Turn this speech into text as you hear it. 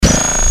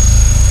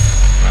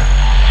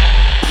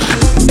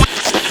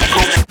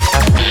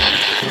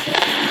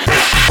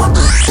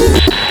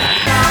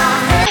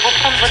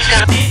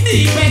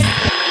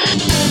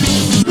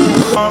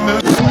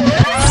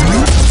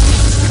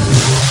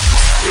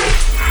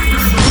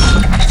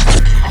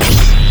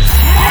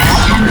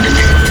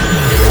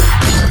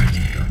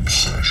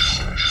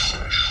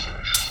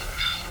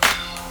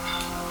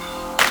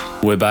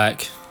we're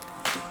back.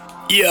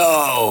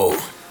 Yo!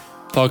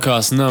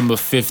 Podcast number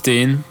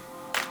 15.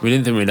 We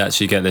didn't think we'd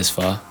actually get this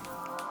far.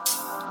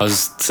 I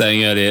was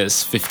saying earlier,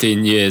 it's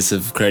 15 years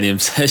of Cranium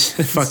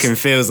Sessions. Fucking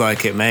feels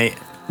like it, mate.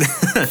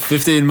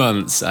 15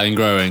 months and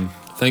growing.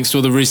 Thanks to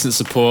all the recent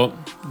support.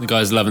 The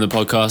guys loving the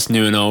podcast,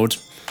 new and old.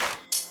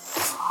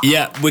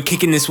 Yeah, we're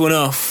kicking this one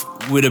off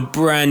with a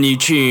brand new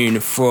tune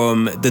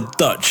from the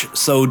Dutch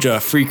soldier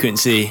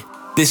Frequency.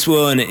 This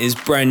one is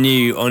brand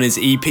new on his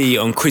EP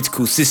on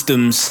Critical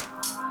Systems,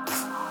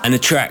 and the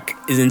track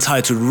is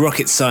entitled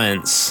Rocket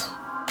Science.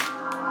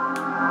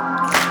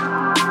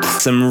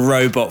 Some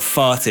robot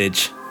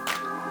fartage.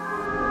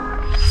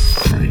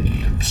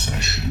 Cranium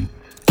Session.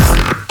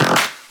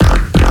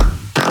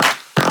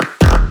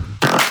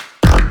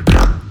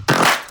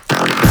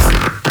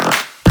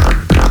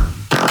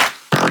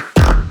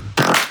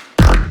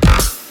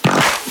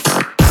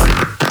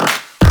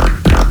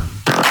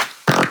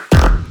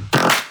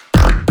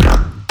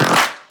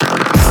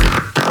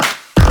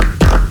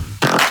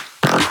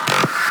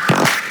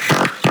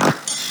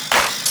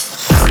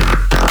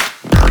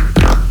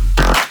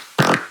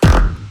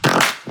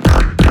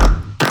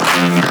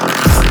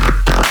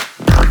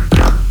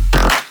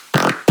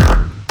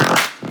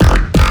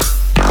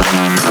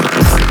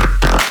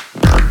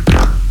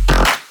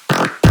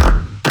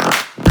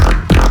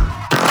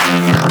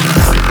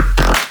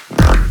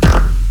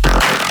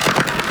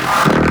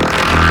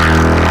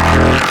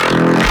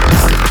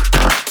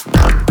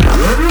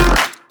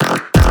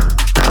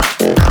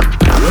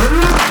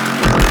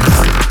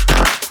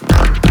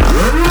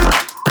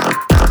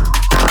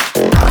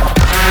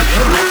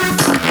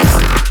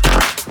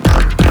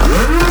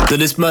 So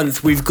this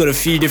month we've got a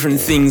few different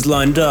things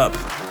lined up.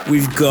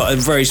 We've got a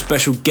very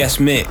special guest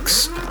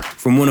mix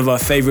from one of our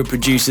favourite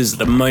producers at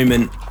the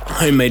moment,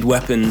 Homemade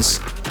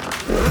Weapons.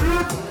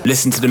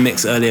 Listened to the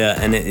mix earlier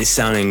and it is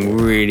sounding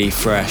really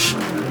fresh.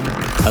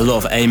 A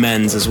lot of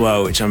amens as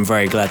well, which I'm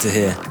very glad to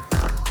hear.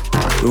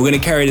 We're going to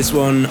carry this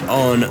one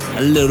on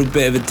a little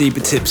bit of a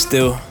deeper tip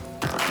still.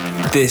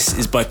 This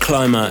is by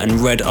Climber and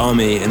Red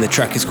Army and the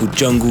track is called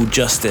Jungle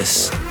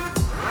Justice.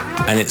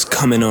 And it's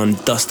coming on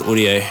Dust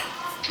Audio.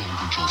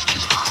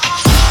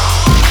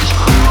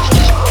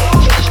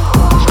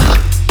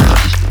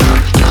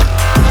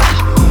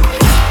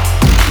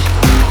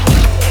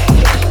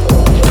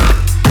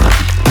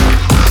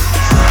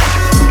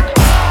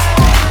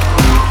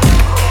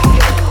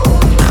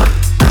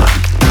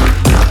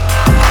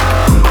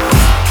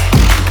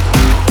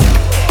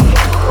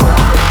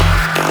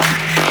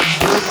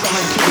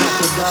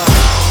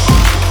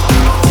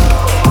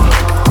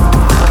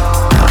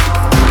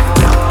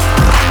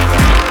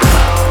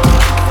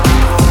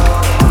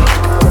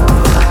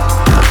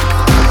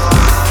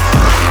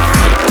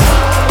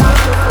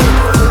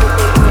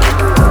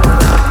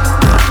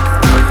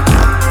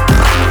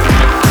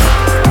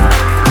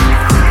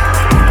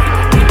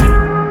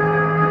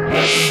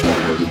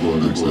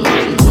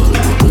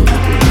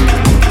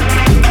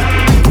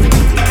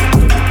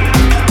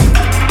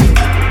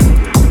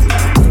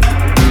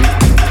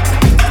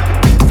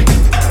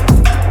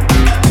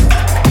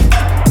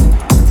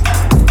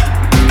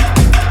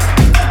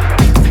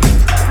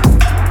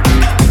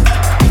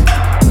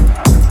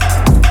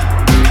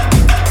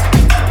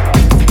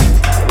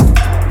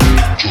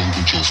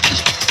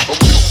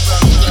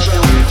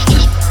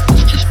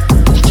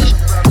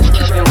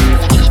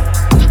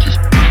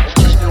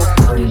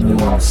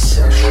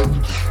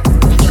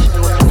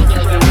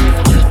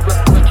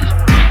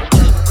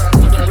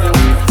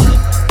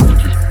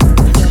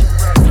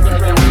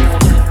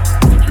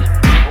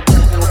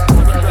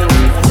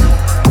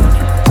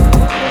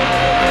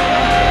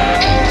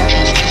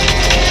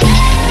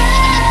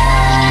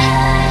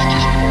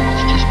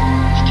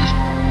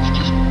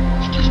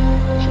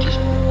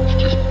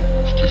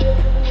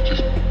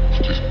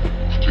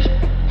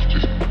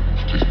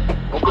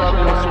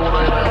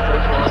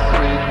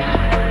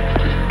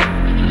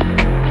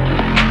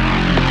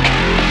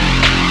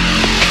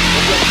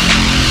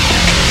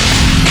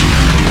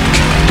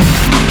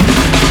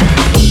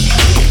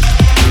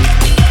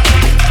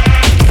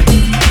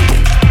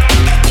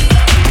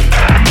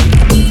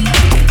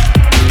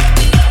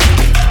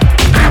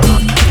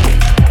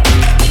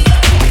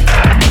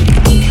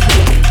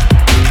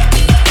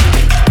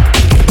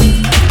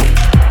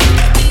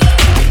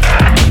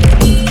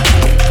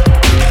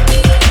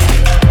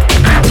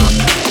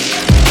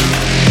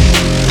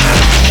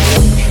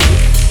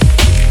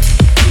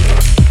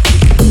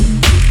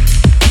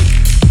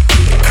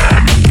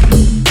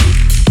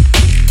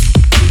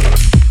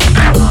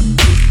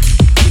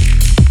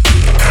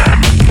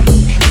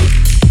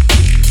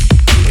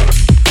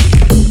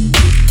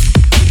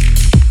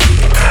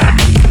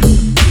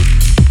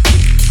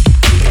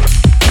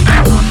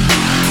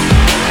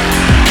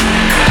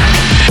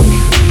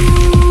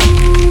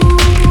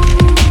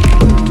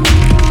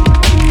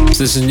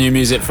 This is new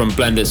music from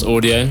Blendits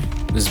Audio.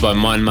 This is by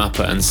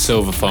Mindmapper and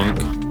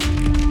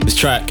Silverfunk. This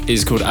track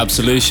is called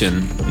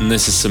Absolution, and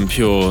this is some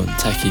pure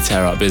techie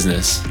tear-up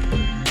business.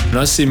 And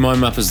I see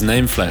Mindmapper's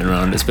name floating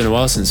around. It's been a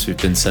while since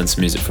we've been sent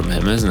some music from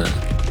him, isn't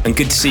it? And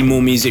good to see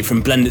more music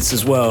from Blendits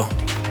as well.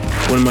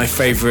 One of my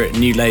favourite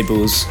new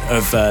labels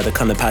of the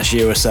kind of past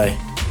year or so.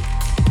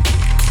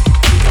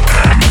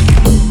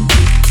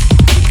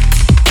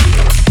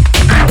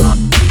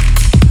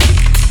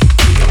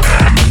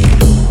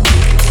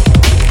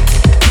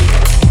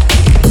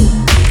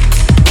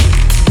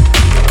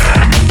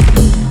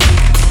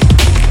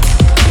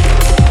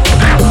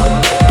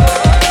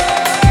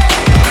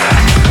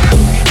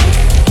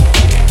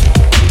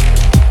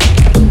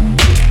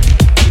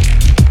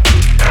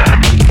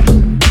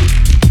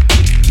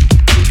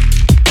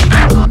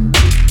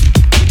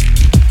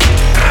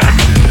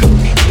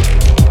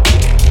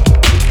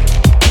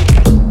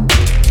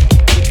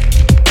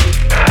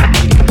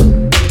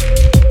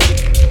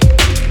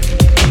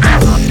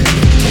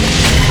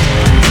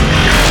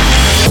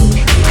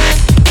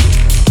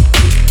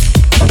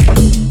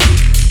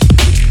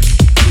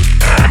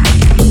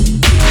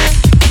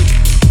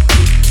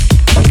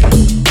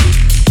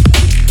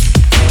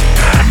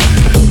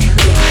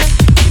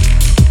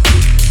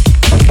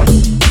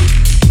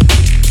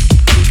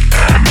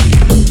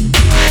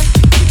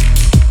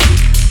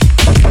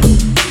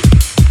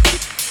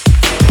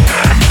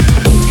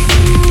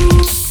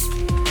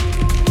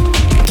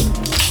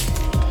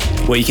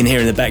 What you can hear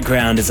in the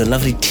background is a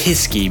lovely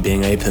Tyskie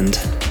being opened.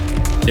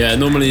 Yeah,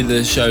 normally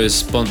the show is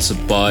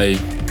sponsored by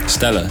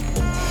Stella.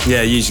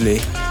 Yeah,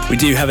 usually. We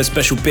do have a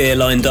special beer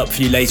lined up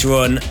for you later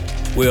on.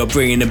 We are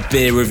bringing a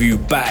beer review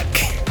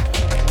back.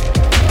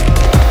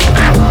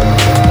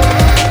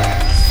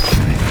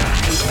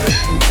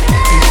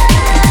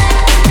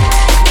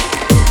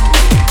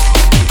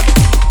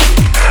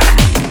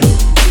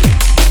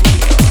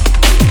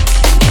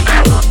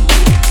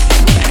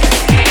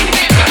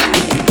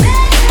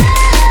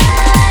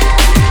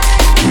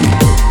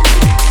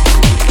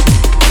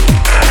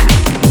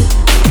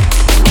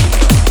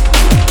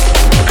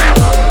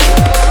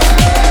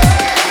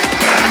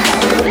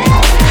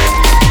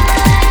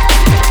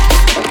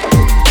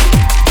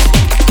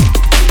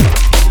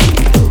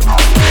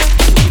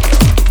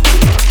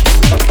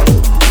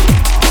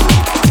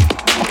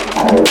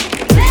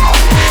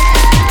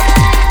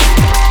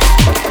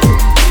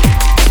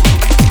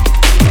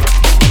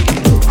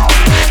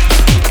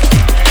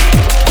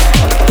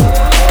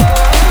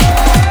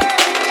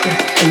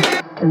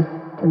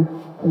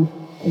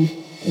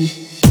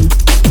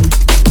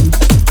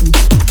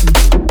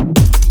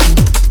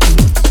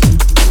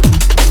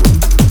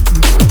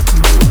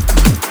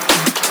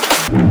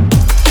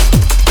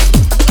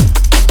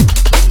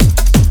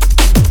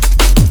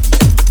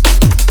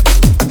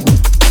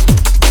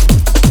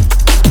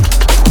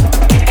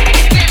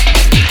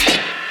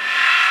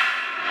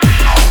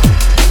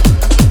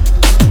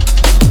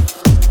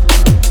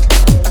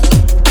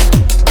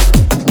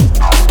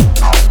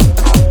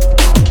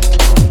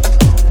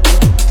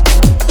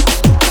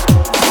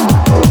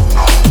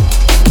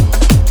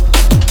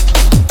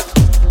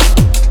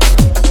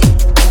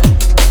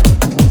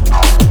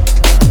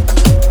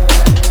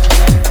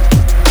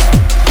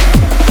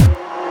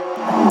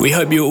 We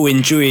hope you all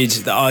enjoyed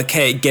the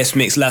Archaic guest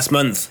mix last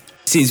month.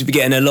 Seems to be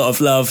getting a lot of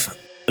love.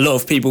 A lot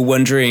of people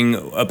wondering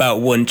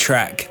about one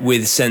track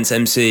with Sense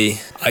MC.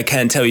 I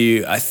can tell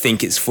you, I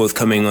think it's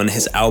forthcoming on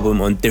his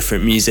album On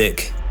Different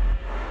Music.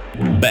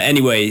 But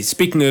anyway,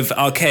 speaking of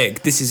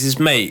Archaic, this is his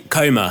mate,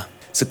 Coma.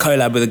 It's a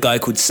collab with a guy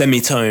called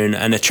Semitone,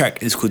 and the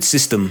track is called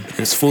System, and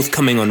it's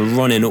forthcoming on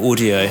Ronin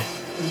Audio.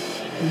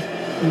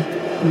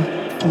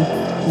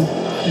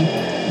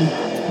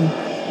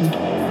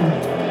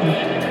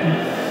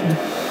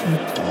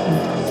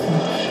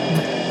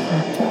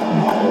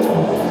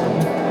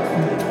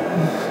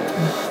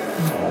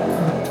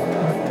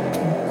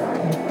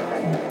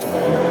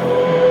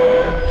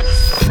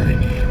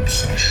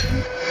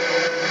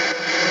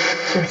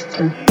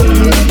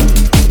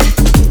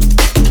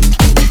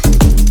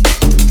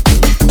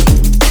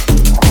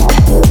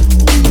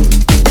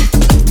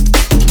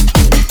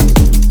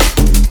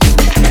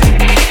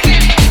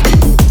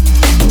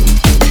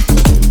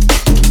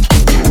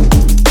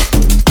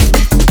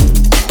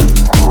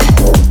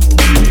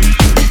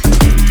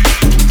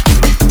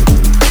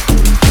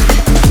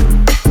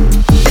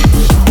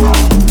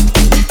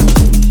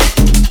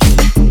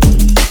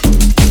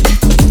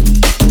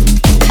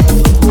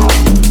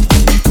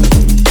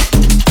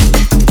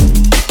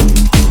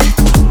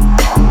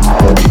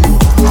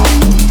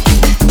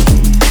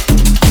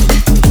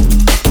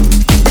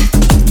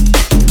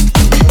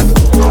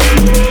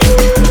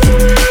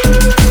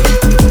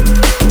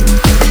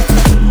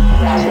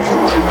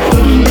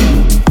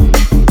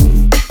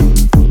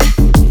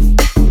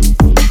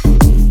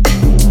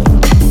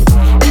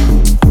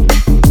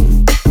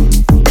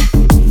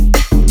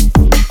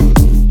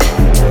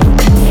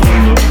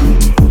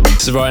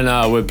 So right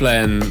now we're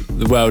playing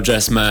The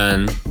Well-Dressed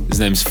Man. His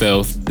name's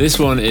Filth. This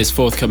one is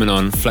forthcoming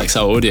on Flex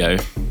Out Audio,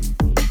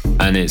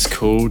 and it's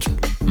called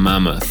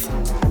Mammoth.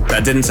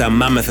 That didn't sound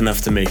mammoth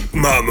enough to me.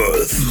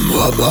 Mammoth.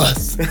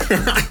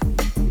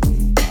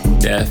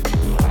 Yeah.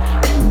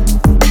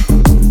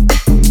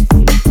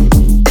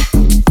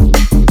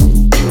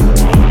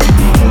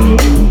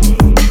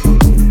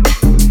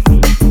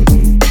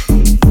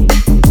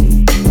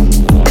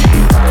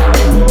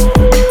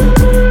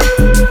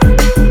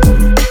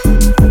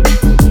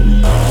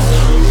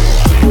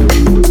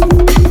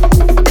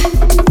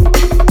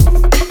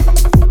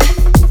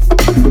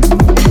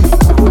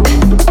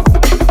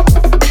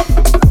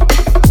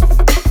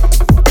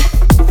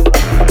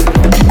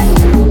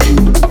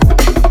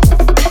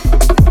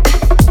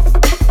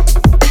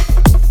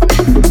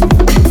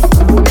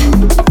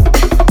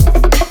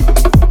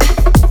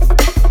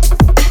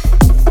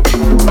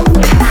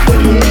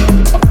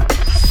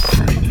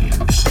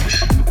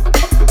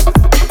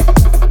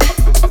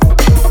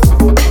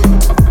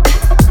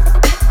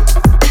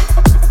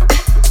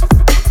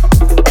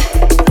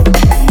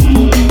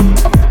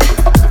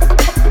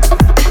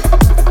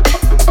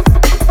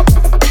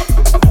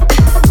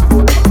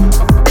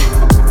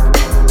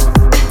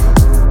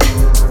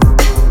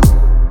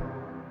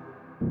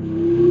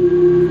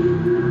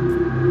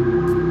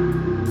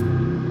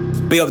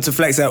 Big up to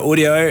Flex Out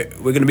Audio.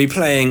 We're going to be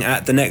playing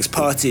at the next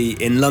party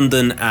in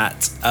London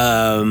at...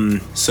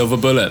 Silver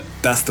Bullet.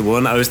 That's the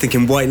one. I was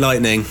thinking White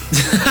Lightning.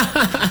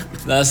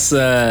 That's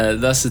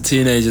a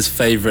teenager's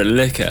favourite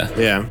liquor.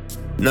 Yeah.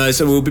 No,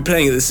 so we'll be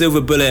playing at the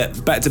Silver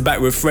Bullet back to back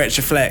with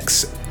Fletcher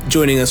Flex.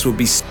 Joining us will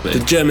be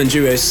the German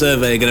duo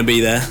Survey are going to be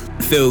there.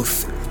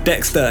 Filth,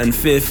 Dexter and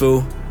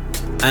Fearful,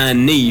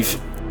 and Neve.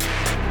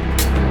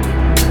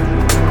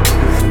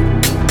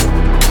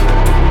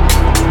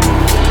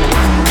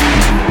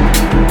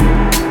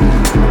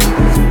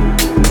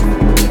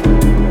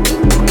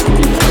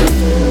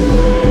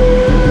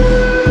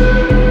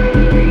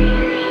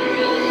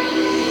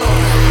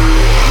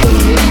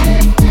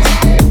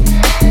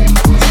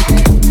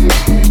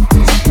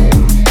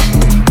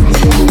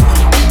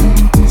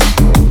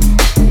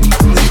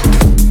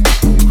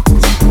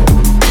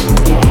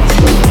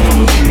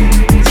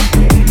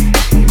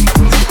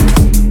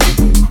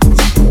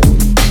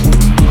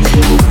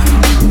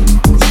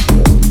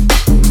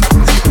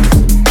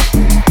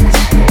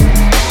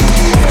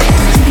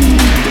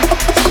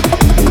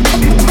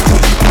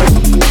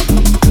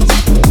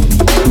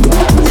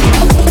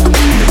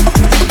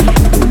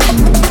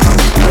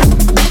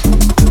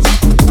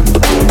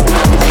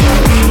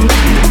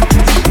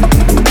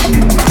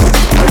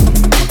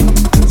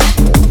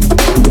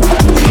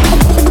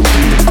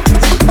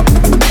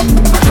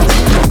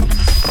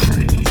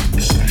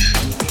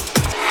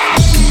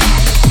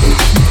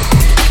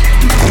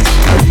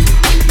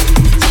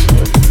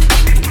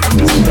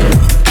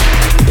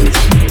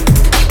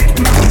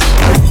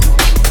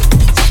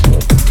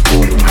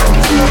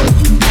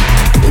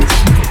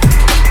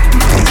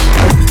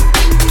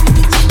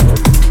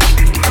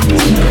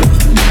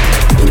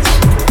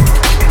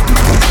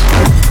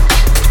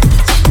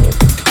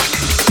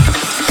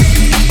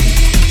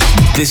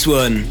 This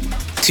one,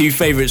 two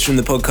favourites from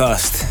the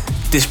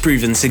podcast,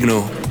 Disproven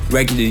Signal,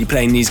 regularly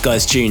playing these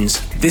guys' tunes.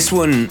 This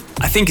one,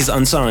 I think, is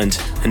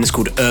unsigned, and it's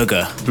called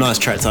Urger. Nice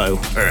track title,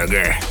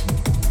 Urger.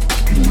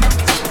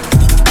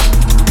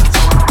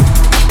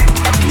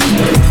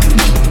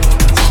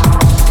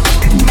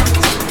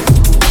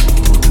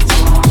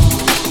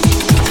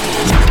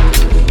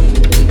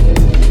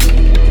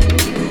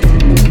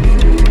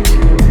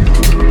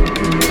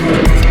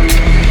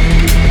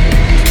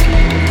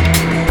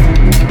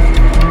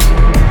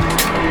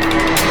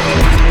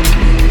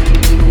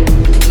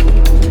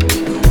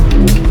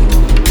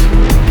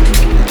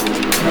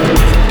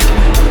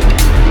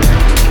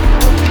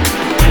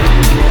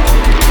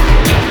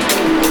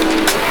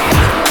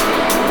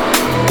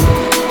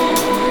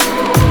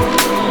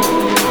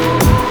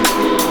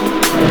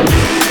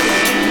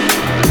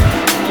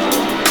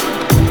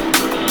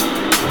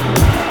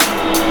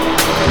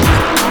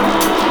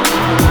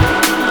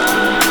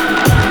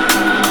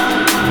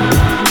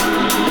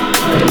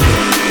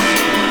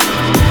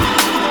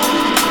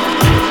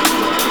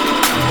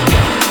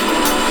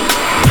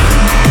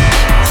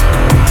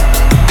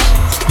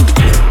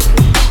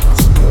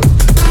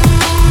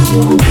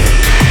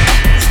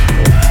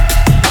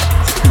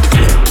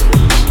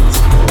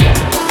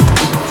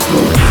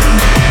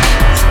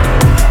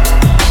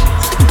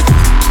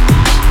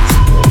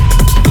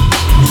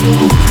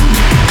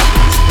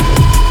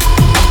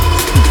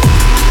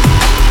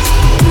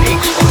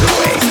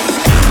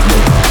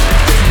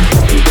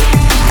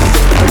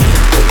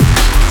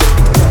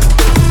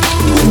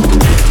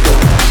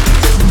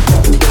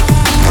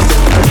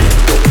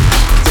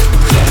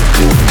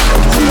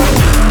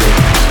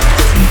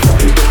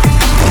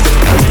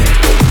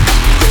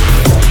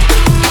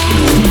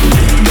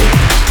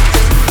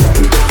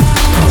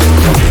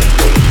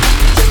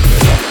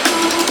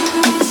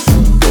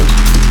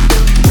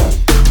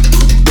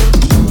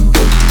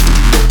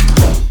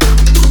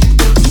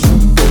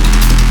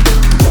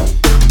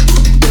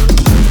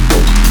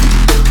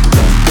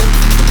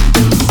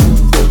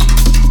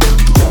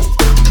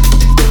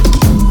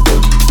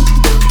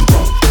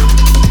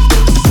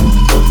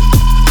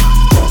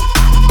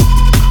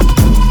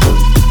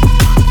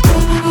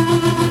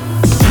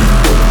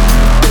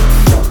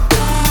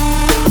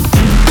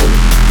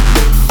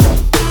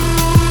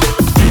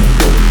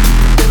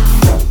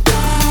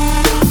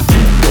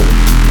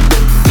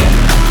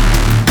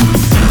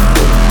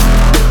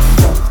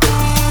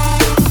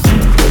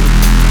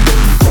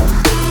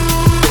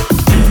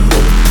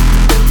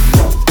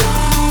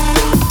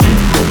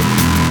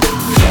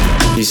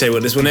 Say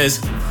what this one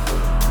is?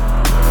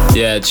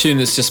 Yeah, the tune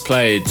that's just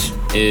played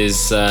is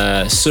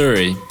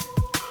Suri.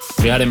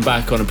 We had him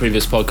back on a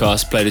previous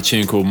podcast, played a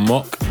tune called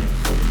Mock,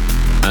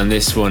 and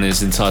this one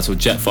is entitled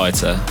Jet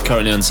Fighter,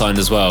 currently unsigned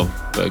as well,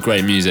 but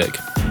great music.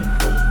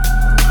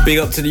 Big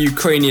up to the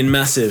Ukrainian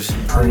Massive.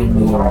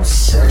 Premium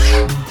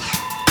session.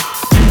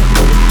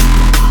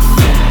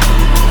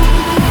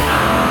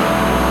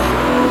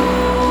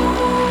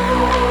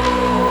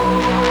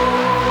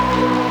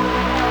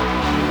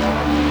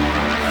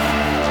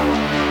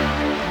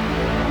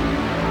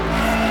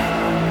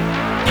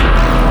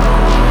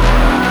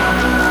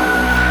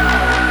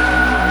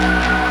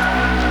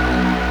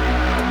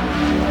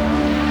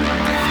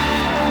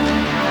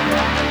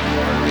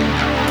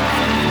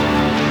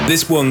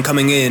 this one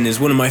coming in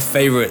is one of my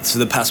favourites for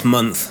the past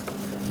month.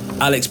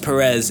 Alex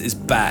Perez is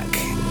back,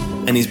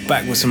 and he's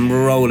back with some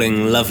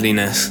rolling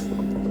loveliness.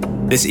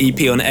 This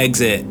EP on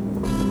Exit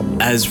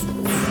has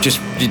just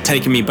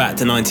taken me back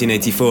to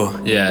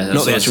 1984. Yeah, that's not the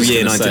what I was actual just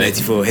year gonna say.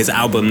 1984, his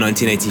album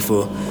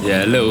 1984.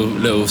 Yeah,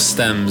 little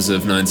stems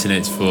of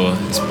 1984.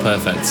 It's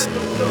perfect.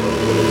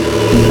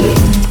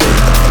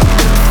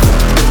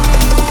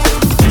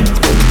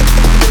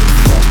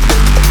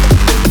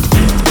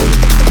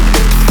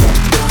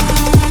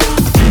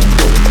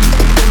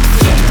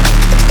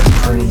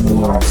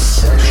 Pre-warm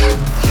session.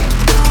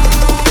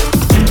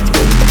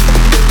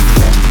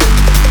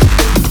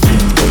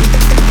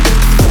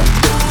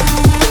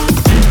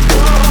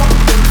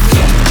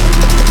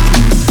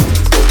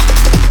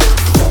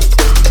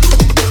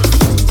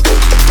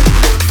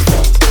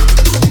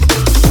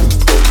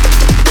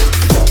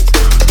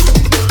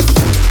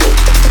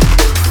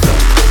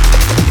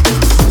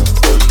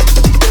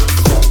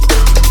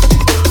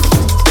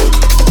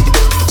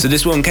 So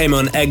this one came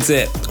on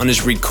Exit on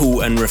his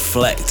Recall and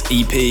Reflect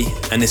EP,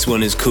 and this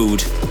one is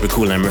called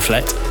Recall and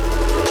Reflect.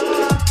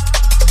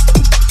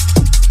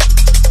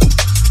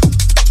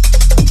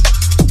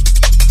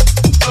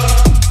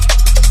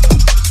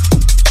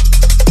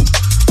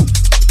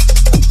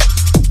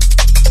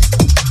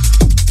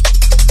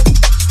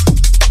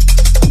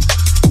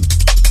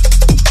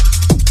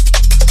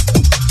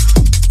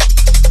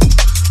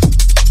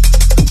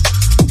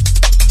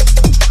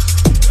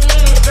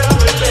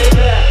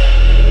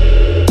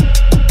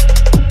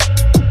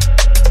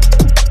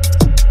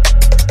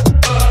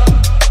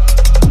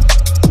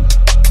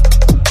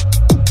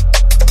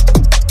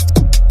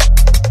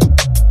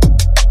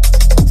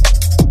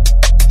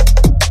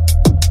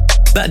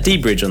 That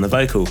D-Bridge on the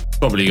vocal.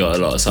 Probably got a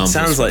lot of samples.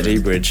 Sounds like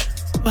D-Bridge.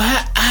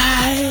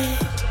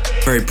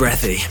 Very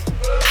breathy.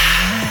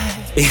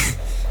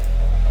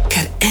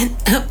 Could end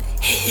up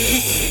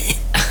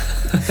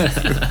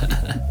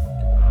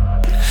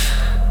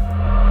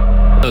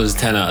That was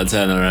 10 out of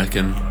 10, I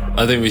reckon.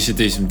 I think we should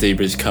do some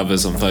D-Bridge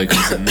covers on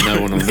vocals and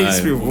no one will Makes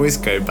know. your voice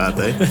go bad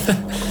though.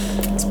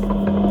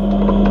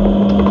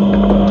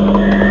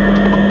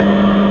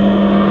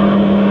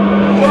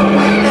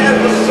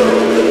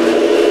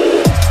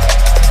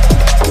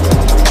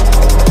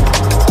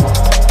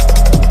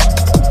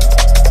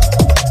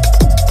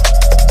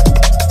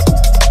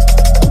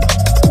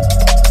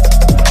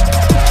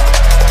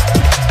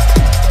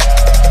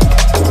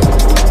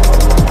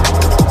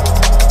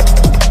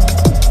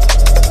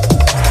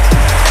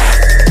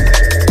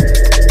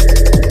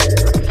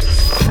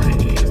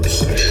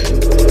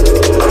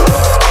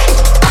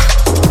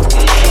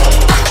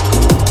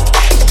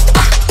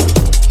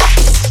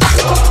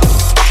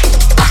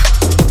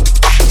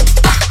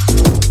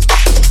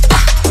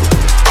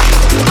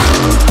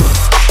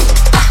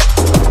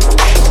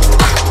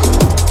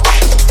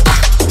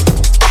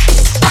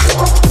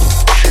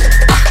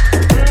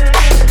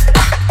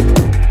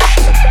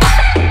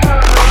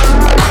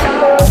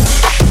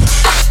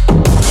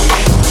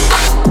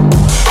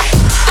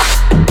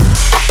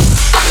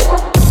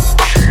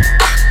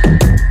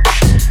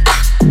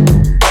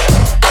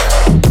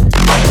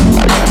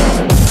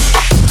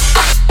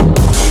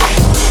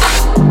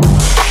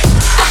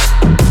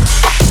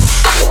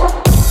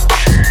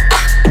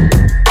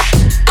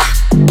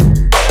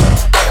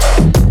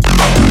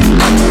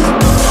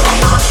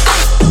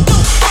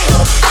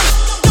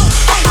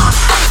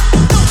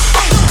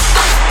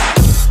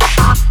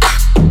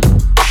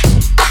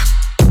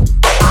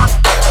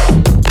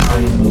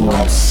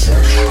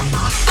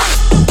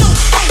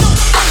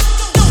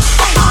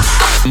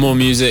 More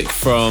music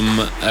from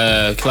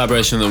a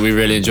collaboration that we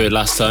really enjoyed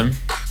last time.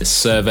 It's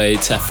Survey,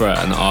 Tefra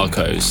and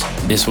Arcos.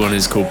 This one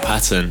is called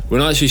Pattern. We're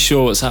not actually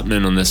sure what's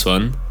happening on this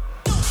one,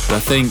 but I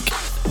think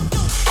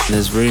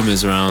there's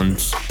rumours around,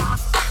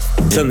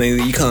 Something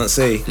that you can't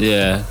see.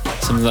 yeah,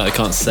 something that I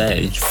can't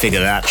say. Figure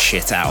that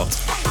shit out.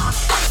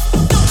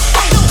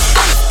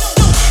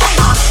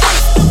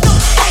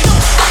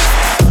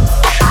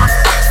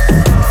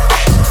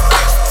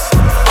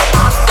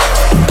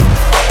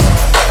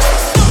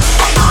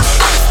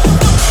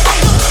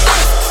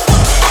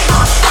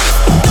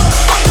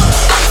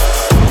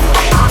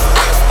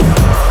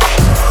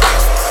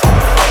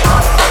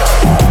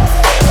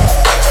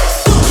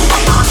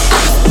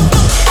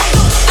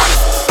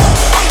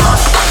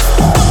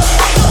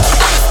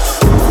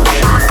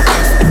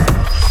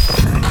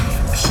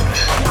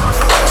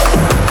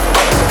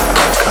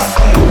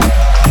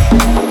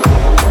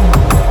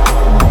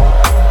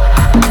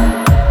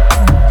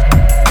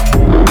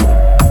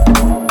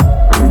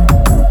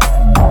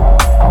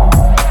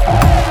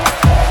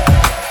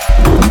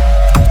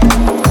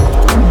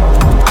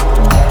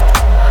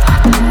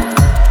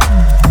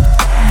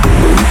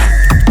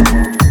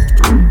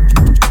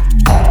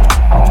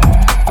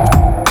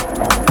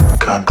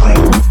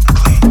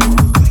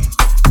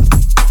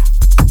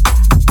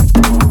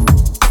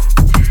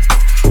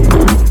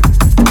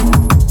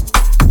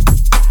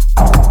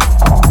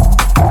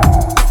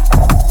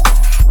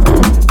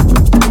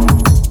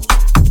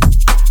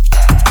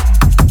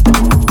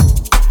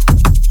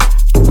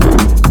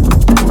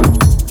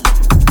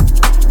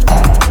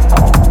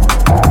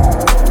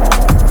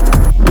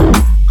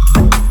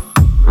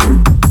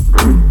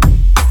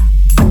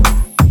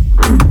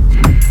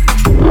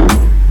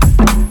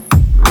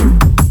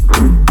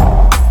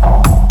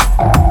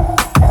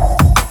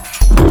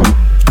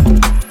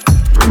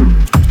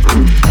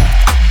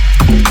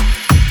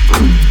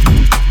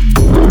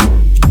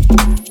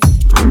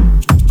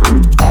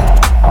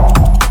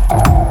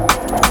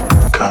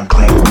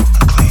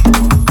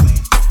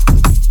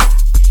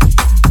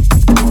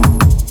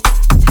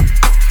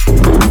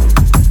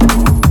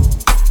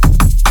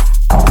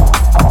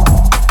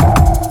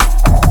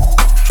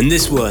 And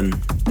this one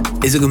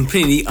is a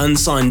completely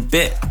unsigned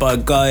bit by a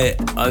guy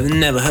I've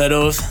never heard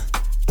of.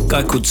 A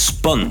guy called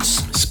Sponge.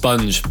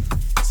 Sponge.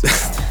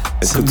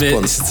 It's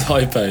a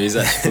typo, he's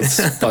actually called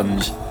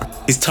Sponge.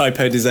 He's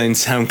typoed his own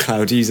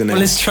SoundCloud username. Well,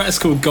 his track's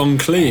called Gone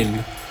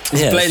Clean.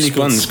 It's blatantly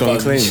called Sponge Gone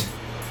Clean.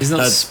 He's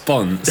not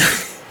Sponge.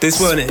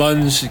 This one,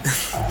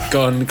 Sponge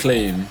Gone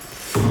Clean.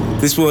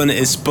 This one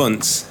is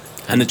Sponge,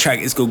 and the track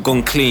is called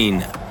Gone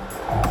Clean.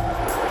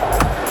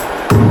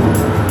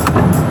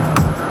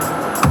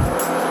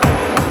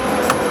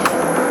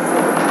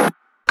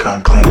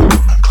 Gone clean.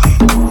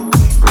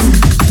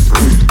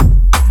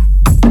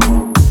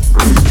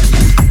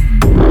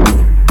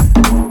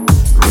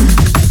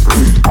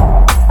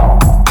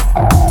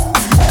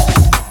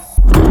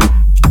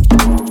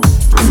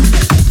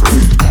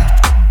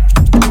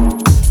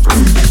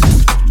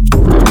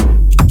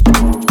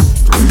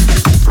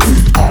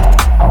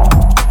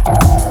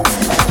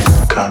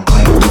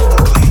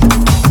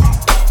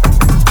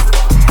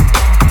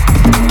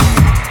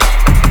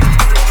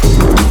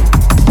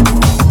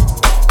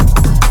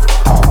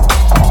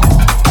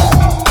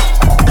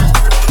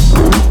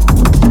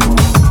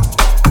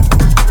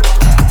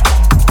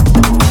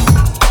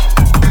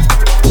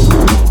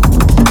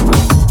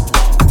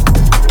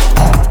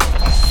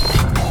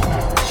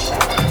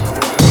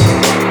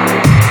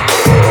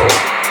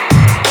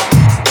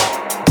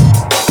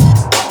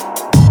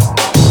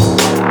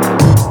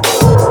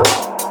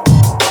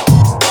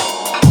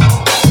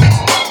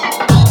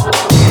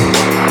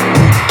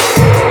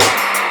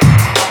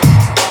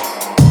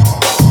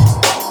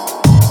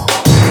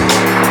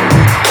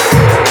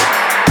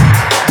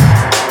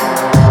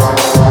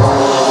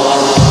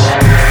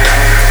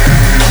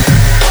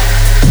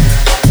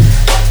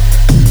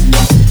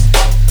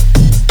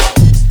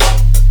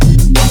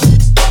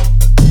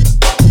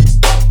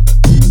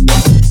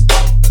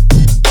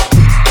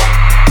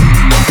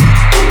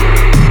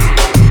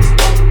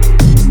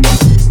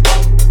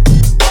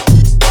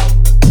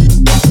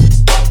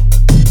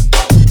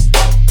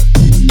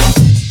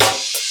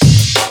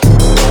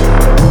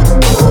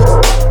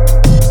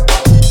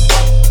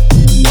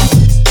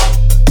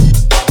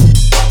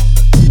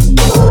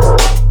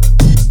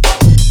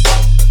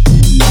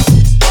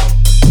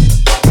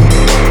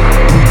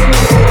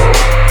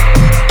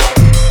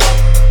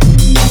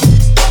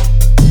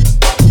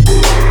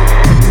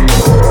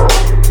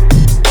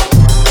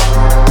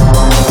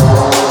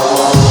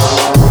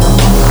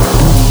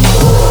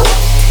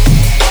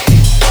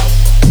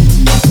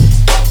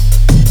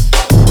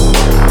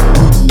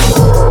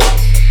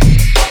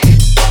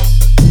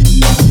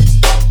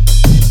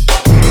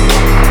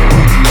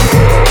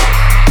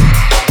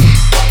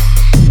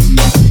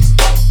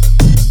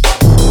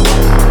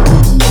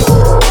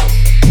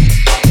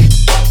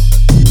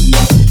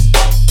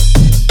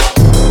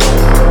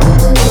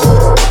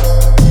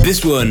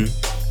 This one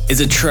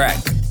is a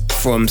track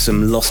from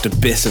some lost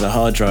abyss of a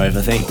hard drive,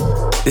 I think.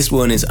 This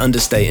one is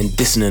Understate and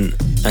Dissonant,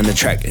 and the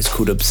track is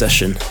called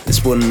Obsession.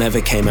 This one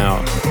never came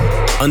out.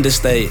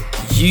 Understate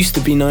used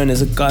to be known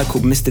as a guy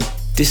called Mr.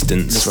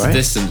 Distance, right?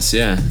 Distance,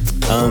 yeah.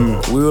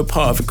 We were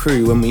part of a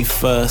crew when we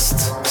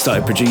first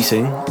started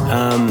producing,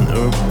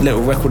 a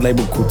little record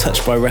label called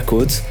Touched by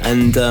Records,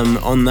 and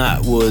on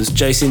that was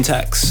Jay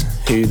Syntax,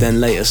 who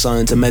then later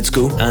signed to Med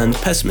School, and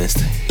Pessimist,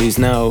 who's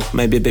now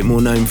maybe a bit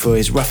more known for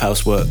his Rough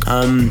House work.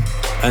 And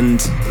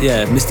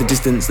yeah, Mr.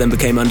 Distance then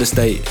became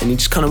Understate, and he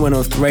just kind of went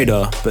off the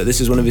radar, but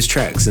this is one of his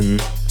tracks,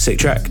 and sick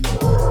track.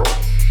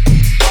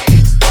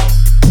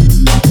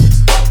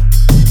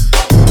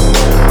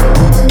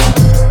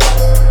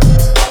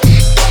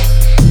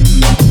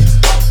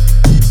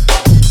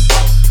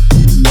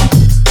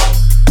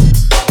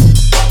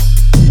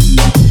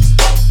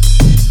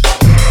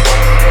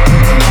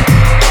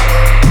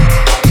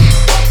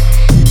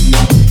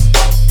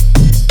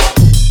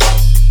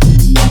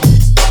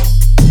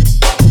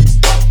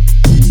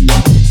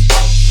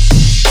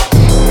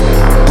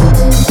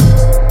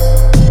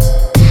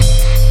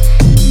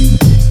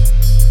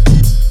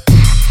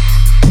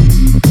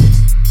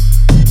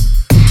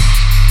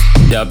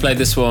 I played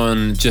this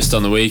one just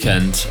on the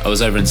weekend. I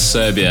was over in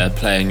Serbia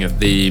playing at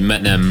the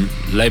Metnem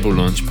label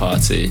launch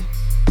party.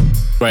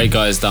 Great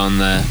guys down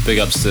there. Big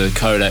ups to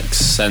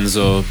Codex,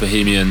 Senzor,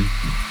 Bohemian,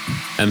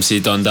 MC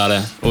Don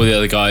Dalla, all the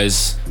other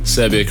guys.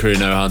 Serbia crew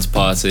know how to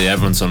party.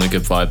 Everyone's on a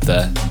good vibe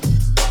there.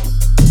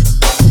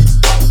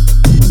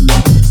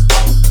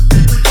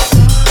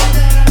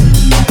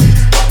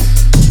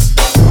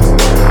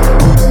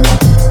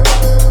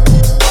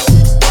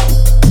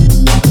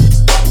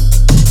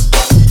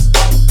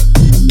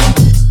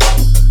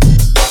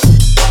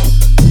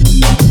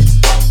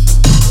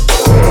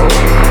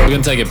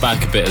 Take it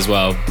back a bit as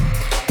well.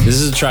 This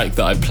is a track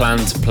that I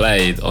planned to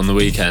play on the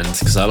weekend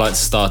because I like to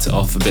start it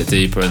off a bit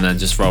deeper and then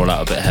just roll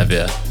out a bit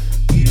heavier,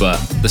 but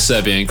the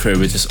Serbian crew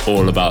were just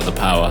all about the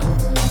power,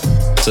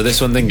 so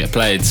this one didn't get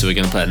played, so we're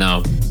going to play it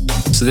now.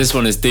 So this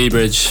one is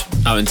D-Bridge,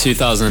 out in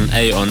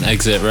 2008 on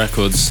Exit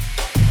Records.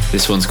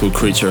 This one's called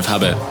Creature of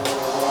Habit.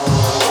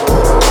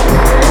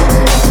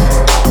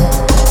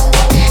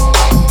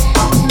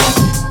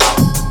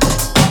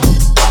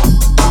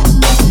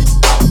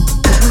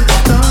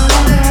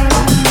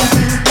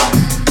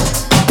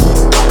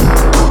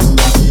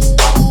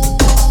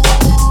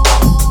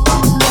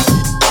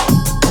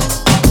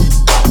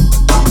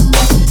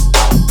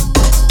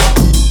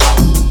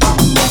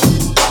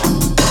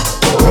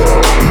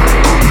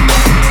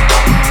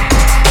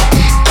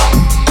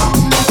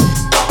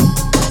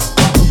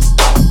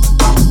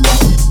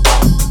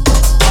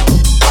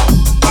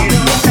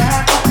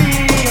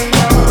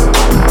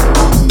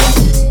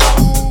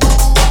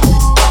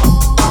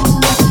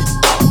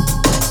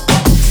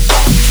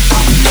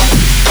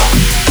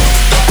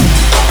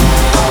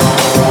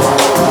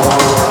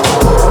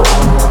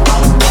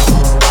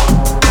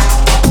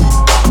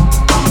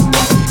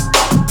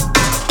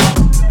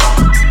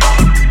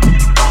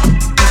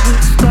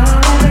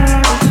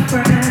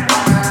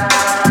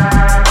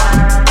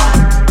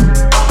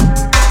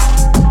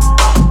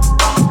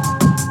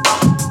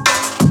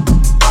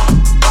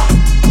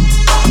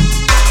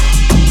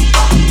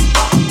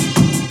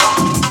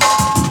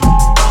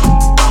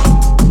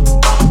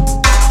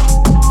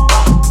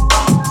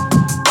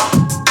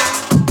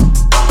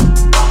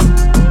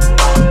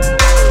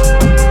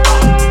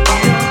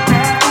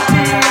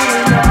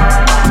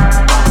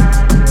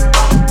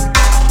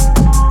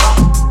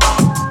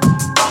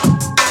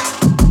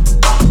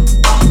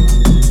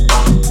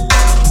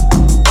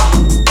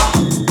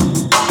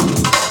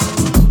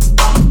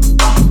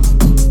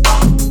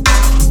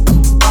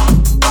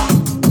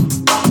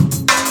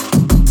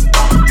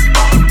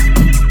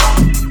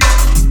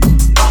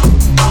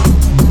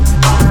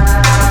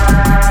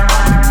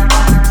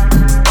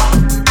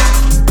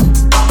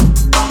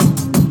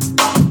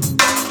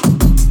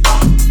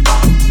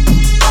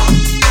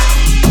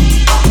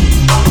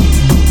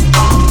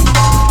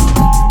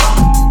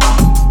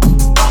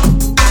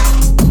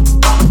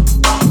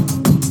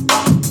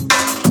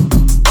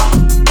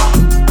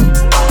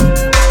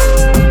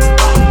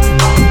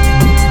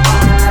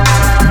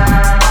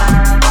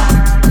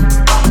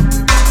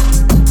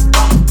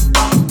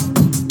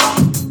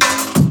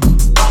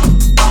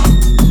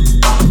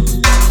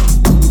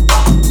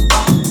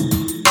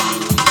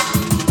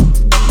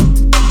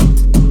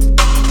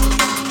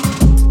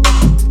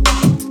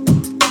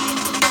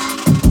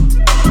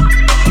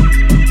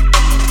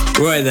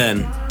 Alright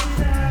then,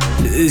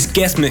 it's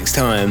guest mix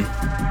time.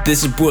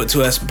 This is brought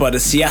to us by the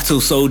Seattle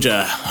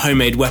Soldier,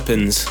 Homemade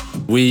Weapons.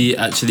 We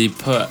actually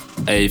put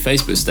a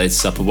Facebook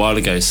status up a while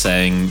ago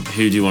saying,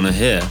 who do you want to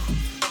hear?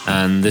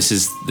 And this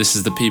is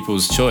the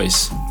people's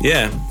choice.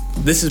 Yeah,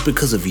 this is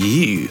because of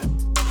you.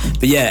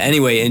 But yeah,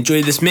 anyway,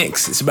 enjoy this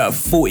mix. It's about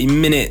 40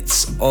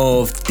 minutes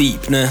of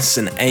deepness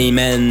and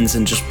amens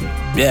and just,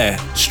 yeah,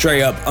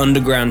 straight up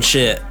underground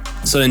shit.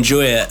 So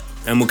enjoy it,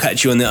 and we'll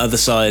catch you on the other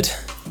side.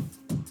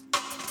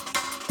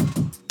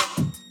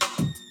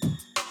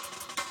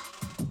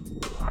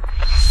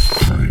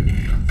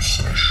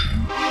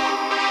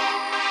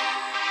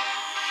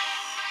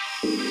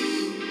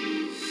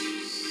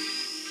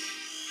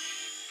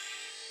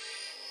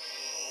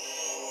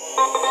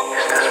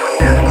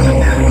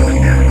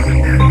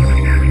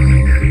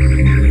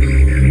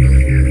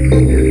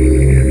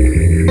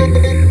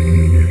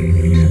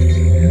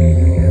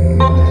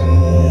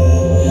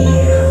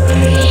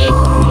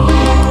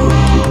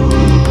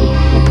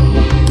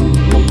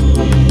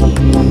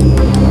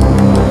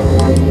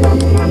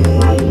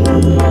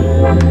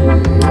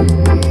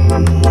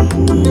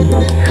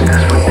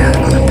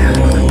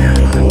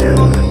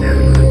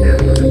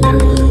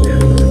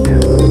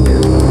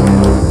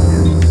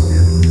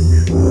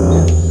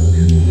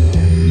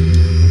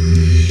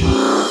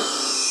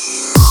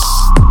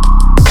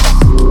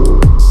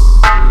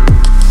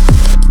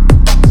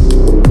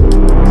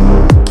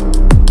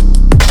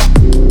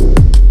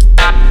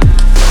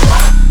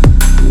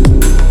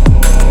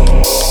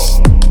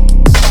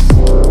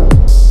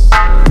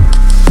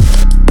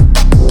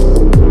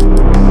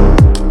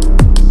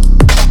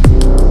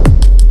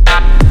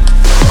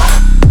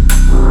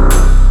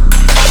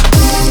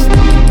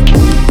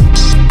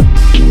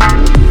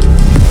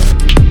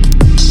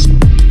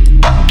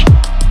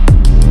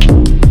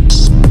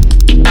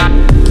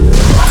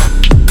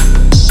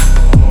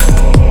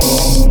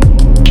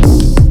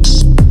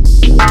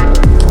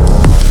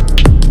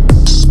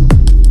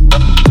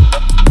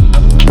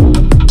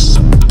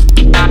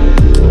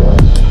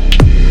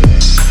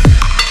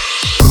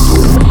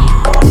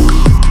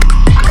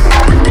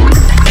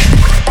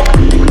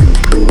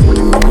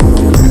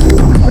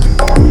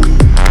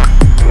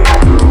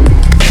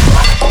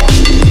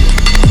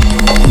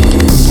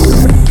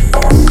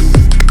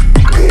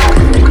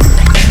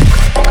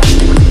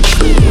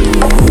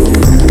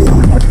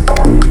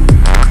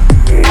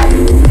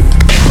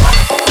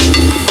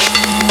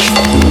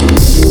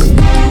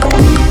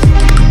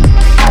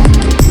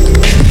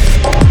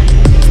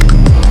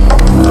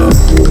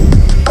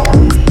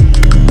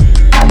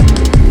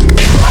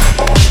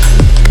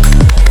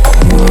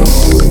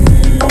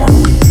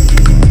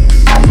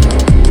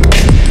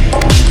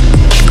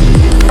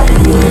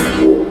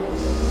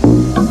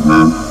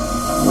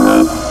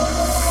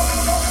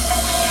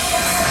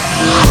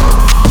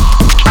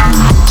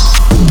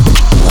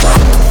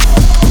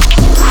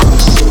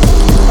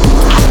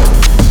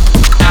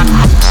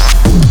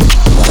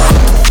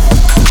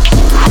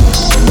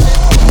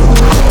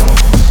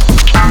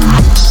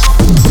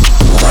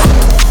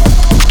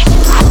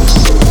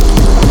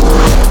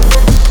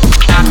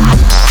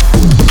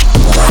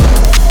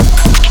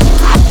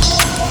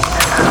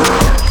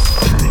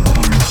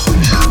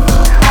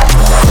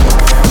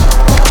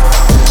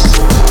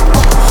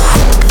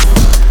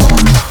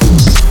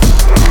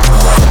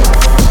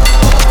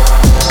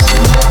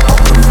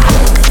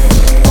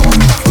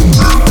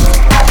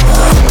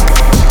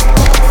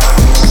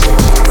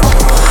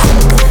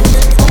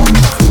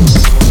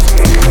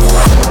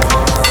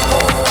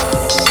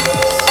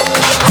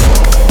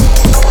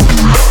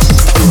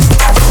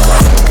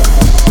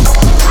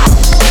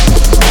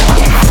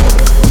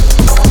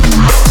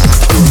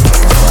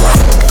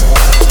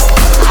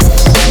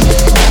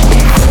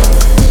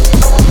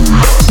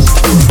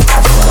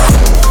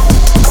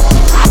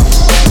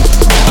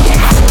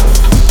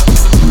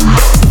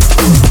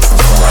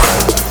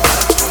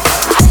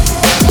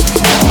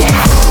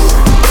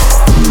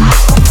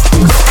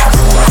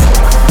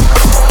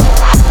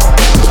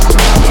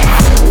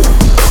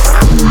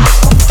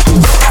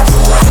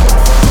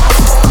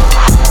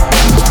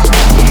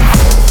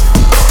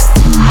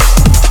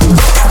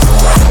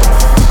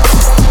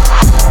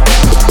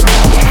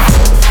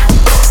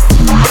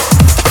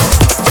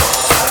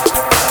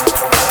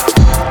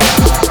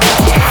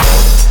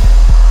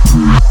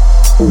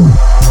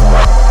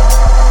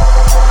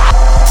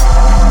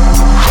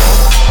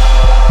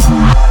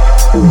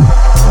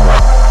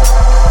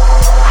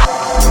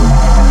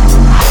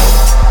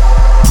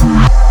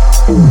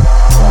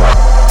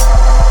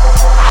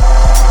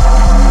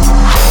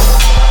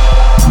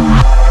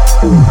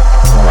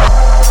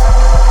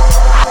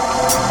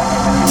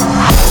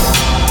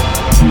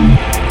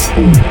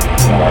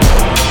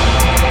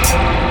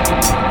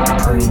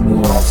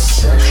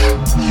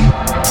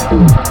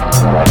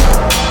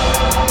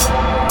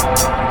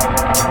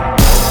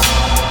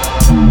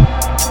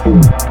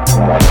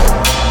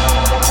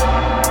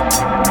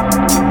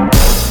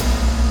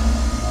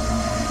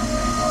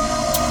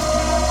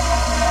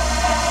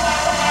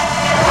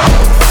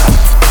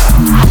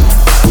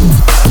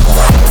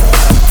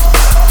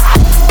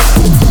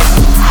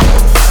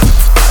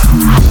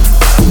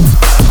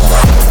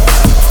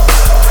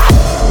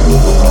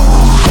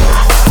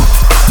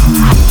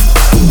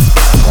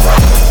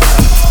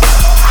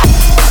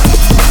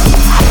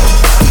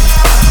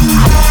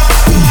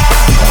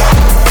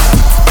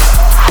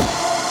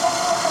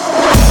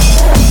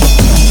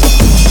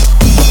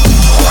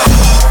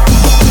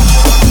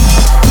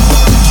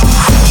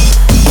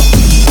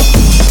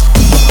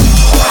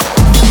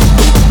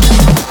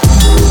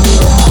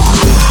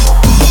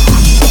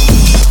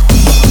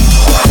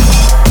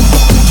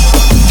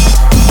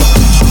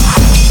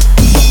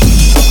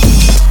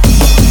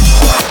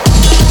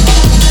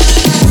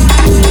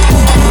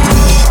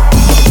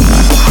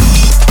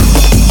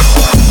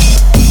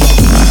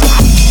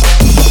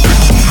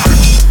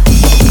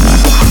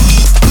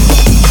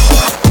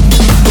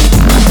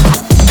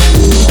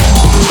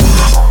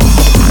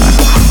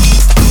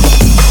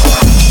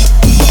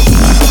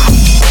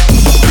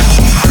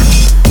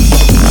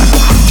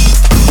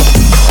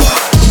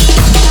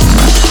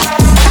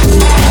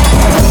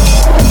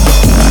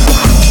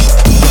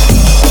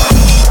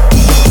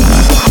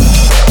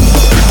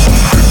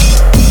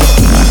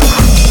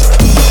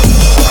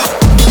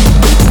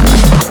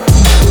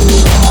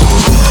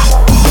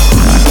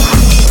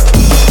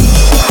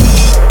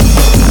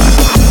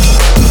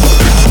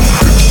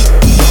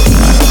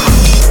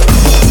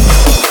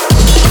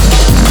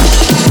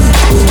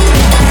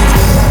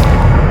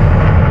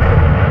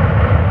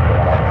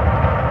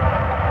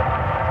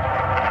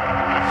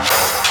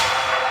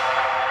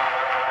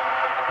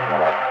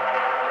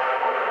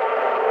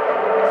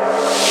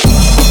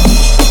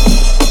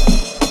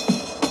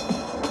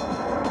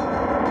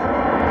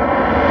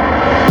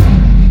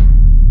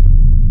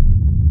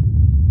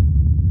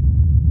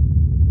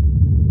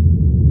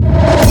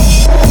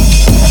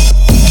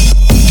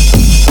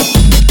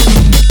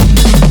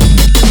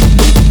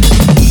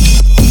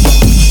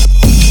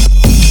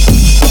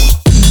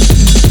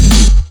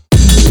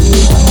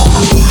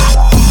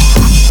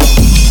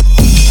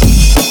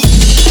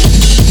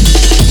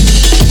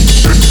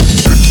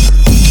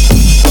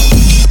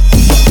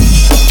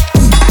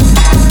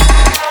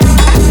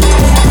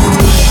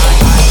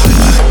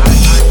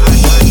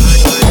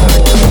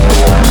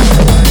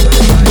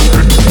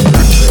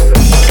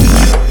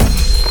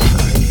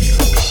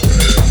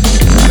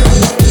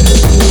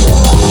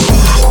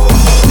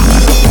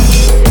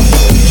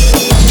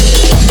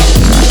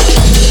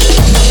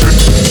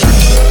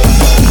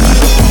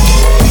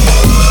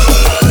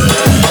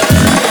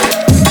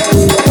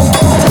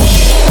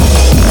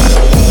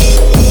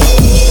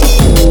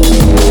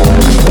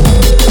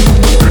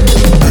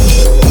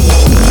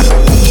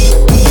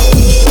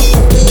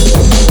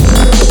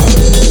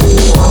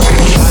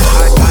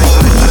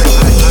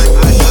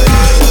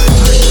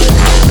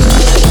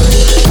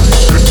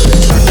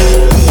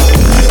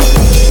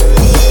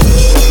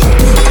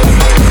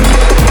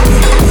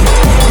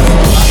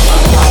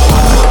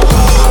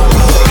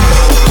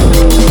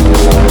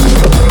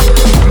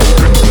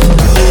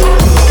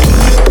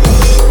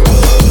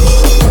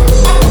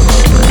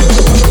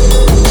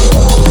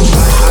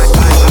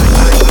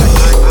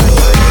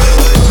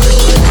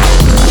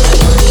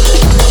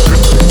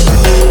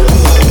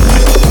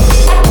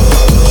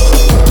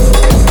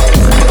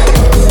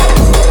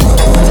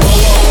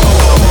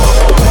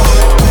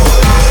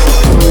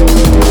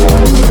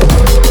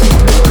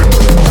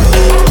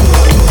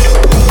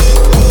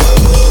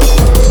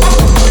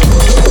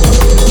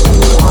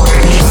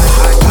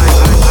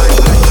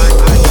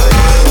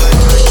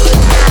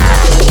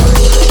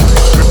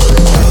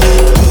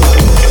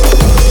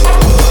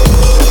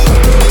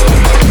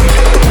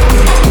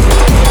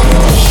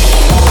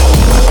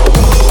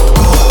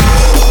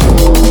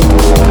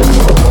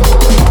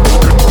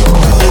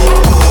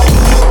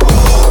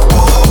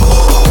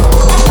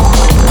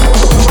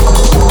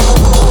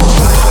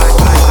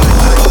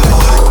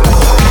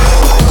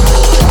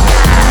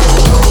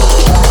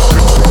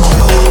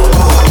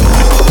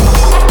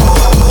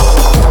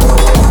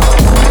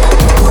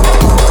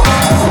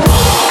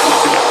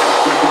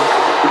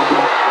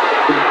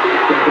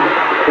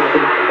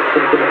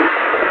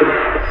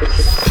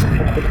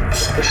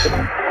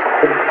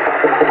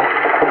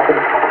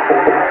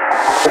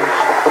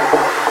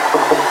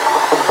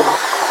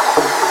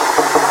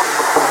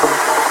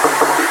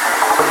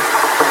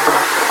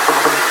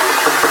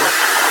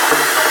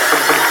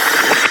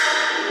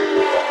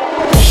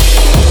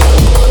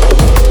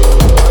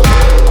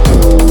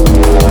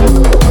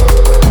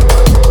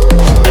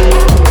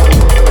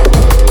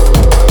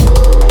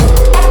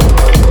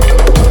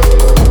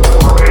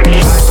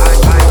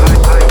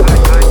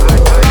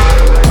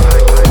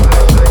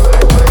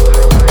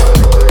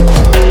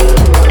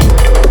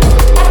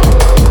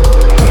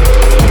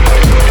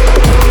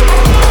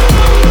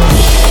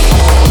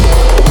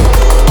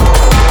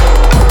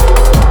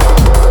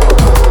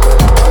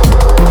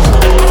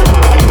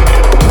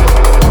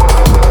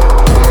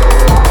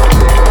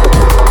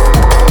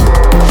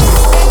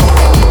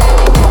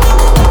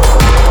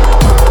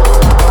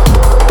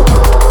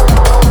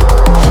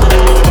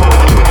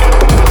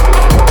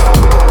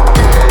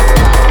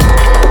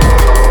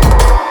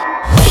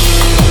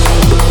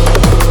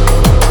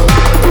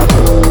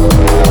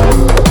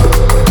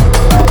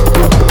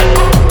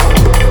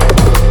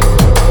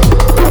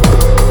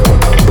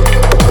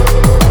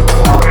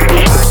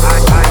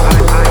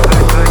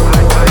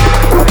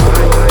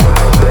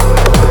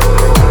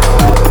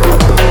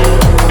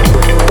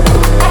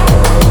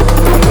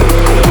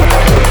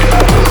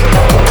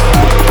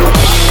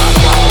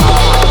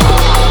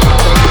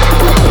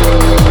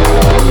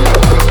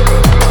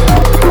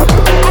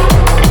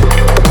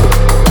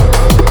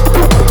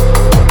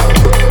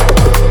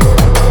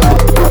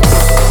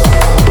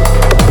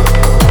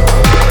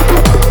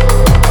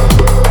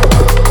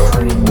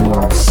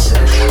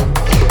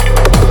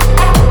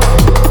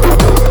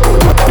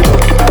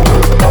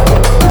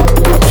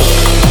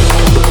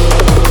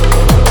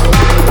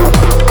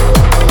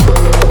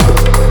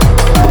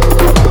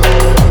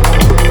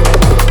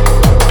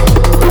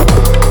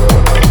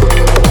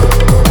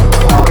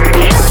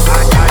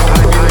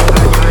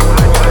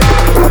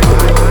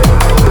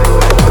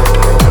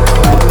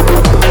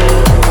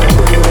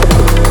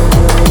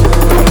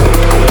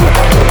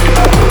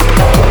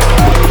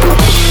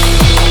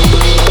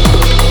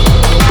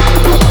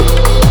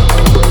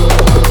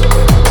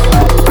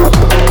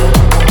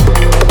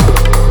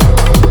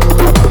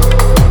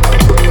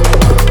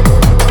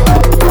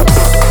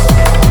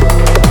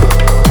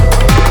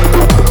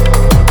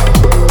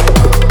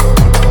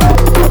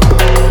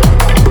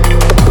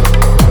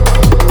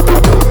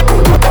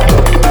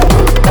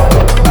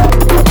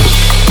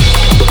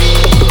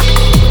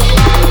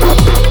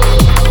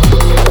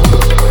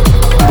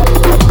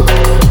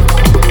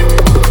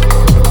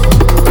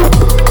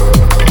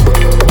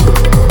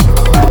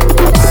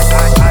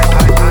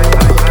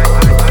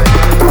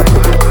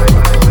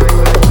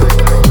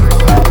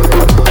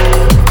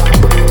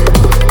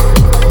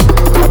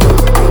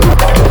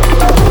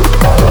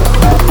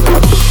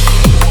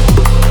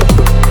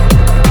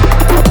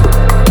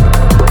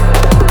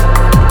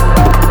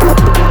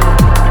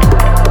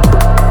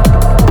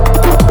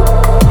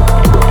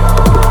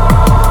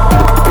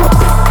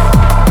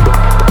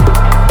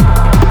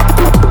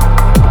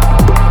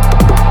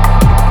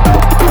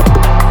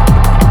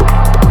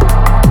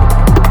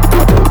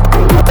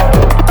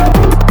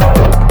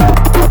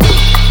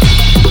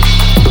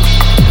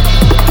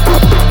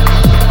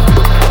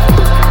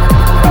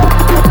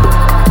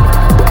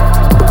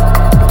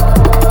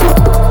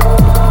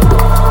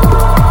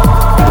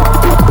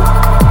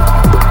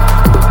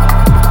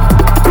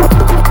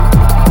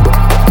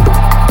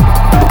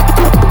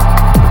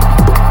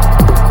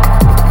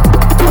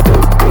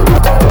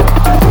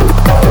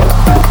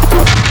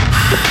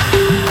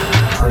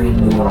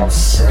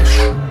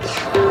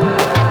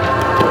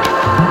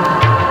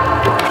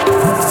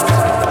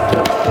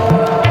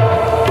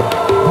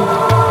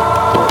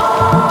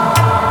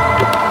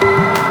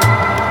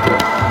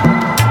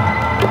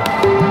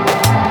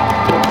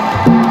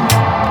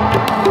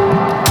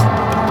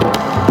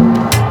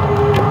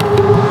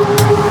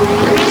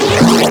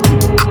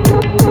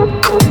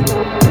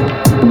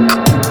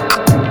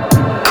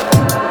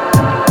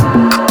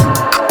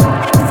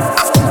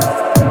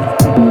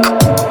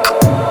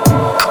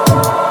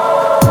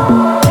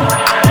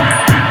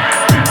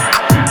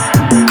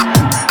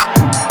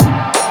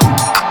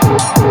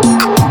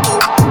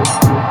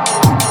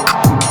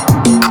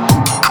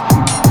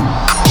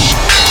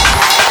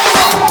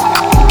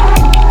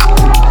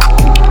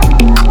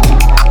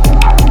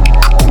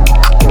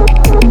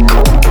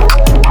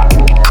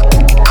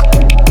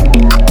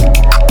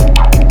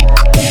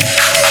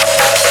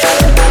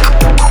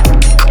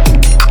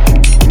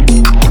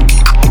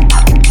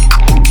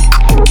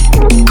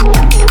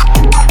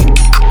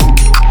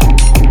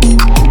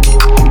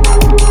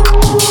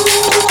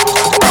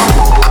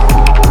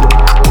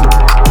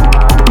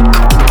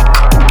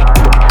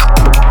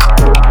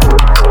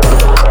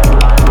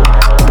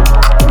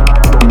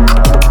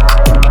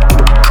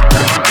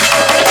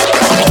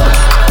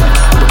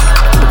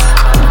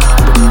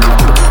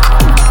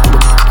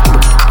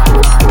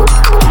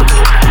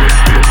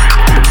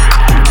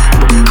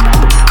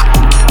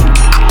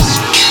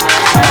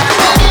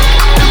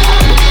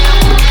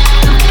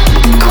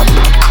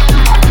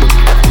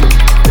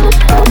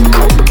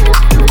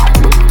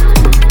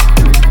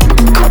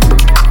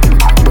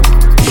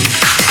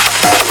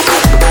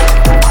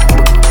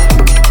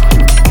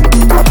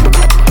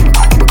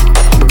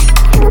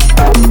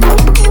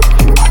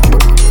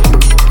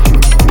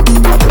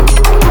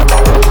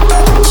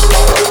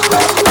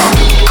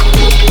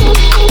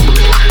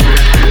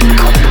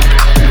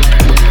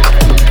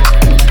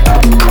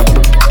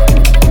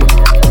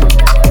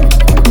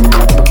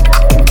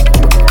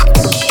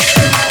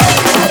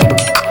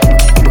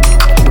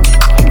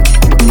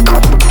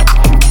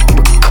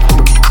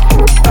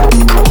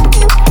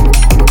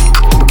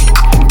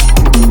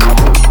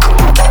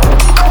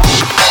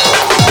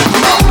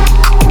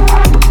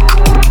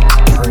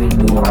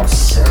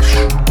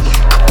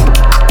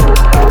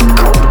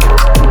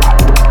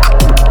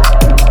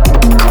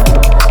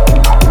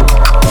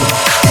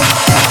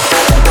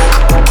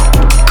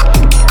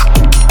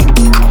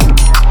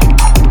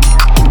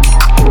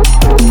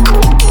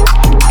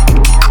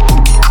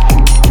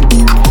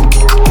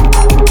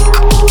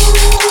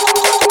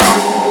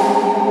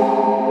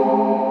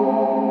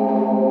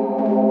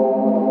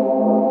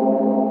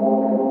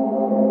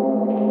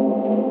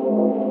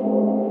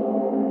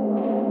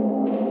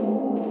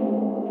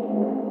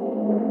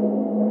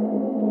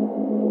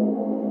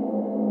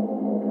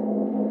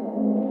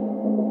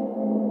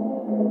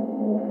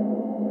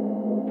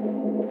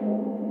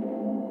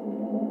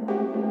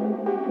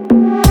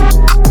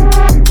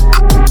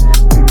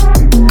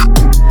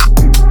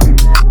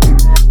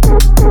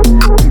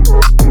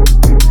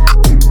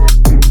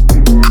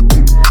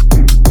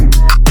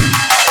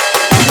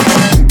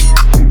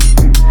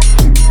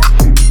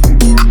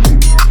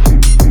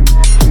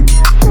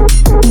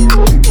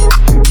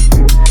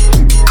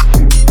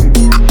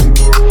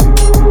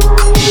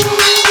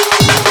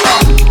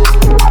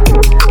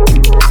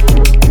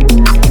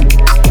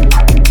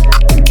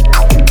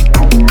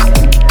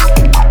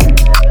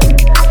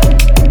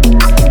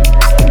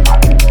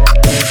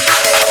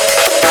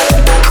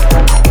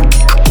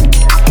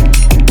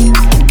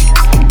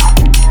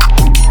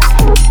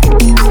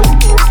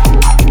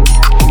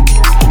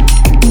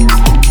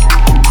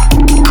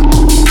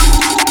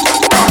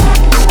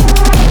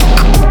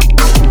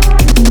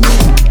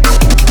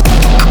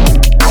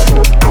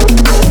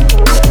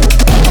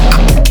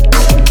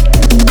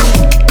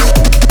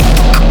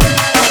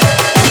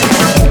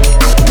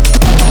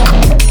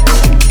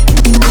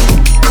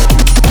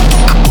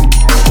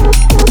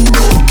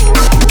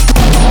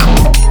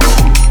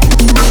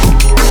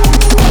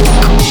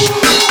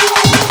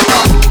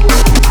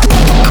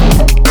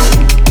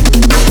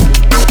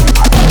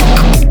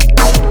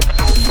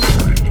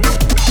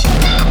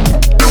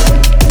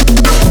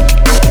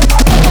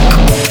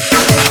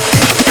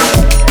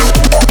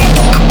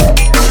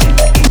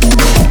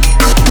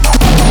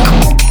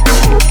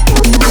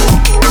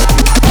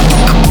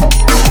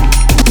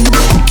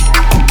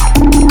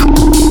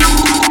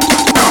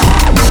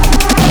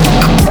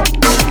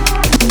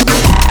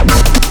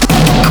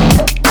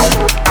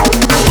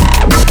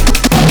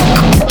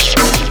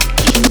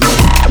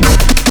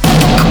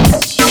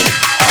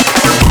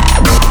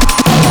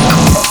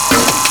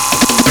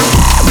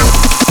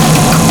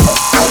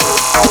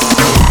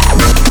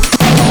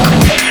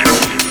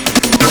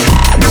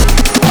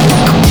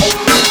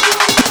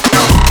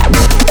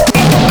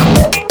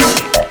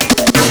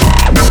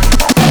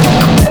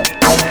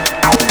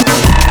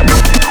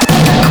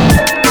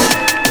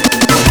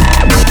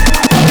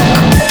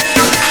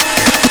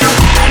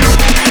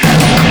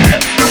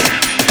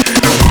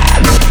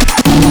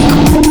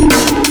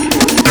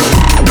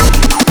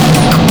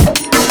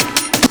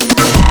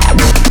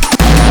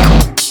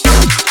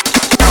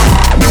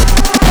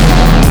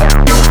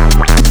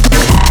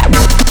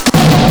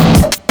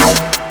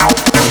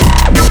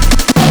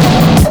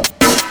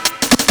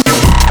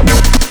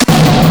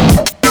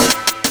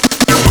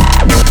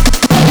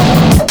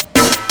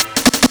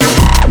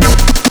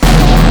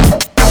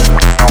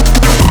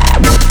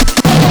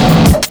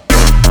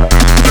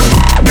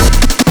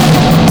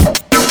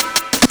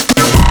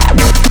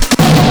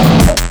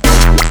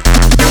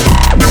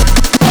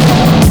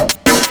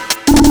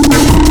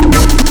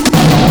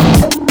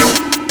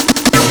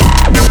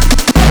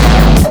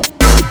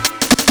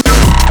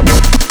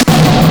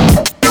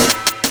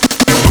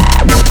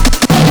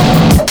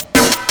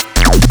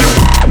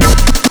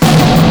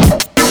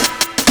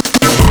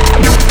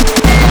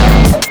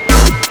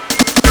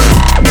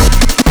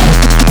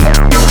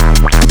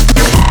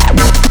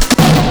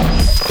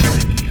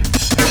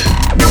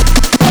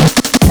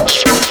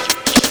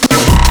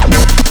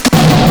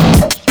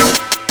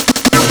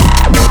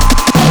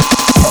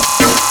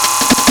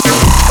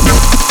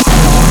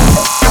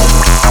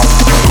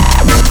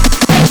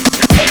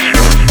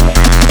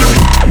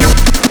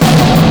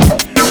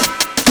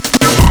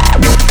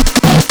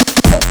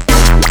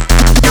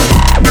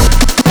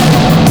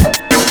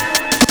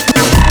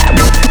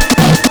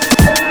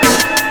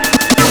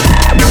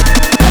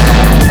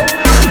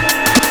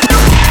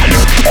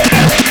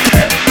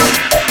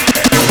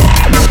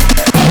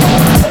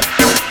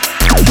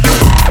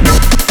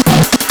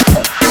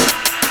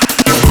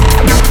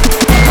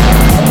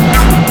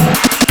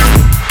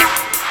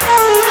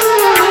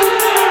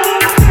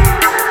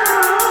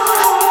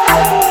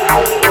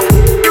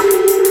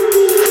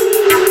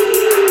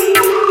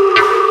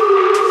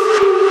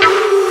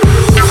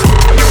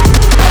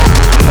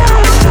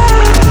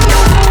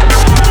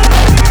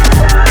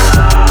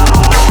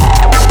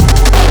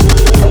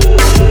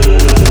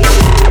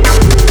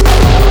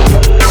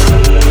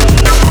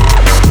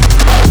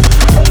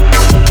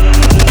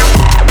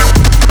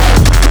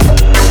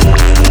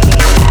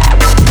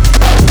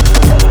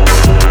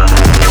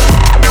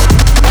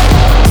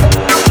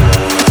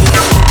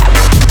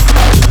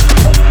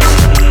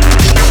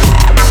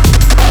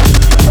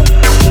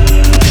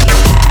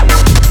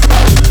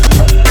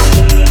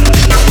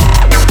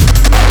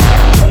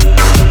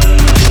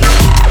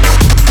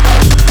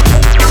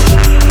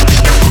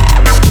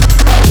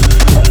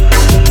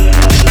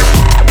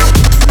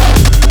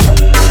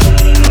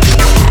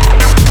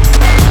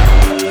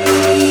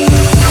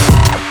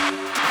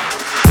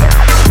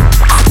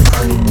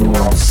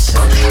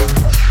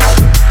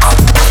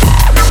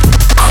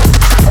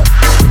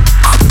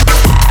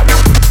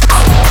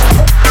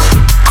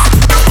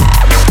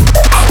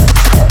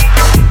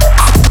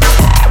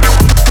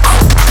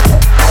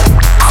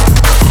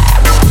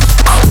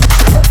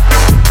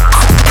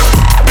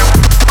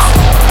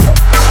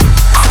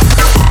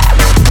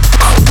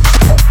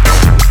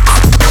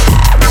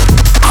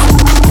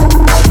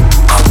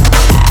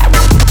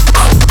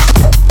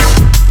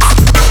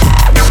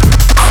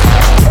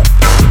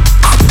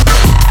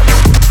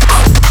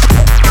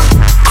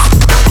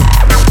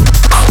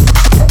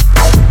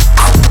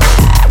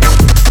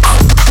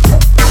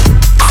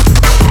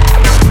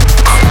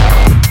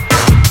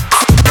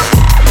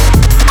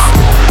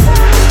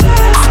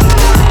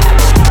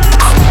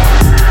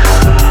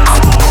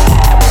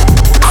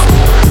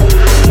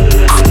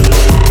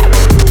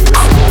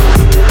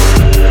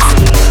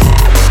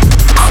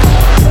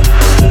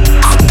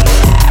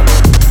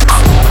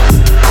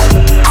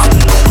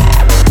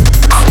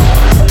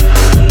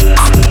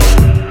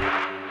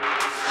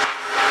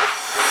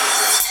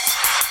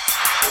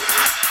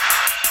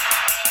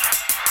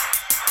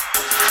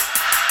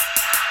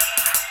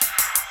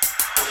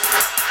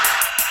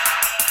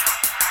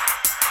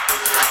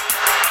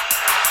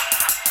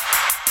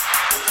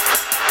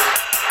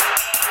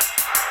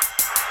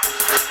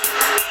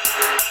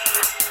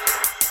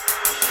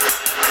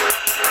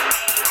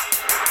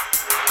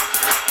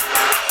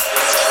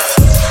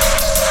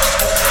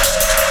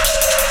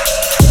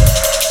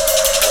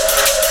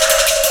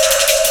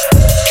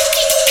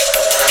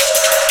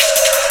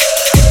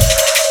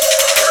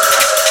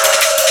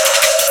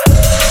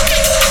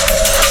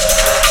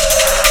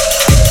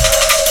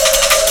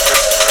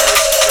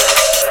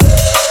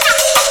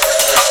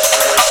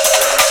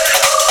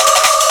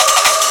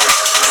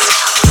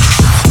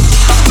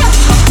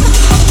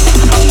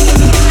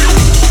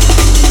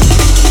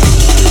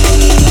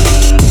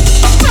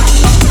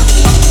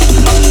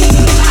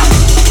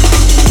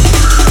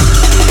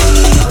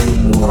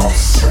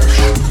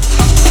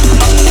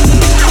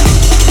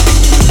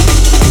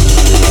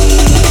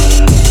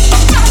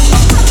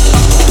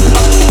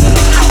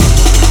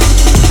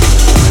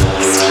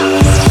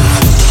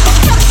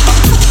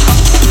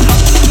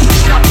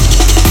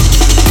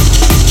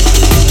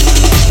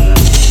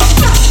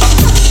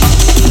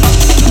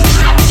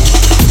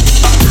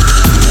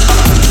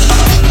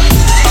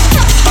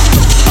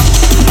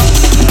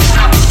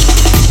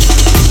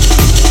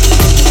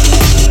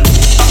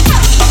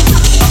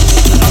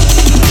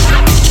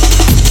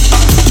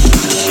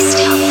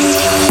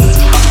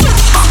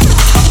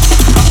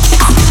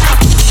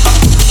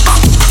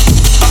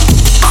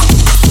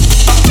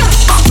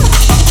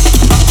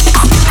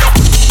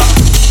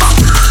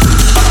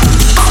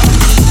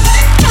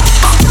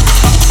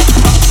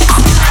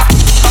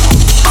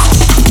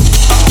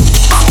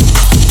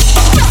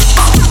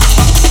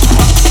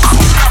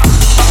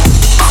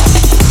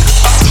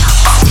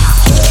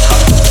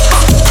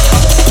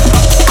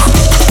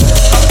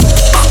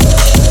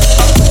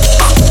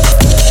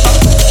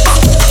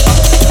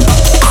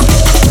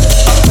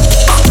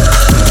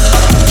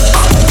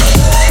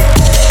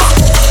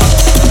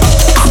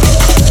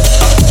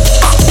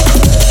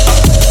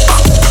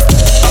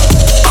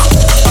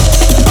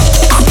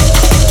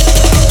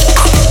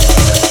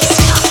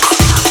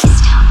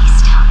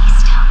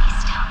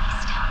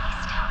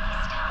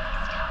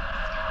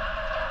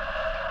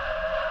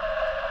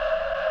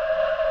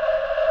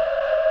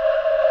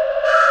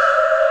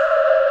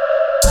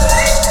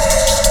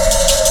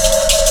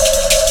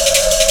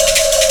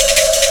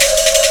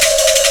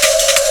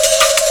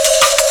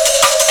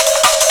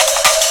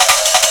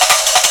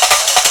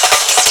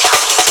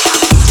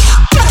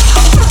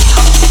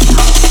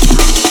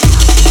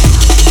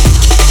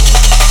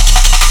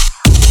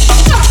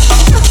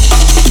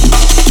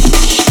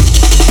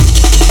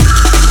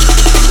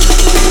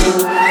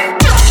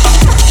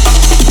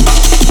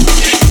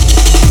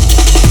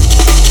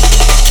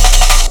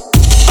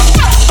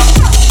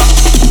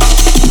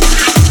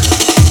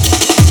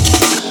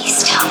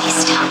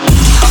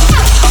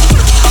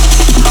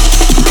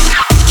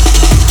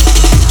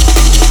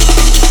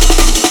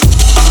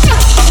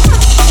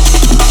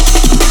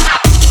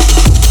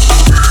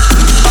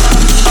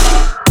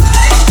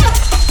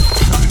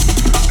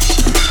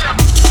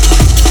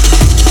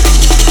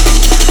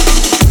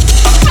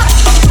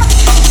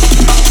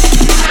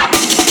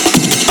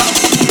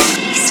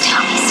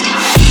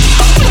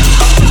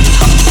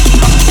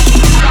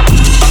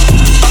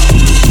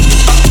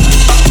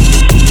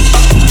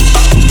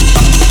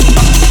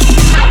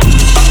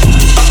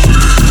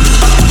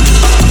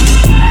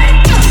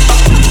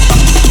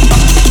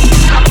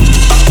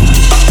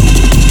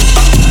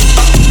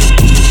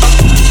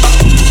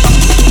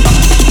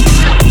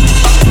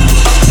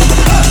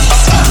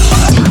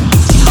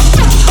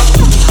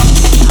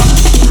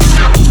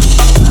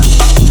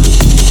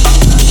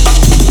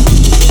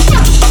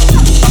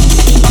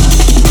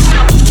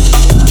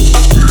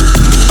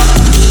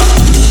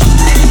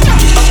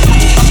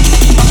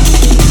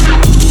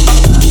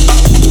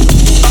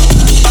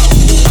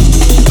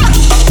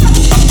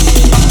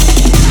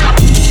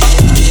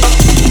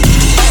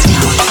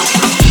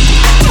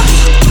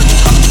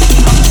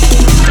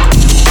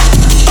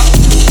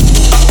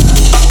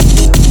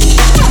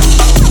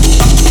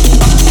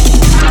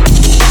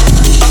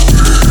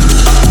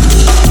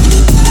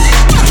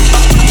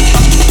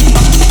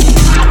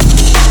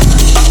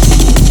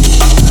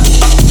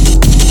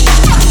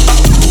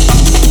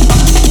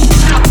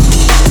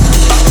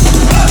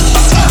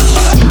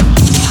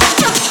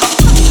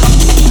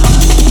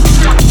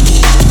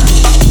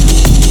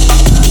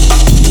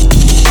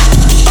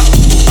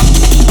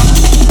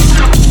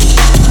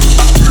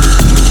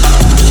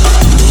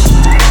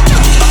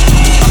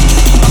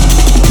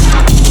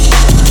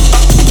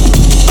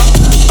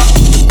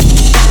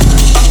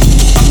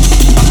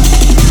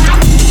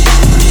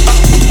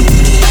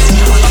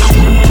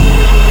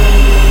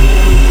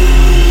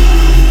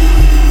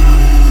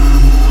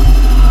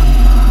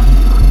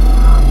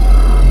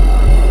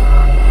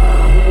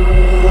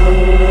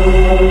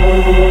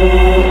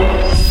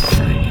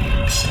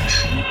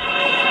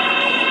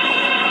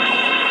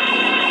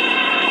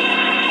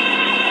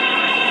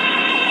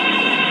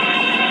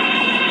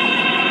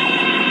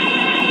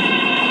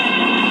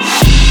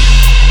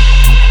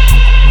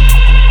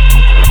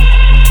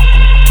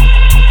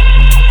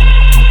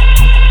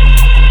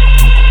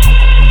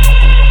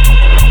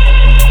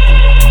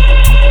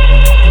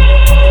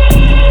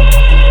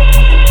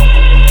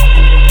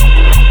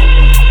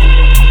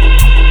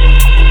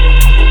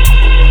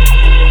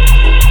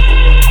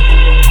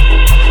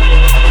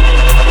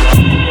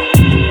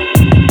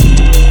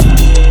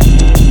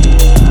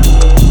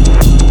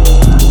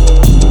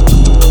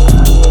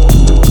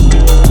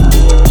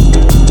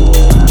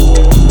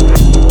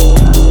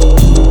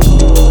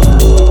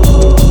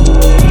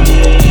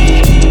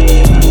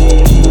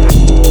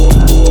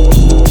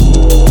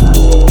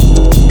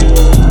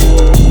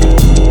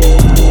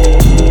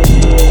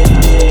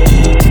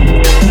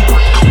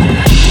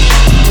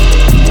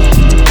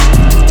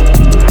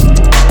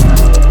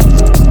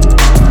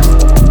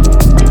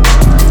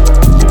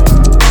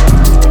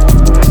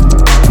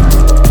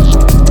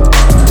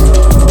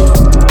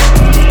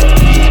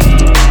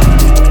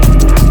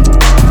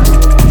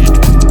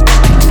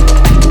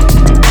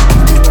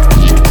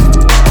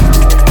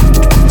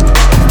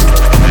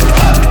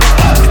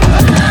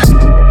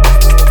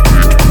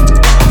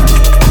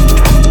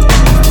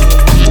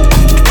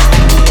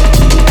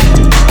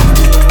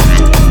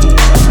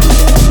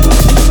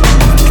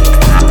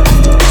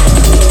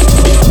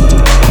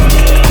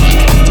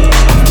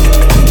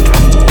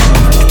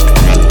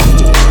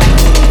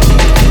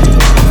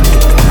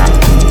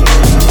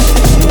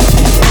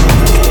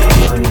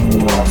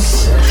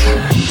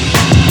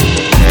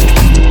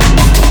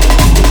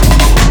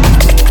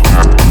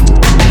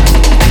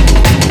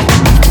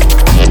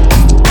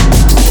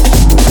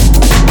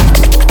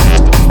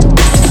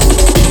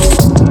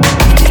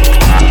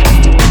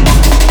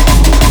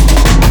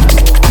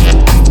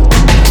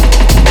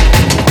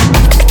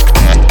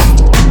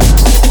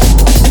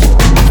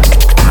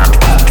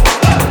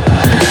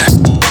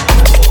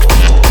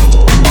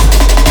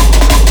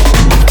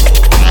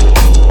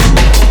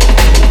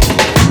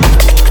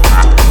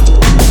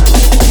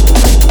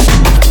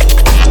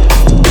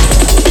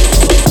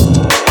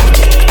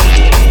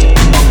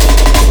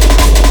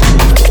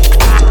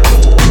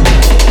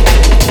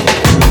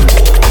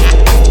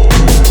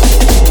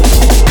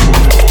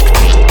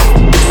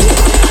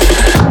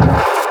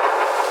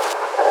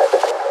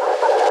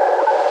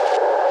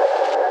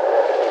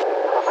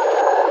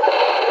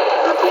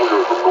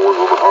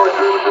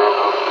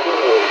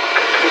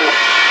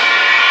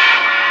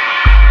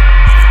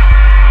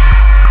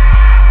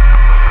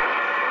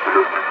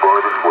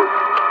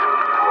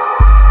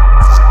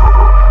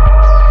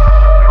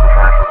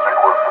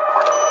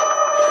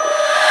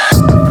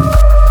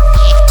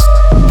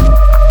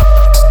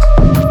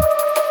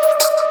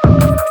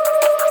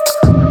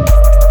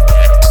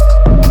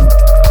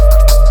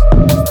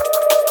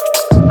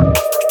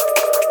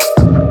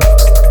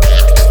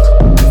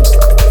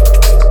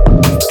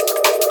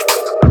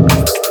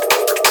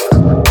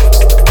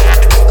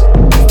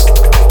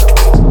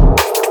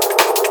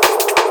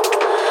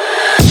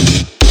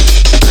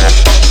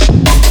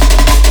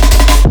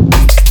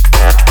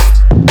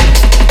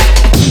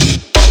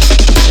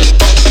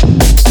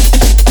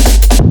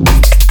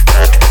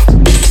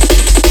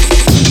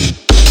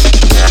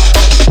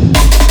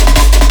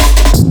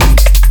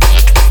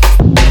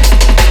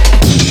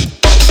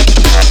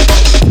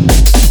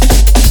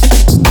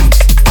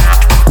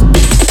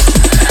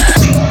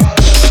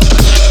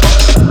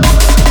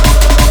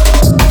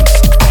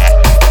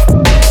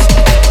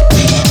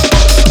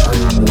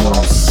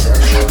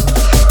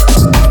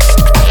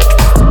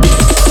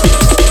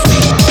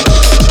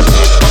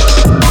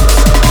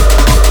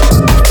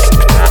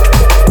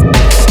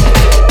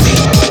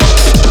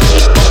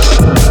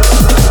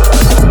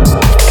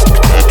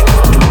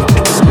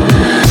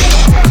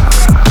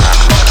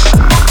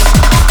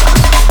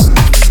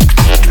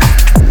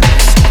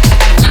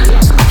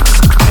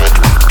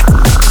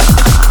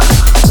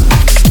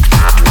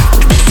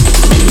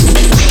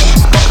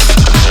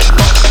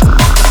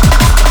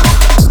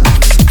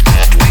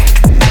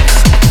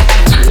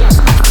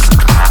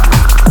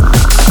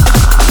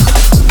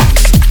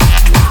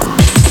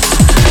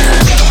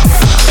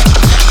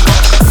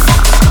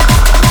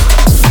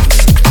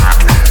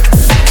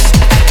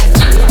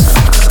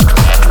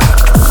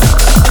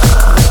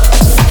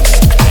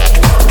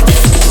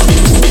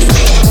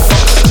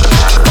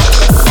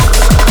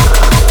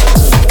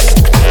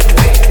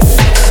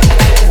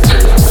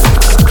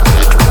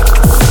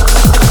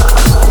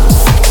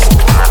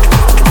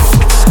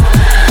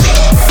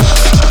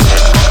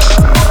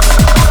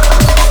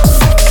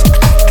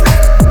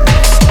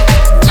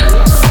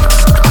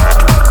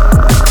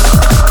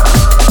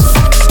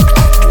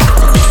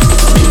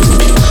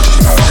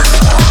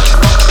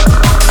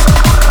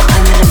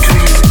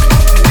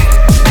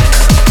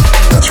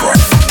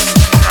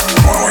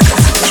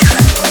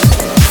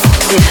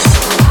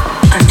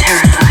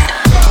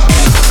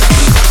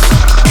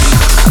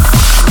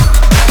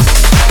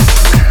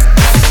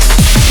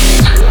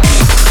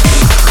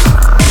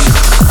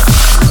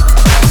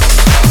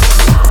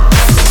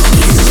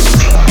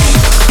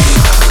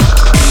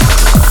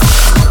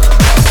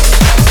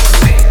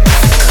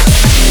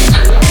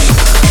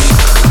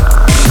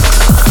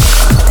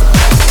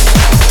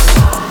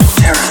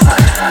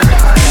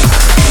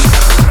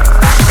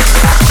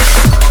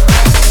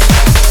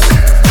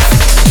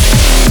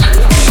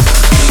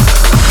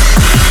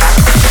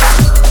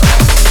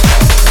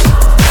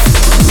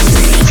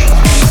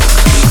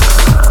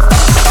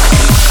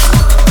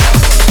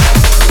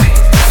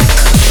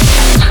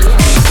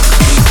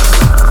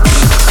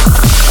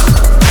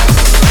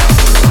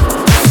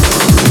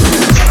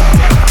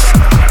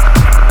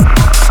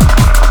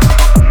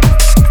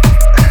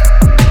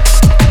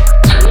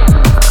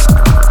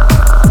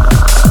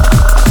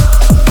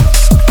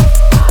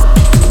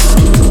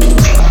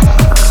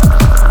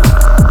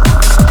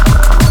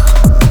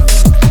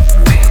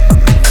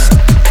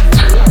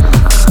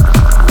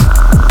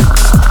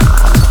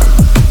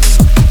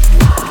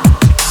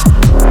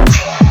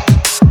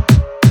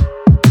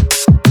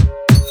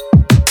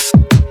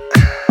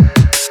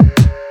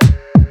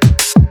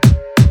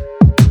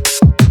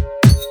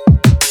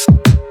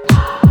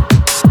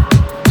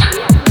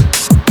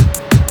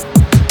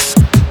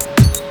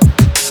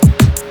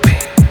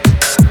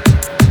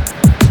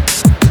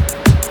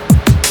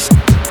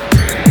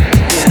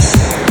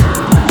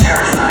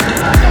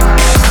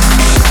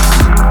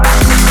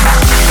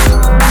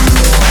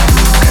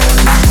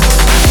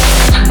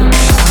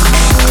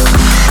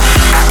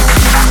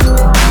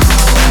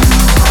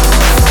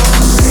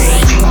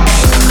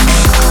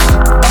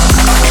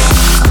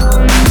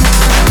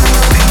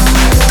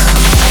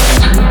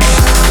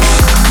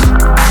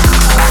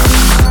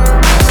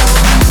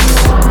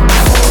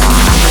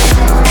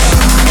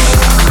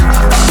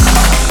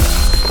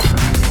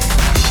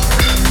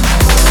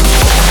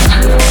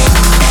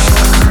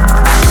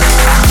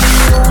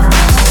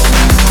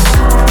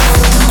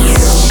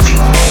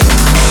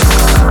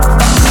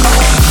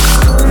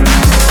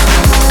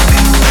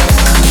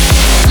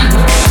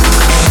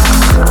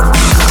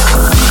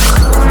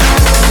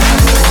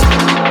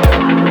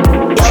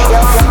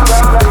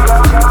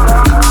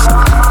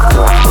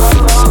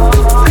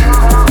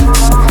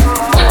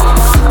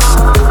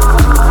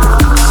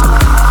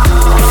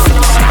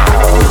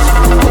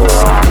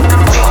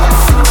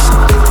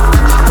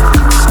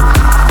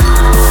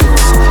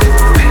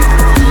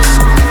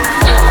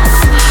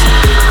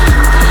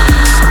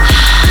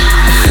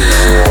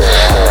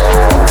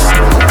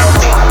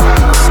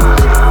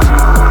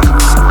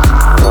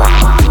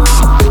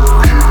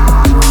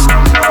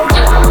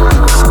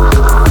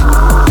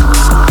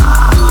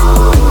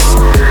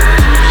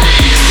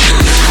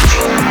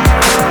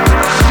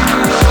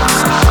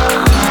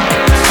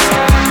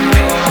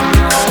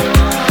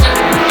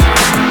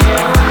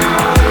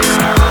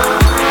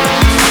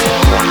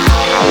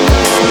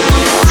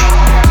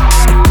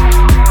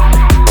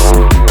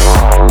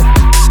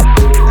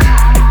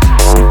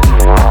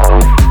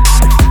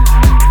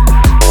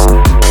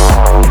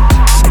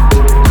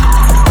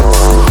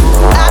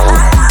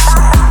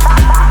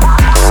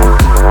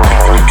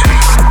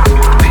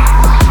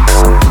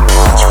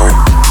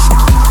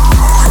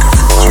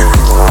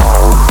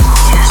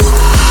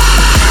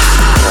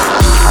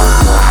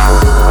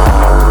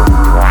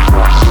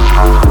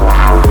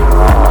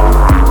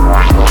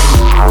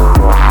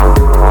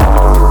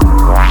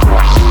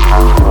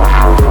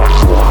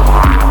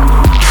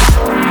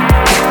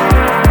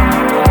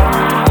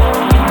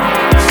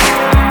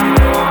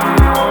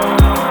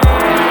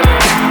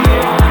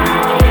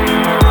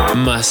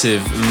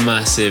 massive,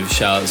 massive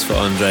shouts for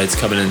Andre to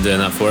coming in and doing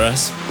that for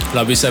us.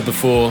 Like we said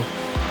before,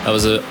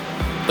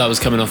 that was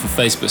coming off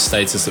a Facebook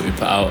status that we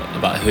put out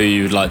about who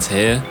you would like to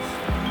hear,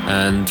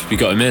 and we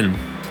got him in.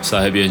 So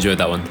I hope you enjoyed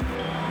that one.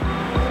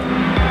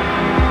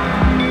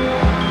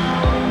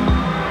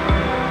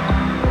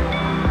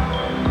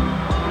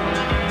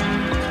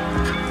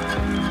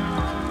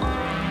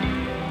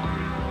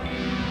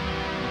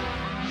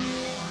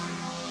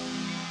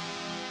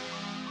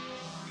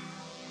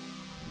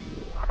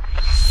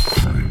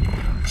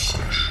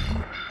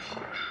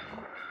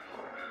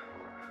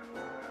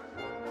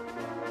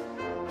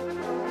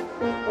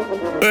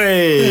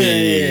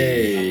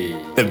 Hey.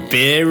 The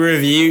beer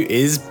review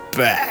is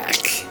back.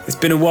 It's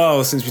been a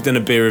while since we've done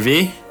a beer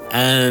review,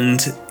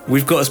 and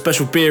we've got a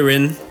special beer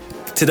in.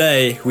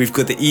 Today, we've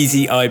got the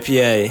Easy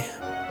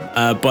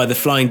IPA by the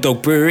Flying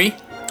Dog Brewery.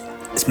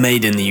 It's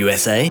made in the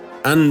USA,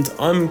 and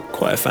I'm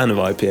quite a fan of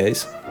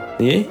IPAs.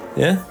 Are you?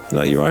 Yeah? You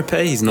like your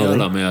IPA? He's Yeah, I nodding.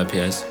 like my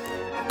IPAs.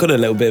 Got a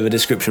little bit of a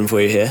description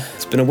for you here.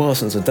 It's been a while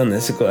since I've done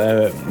this. I've got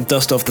to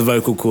dust off the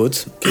vocal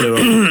cords.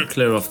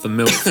 Clear off the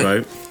milk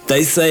throat.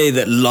 They say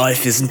that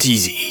life isn't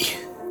easy.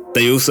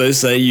 They also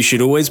say you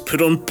should always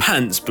put on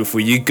pants before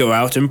you go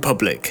out in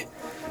public.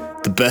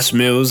 The best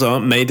meals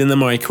aren't made in the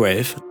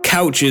microwave.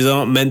 Couches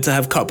aren't meant to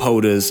have cup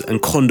holders,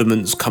 and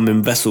condiments come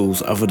in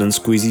vessels other than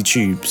squeezy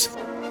tubes.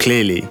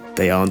 Clearly,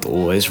 they aren't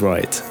always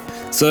right.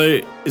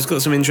 So, it's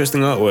got some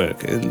interesting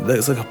artwork. It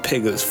looks like a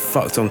pig that's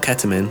fucked on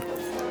ketamine.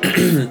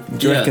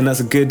 Do you reckon that's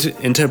a good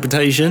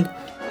interpretation?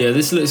 Yeah,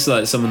 this looks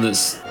like someone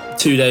that's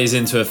 2 days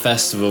into a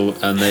festival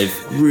and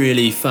they've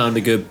really found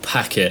a good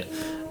packet,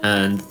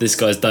 and this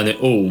guy's done it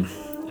all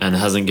and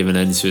hasn't given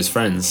any to his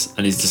friends,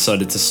 and he's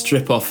decided to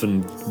strip off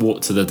and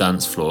walk to the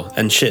dance floor.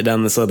 And shit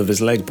down the side of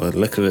his leg by the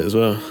look of it as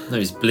well. No,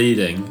 he's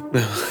bleeding.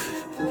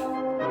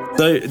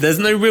 So there's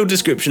no real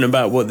description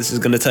about what this is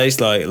going to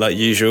taste like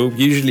usual.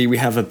 Usually we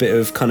have a bit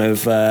of kind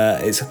of,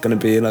 it's going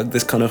to be like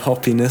this kind of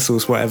hoppiness or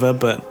whatever,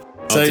 but...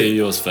 I'll do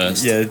yours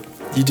first. Yeah,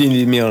 you do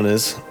need me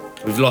honours.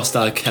 We've lost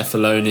our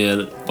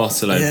Kefalonia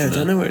bottle opener. Yeah, I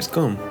don't know where it's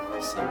gone.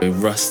 We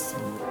rust.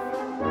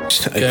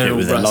 Just open Going it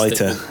with a all rustic.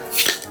 lighter.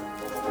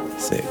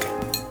 Sick.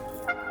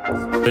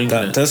 Drinking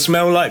That it. does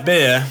smell like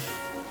beer.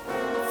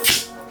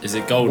 Is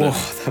it golden?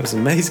 Oh, that was an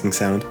amazing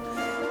sound.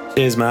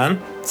 Cheers, man.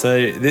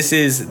 So this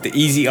is the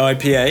Easy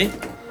IPA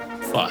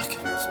Fuck.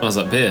 Smells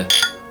like beer.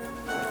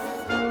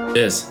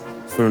 Cheers.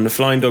 from the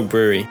Flying Dog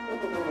Brewery.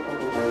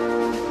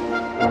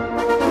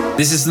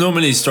 This is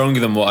normally stronger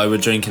than what I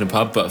would drink in a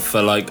pub, but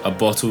for like a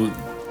bottle,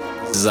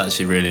 this is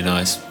actually really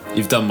nice.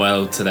 You've done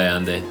well today,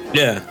 Andy.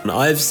 Yeah, and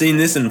I've seen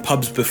this in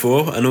pubs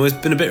before and always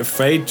been a bit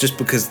afraid just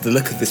because the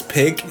look of this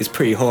pig is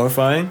pretty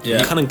horrifying. Yeah.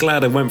 I'm kind of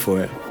glad I went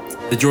for it.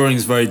 The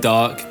drawing's very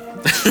dark,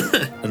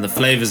 and the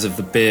flavours of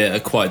the beer are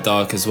quite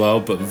dark as well,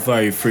 but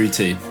very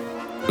fruity.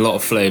 A lot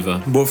of flavour.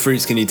 What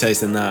fruits can you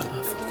taste in that?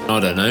 I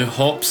don't know,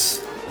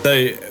 hops.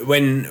 So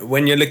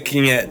when you're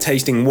looking at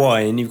tasting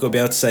wine, you've got to be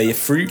able to say a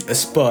fruit, a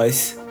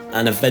spice,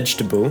 and a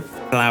vegetable,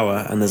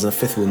 flour, and there's a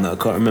fifth one that I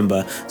can't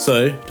remember.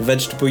 So the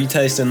vegetable you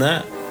taste in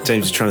that.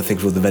 James is trying to think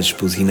of all the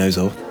vegetables he knows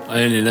of.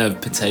 I only know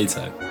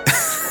potato.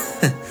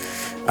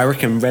 I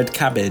reckon red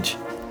cabbage.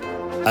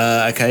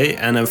 Okay,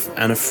 and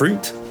a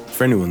fruit.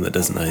 For anyone that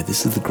doesn't know,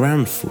 this is the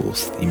Ground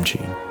Force theme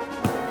tune.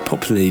 A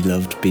popularly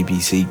loved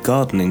BBC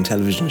gardening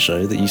television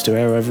show that used to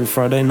air every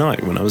Friday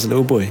night when I was a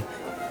little boy.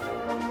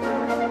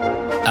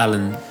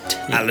 Alan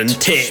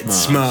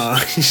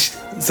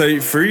Titsmarsh. So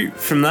fruit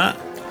from that.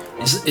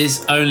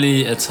 It's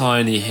only a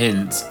tiny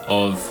hint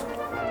of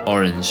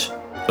orange,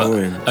 but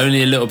Orange.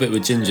 only a little bit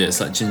with ginger. It's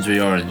like gingery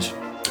orange.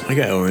 I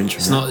get orange.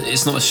 It's not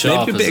as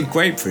sharp. Maybe a bit of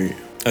grapefruit.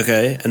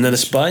 Okay, and then a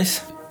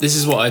spice. This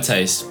is what I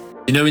taste.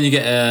 You know when you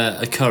get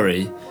a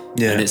curry,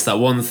 Yeah. and it's that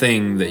one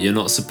thing that you're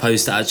not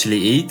supposed to actually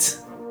eat.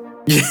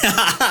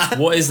 Yeah.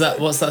 What is that?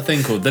 What's that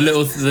thing called? The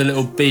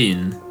little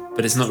bean,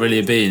 but it's not really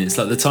a bean. It's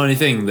like the tiny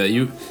thing that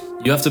you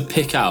have to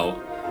pick out.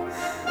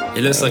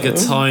 It looks like a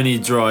tiny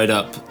dried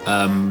up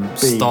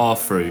star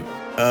fruit.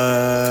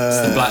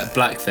 It's the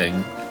black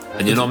thing,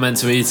 and you're not meant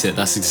to eat it.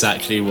 That's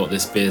exactly what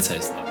this beer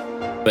tastes like,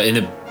 but in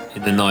a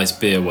nice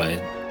beer way.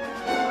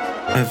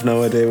 I have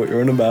no idea what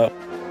you're on about.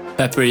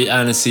 Peppery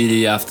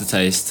aniseedy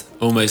aftertaste,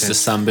 almost a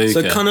sambuca.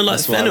 So kind of like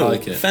That's why fennel. I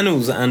like it.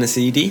 Fennel's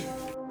aniseedy.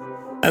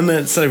 And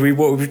then so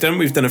what we've done?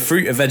 We've done a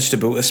fruit, a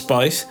vegetable, a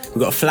spice. We've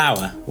got a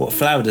flower. What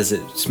flower does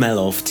it smell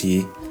of to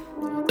you?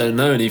 Don't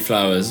know any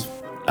flowers.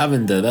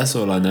 Lavender, that's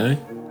all I know.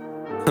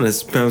 Kind of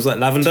smells like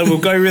lavender. We'll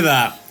go with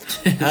that.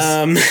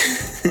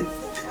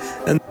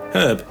 And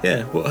herb.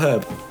 Yeah, what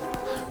herb?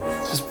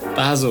 Just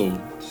basil.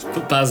 Just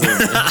put basil in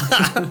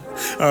there.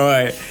 All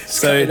right.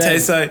 So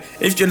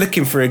if you're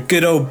looking for a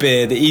good old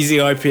beer, the Easy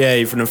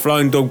IPA from the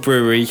Flying Dog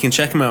Brewery, you can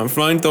check them out on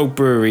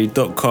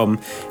flyingdogbrewery.com.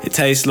 It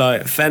tastes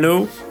like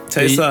fennel.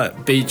 Tastes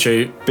like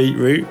beetroot.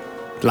 beetroot,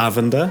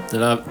 lavender.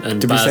 And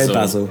Did basil. we say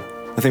basil?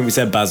 I think we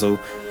said basil.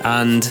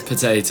 And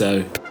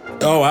Potato.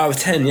 oh, out of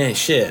 10, yeah,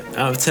 shit.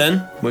 Out of 10,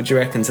 what do you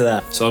reckon to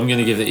that? So I'm going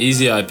to give the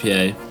Easy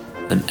IPA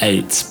an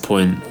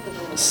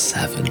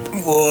 8.7.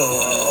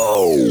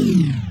 Whoa.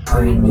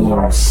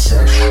 Premium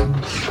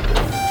Sessions.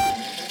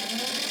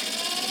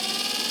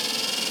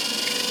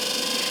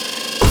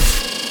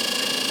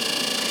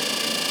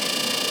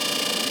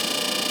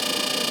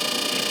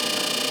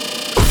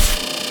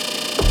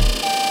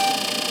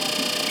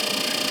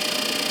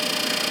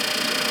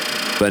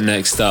 But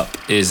next up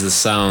is the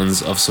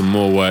sounds of some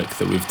more work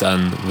that we've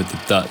done with the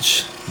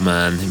Dutch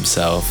man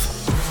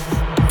himself,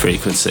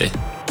 Frequency.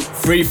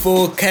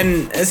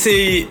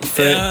 Frequency.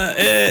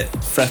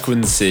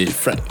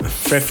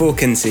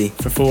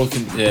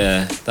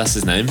 Yeah, that's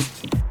his name.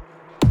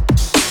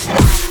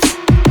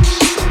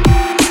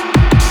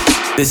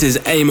 This is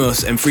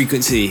Amos and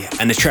Frequency,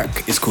 and the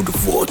track is called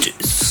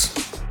Vortex.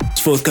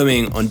 It's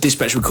forthcoming on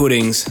Dispatch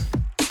Recordings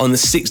on the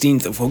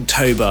 16th of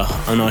October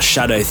on our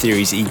Shadow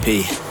Theories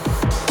EP.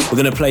 We're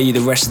going to play you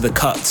the rest of the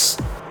cuts.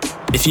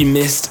 If you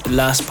missed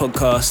last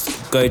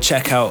podcast, go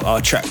check out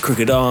our track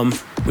Crooked Arm,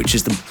 which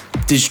is the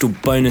digital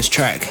bonus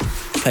track.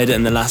 Played it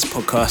in the last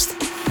podcast.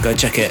 Go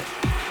check it.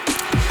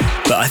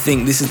 But I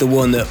think this is the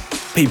one that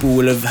people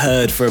will have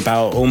heard for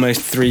about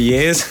almost 3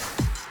 years.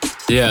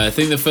 Yeah, I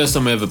think the first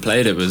time we ever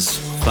played it was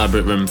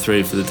Fabric Room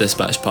 3 for the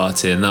Dispatch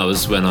party, and that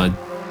was when I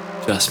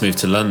just moved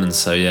to London,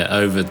 so yeah,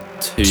 over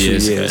 2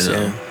 years ago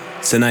now.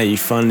 Yeah. So now you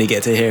finally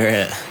get to hear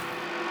it.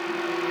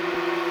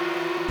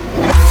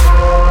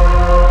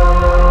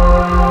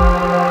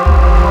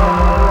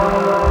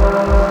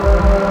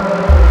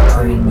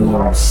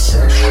 Premium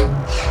Sessions.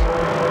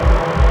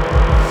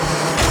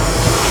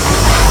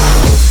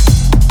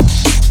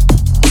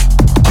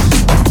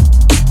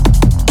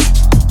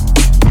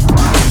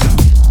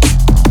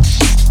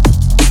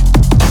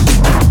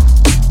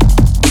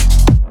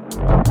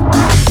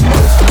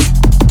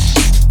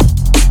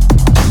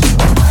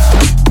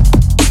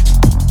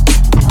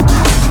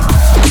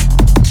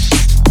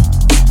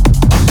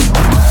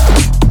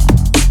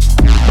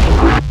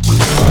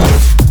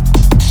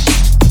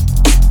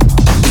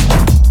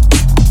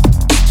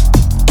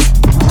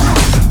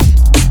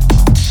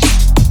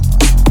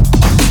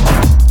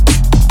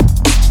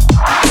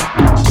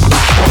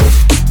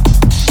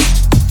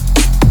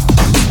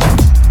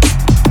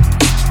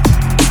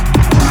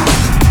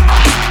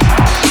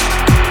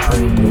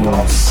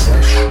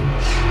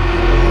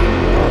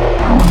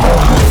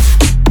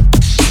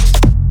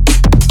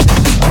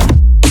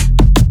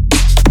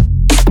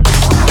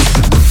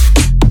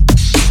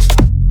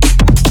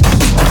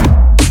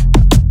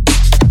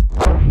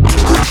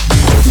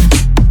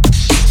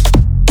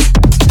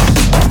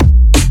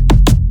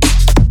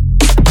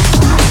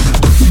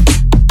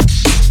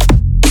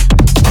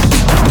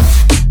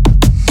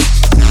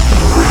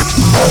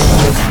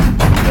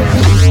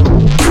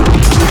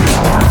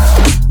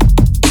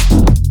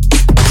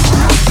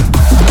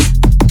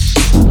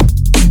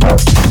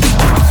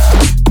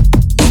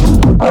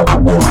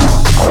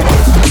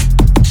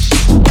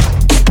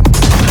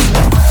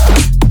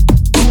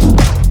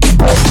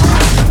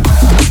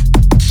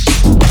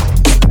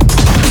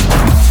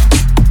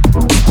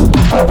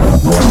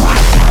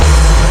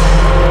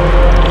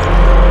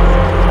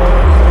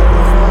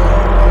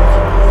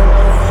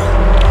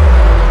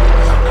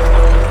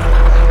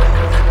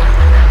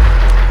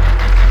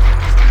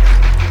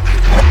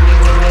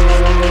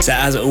 So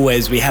as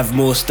always, we have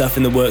more stuff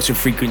in the works with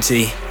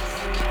Frequency.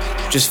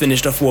 Just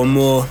finished off one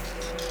more.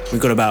 We've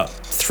got about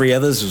 3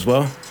 others as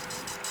well.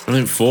 I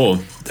think 4.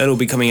 That'll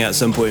be coming out at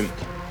some point,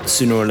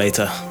 sooner or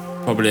later.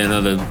 Probably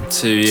another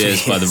 2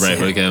 years by the rate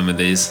we're going with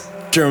these.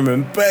 Drum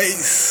and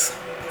bass.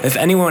 If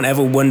anyone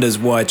ever wonders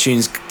why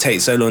tunes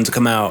take so long to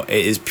come out,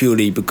 it is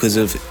purely because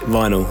of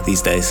vinyl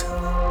these days.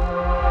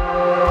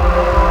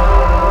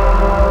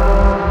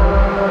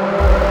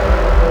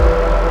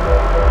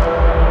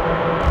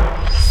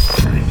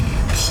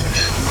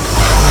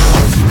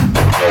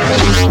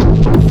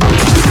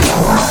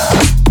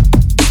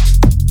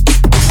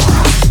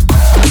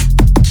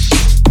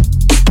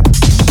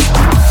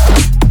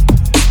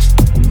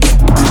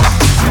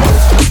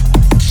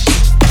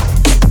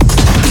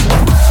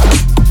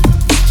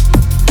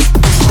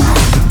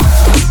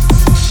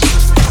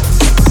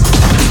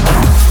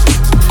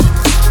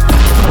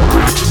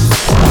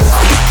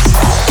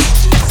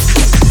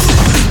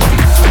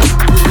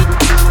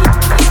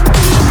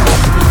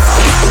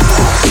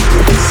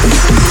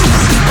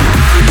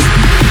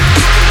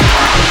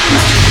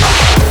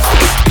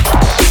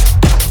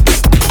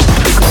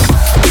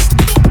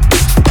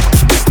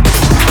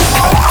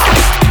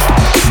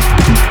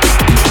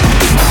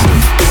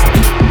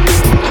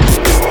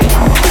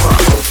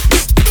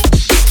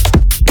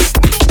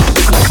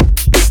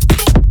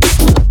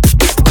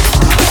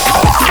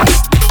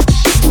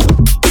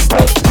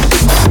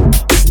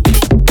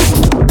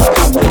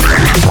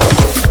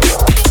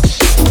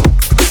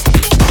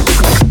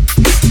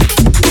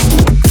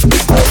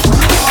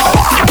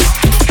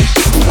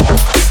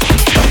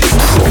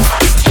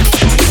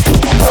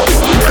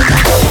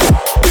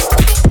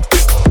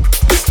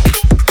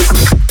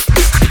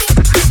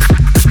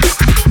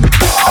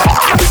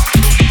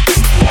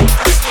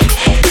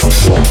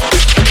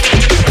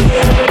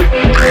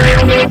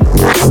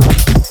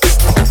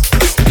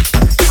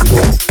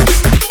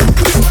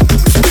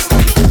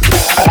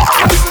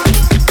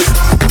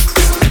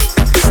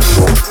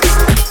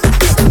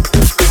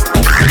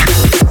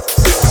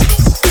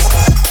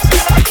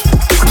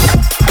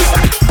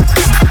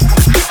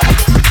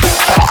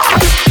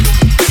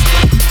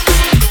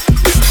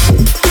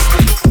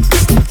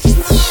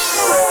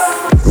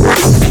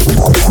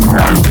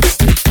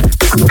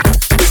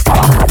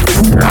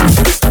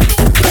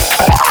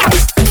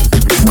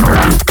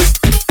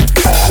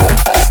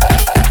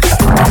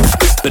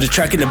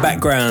 track in the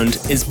background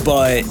is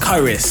by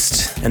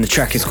Kyrist, and the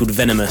track is called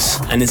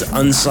Venomous, and is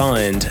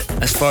unsigned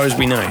as far as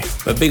we know.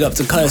 But big up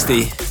to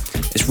Kirsty.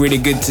 It's really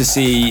good to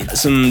see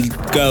some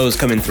girls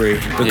coming through,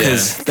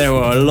 because there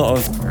are a lot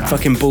of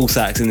fucking ball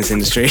sacks in this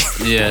industry.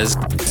 Yeah,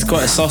 it's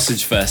quite a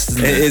sausage fest,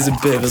 isn't it? It is a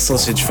bit of a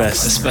sausage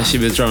fest. Especially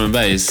with drum and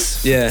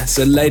bass. Yeah,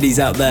 so ladies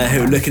out there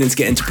who are looking to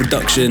get into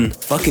production,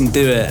 fucking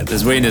do it.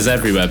 There's wieners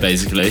everywhere,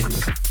 basically.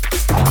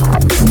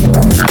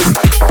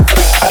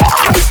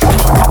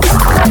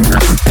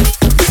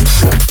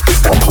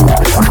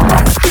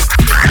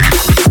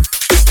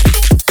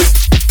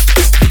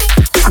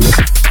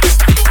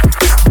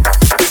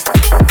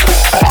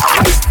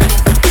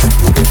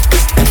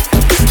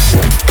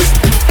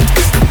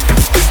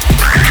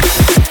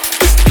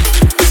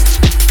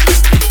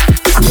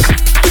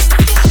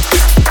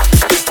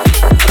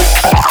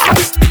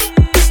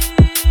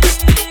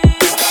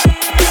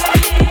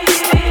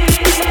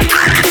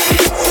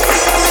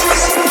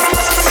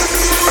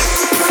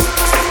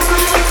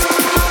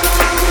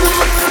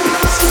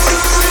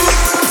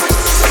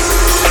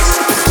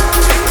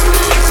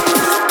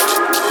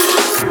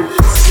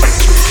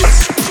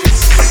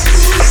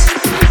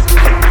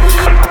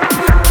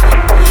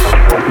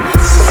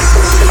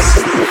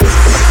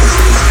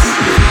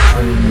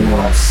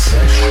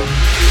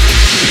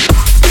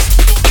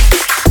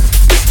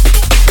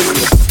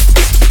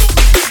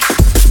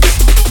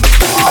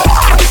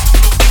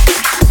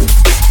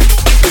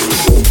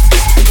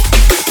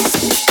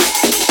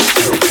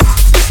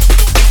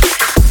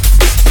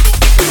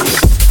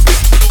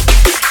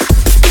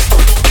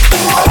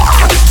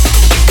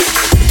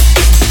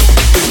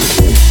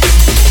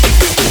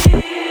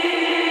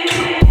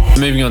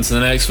 Moving on to the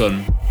next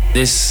one.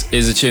 This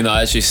is a tune that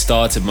I actually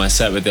started my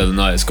set with the other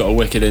night. It's got a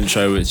wicked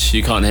intro which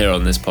you can't hear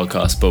on this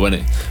podcast, but when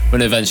it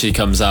eventually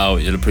comes out,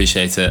 you'll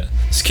appreciate it.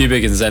 It's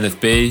Cubic and Zenith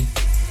B.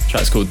 The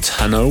track's called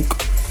Tanok.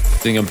 I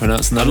think I'm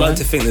pronouncing that I'd right. like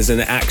to think there's an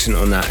accent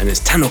on that, and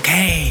it's Tanok.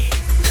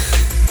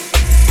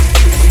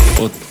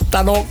 Or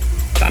Tanok.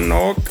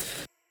 Tanok.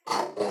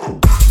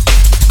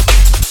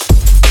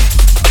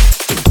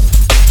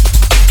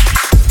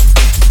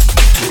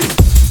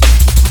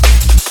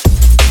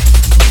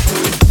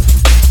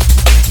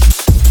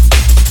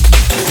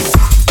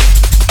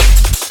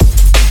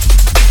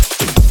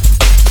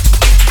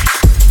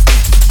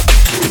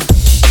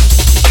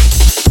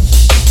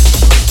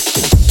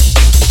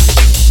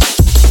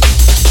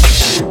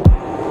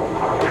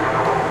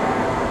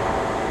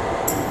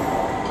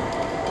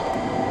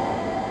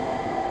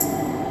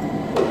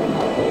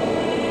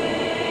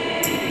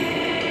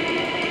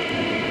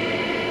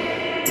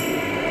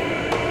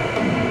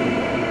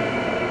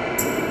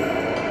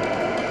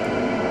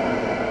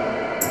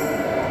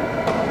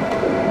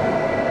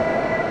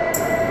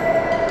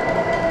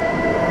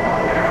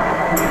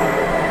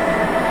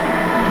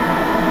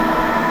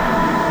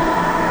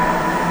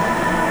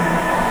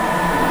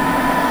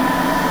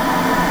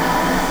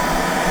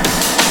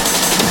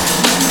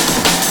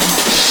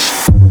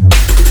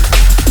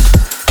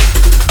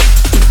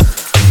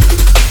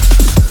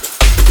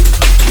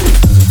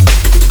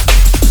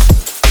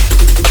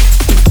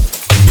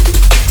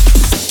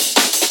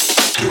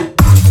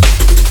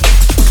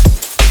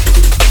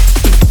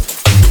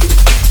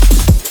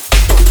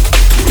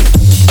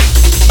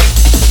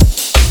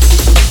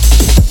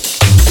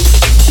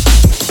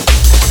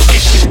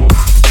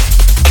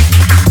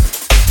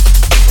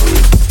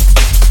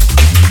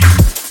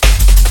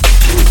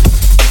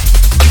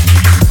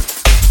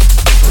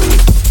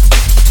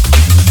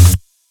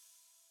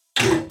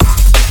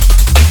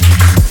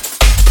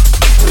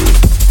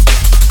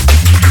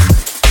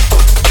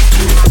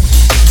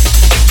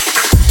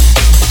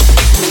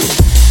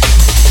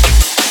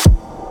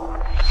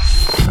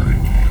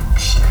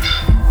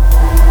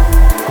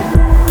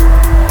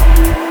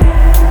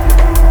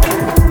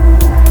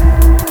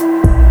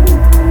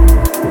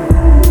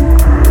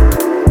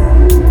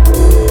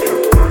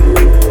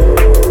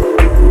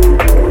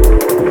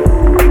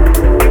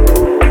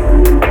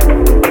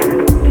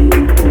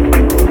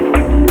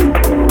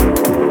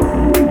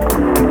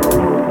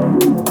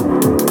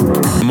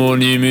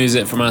 New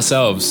music from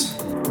ourselves.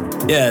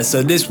 Yeah,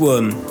 so this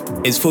one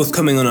is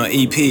forthcoming on our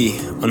EP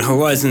on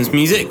Horizons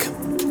Music,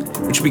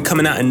 which will be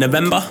coming out in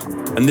November,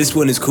 and this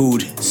one is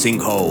called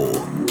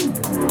Sinkhole.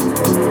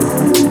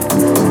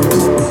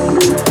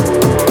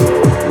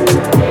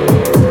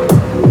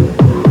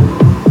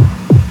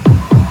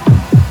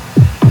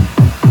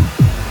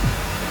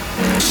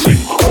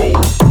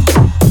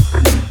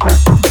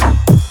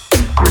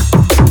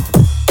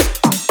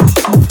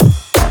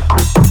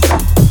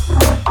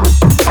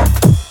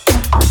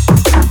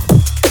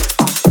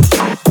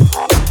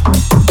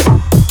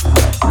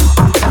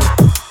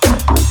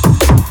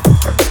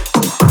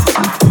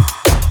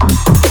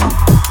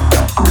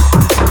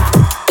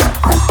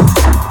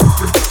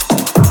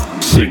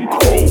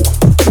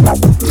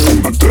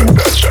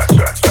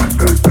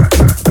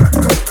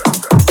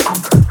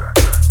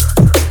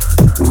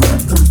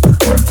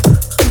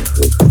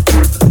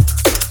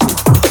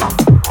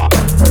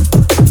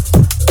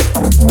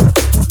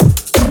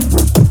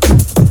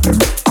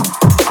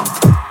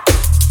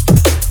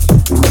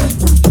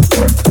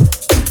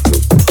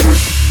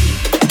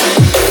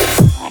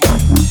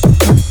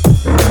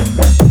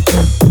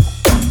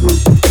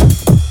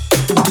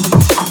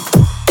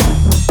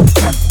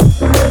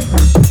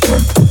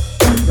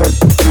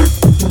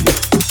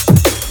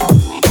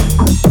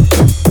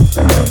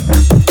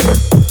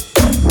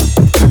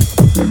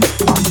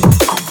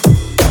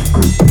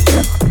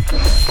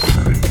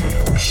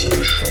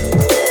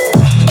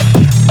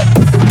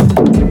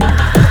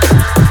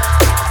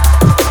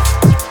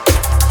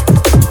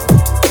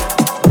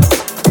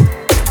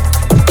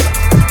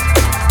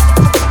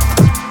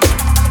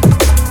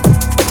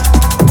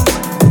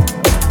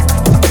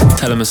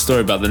 them a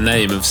story about the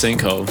name of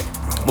Sinkhole.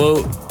 Well,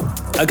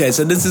 okay,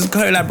 so this is a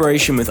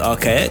collaboration with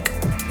Archaic,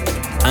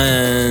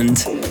 and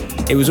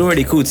it was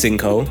already called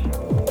Sinkhole,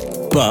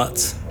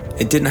 but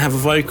it didn't have a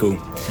vocal.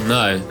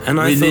 No. And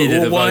I we thought, needed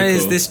well, a why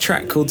is vocal. this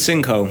track called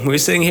Sinkhole? We were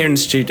sitting here in the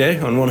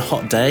studio on one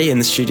hot day in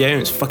the studio, and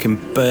it's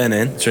fucking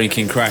burning.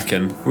 Drinking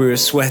Kraken. We were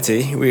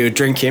sweaty, we were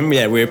drinking,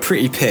 yeah, we were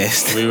pretty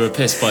pissed. We were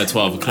pissed by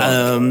 12 o'clock.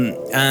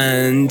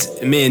 And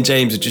me and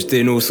James were just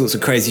doing all sorts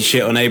of crazy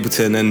shit on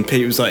Ableton, and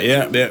Pete was like,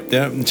 yeah,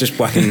 just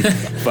whacking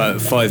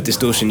about 5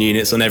 distortion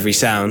units on every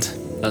sound.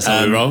 That's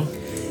how we roll.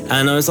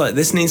 And I was like,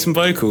 this needs some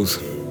vocals.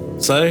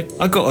 So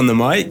I got on the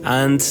mic,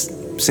 and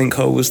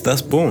Sinkhole was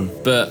thus born.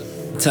 But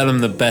tell them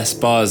the best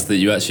bars that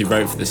you actually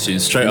wrote for this tune,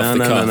 straight off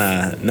the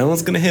cuff. No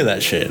one's gonna hear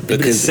that shit, But it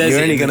because says you're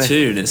it only in the gonna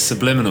tune, it's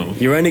subliminal.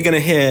 you're only gonna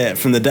hear it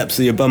from the depths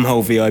of your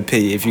bumhole VIP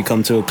if you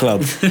come to a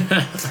club.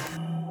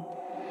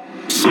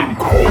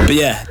 But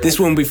yeah, this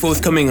one will be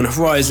forthcoming on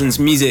Horizons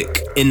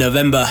Music in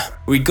November.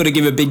 We've got to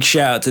give a big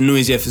shout out to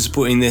Noisia for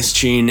supporting this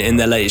tune in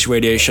their latest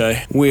radio show.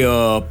 We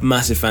are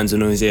massive fans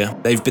of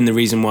Noisia. They've been the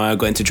reason why I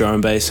got into drum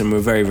and bass, and we're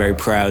very, very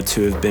proud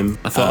to have been.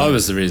 I thought I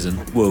was the reason.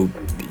 Well,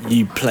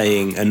 you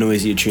playing a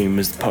Noisia tune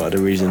was part of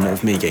the reason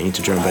of me getting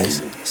into drum and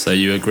bass. So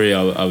you agree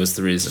I was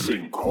the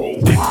reason?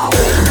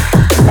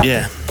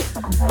 Yeah.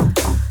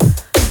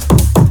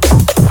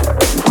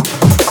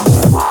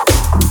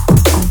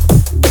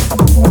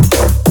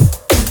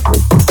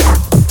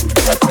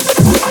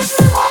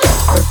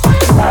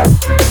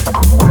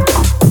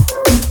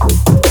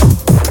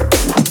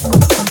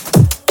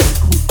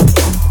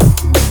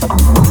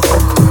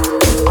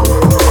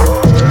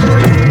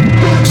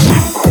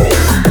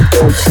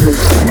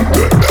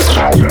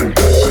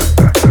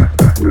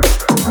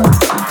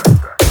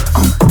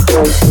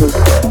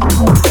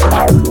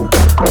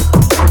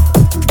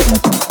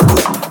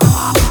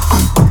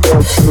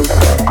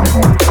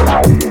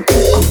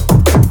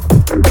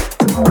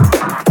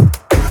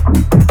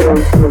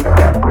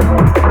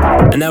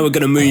 And now we're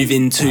going to move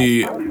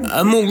into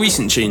a more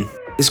recent tune.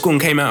 This one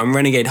came out on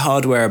Renegade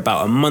Hardware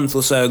about a month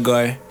or so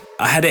ago.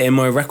 I had it in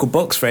my record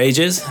box for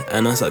ages,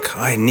 and I was like,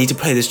 I need to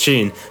play this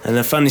tune. And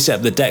I finally set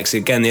up the decks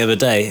again the other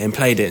day and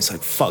played it. It's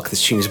like, fuck,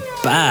 this tune's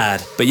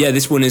bad. But yeah,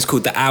 this one is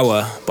called The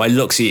Hour by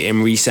Loxy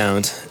in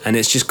Resound, and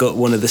it's just got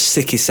one of the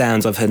sickest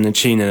sounds I've heard in a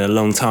tune in a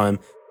long time.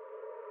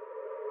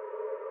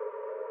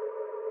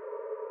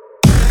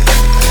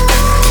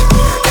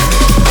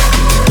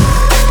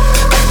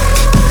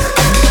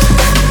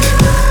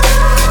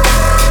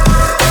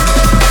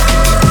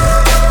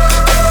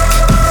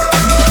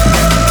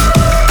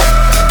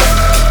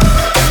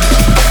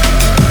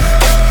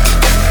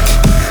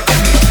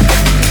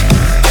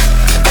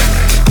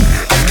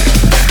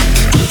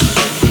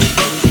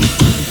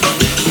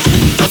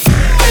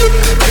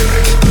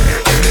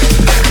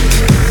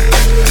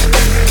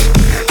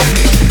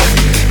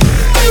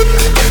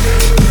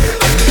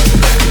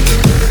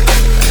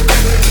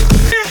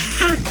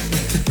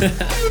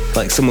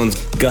 Like someone's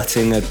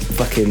gutting a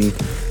fucking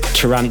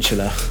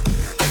tarantula.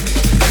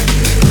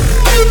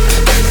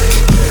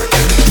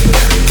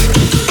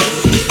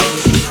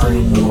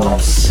 Primal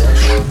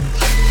Session.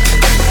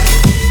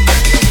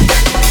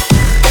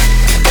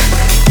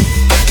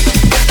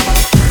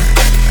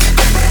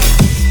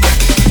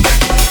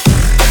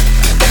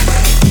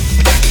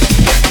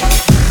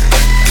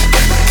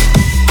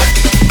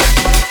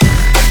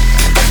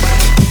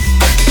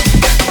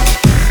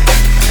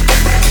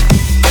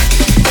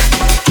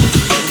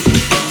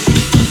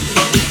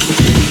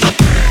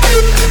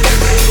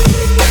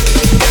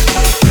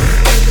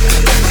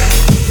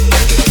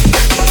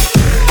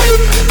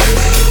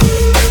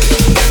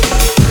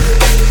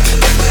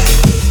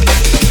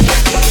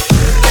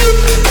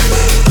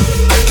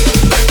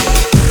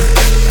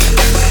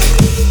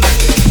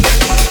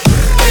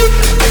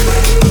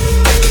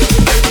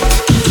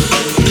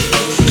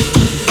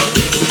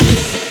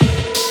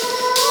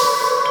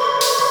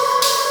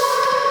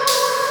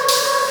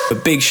 A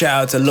big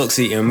shout out to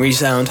Loxy and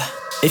Resound.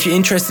 If you're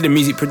interested in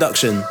music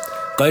production,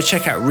 go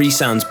check out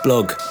Resound's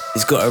blog.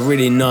 He's got a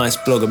really nice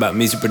blog about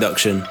music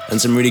production and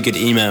some really good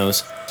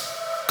emails.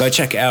 Go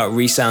check it out at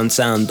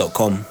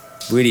resoundsound.com.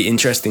 Really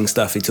interesting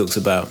stuff he talks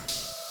about.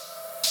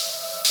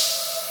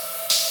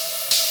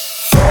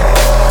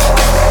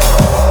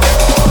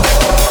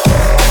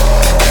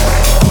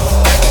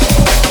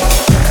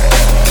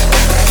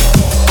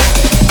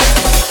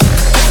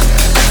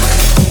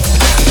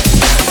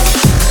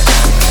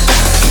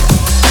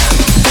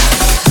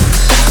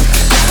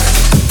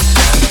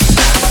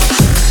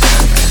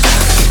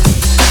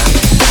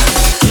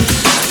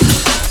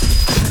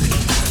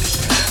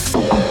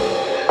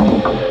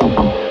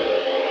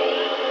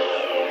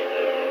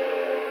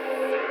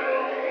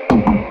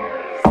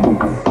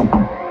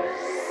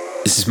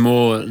 This is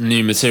more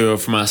new material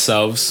from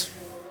ourselves.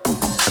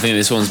 I think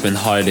this one's been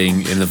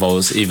hiding in the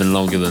vaults even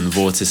longer than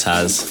Vortis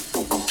has.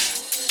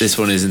 This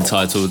one is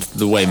entitled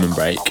The Wayman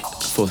Break,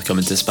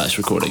 forthcoming Dispatch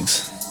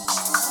Recordings.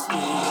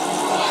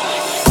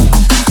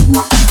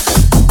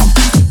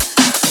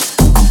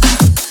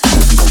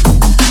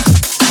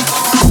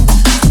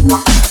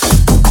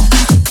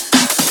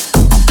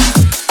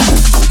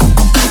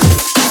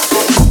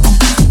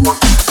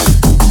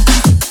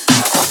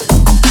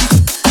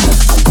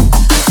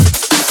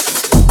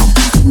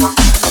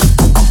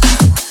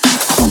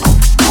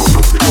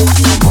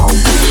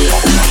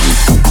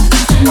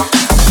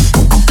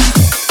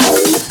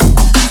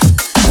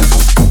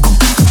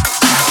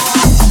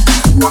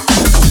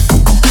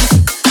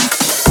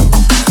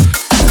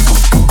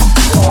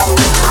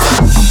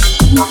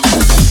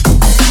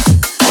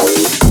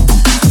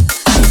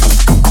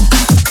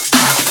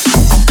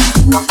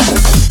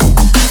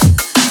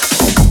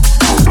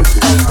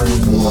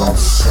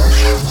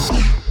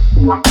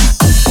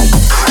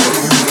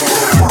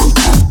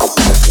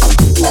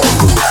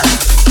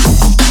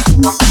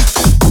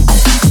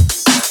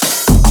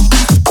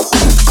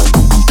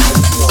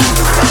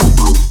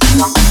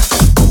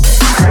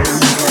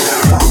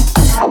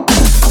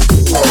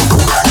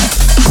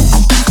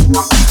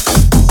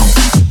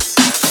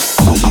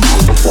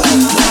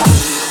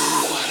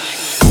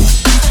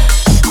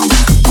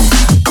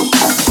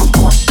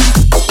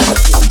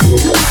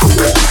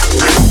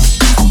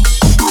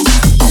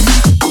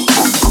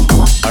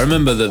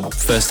 remember the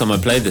first time I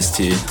played this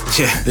to you.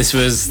 Yeah. This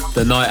was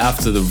the night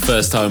after the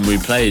first time we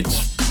played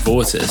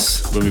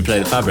Vortis, when we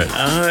played at Fabric.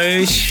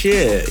 Oh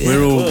shit! Yeah,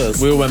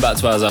 we all went back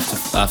to ours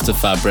after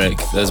Fabric.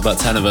 There was about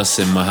 10 of us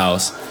in my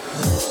house,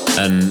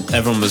 and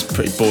everyone was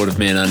pretty bored of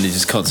me and Andy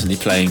just constantly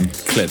playing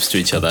clips to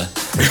each other.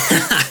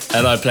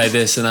 And I played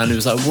this, and Andy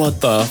was like, "What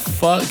the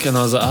fuck?" And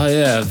I was like, "Oh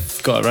yeah, I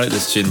forgot I wrote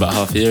this tune about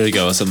half a year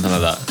ago or something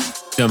like that."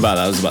 Going back,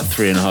 that was about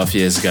 3.5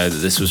 years ago that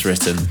this was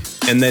written.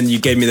 And then you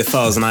gave me the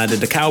files, and I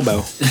added a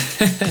cowbell.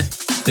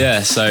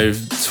 Yeah, so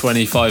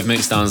 25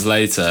 mixdowns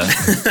later.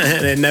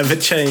 And it never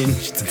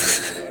changed.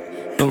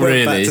 Not Went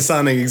really. back to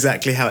sounding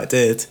exactly how it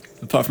did.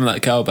 Apart from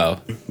that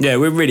cowbell. Yeah,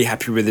 we're really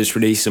happy with this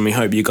release, and we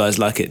hope you guys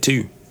like it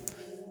too.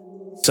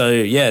 So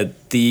yeah,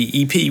 the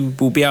EP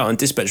will be out on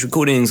Dispatch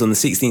Recordings on the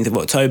 16th of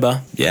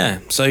October. Yeah,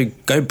 so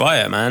go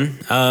buy it, man.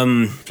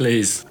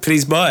 Please.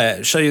 Please buy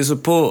it. Show your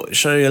support,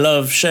 show your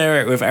love,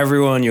 share it with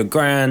everyone, your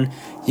gran,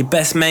 your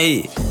best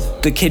mate,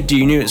 the kid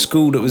you knew at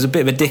school that was a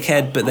bit of a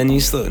dickhead, but then you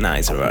thought, nah,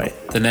 he's alright.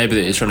 The neighbour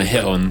that you're trying to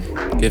hit on,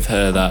 give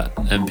her that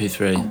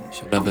MP3.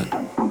 She'll love it.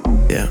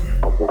 Yeah,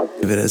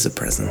 give it as a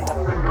present.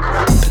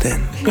 But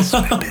then,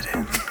 slip it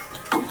in.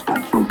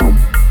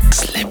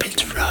 Slip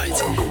it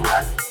right in.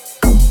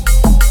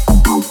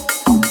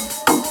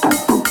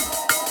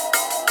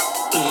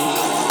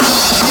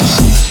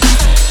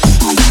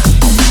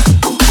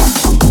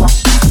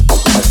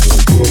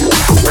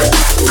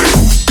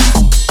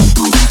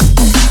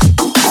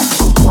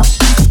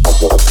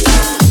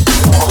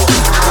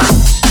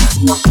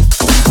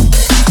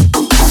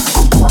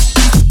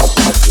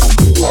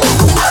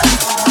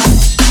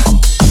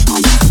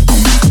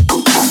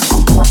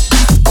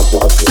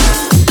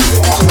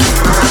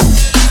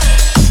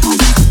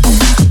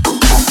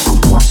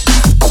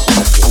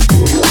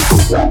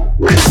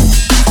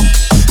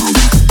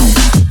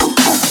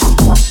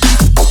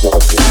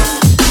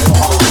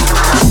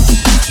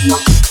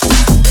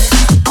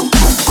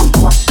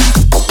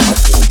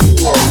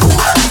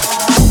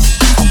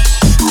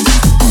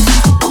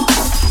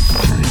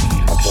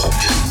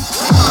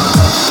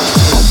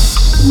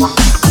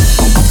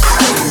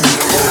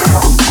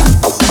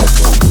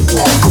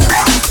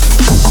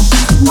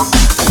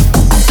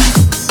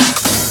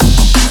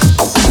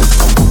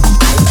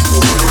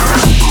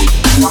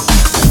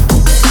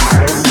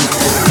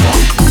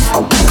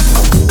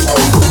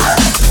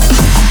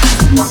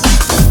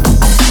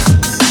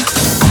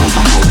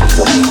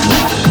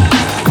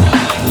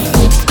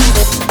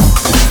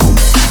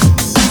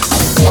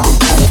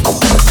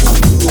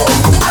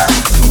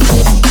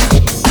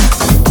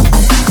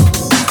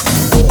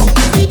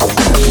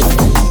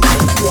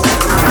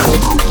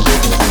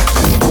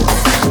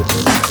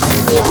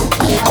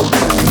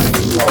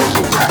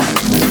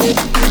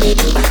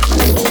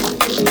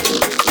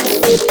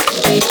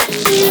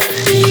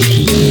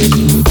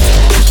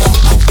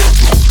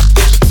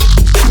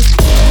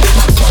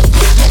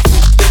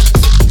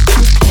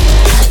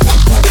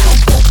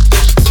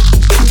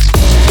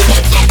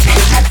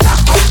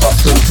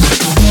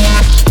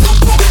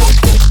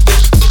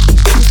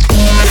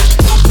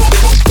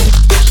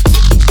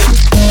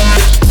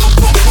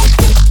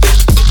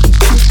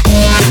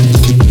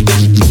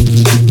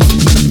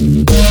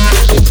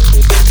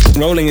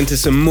 Rolling into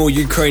some more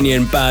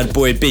Ukrainian bad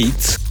boy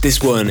beats,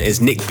 this one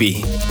is Nick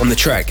B. On the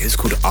track, it's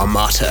called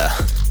Armata.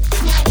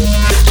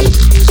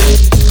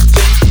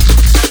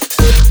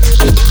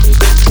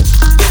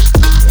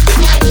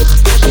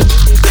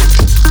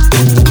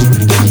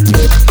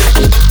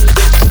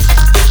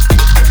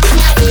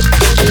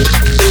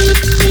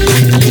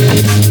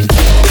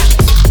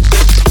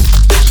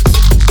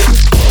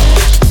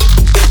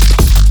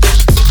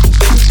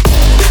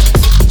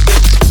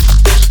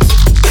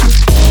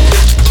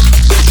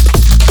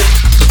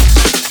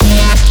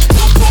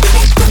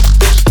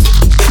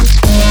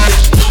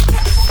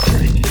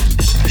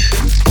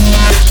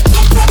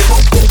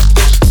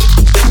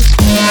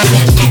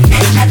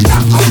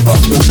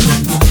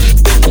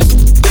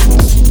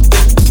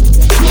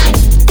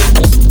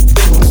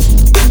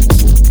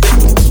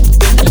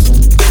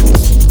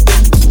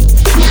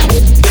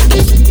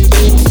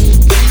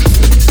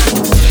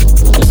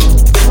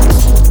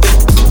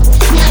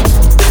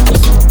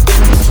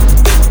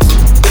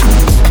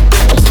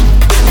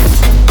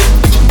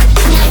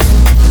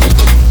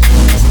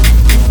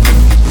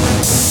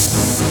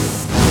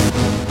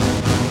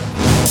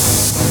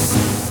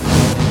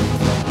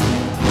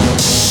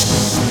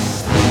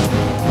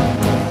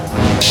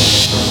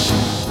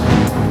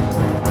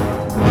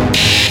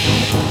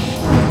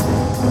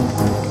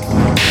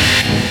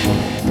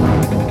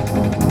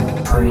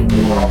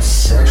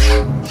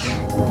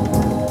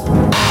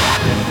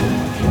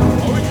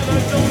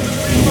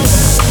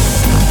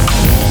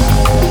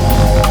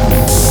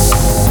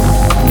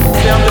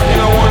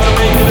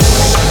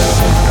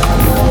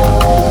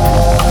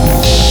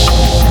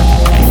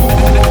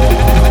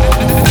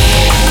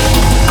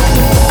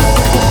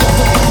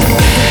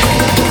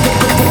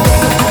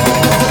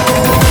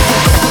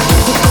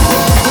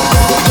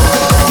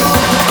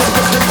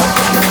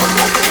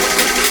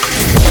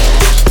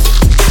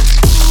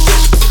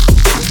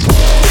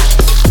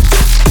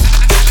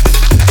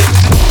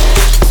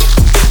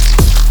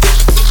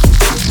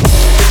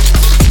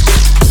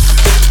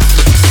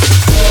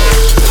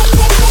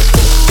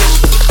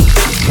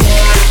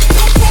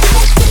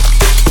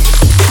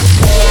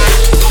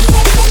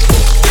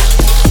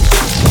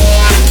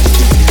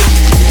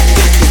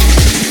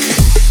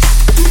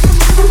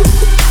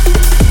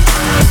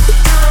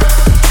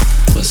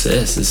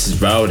 This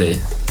is Rowdy.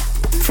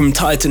 From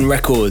Titan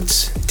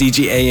Records,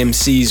 DJ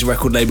AMC's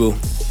record label.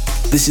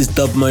 This is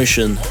Dub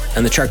Motion,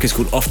 and the track is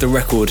called Off the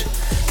Record.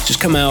 It's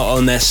just come out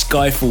on their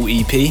Skyfall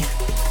EP.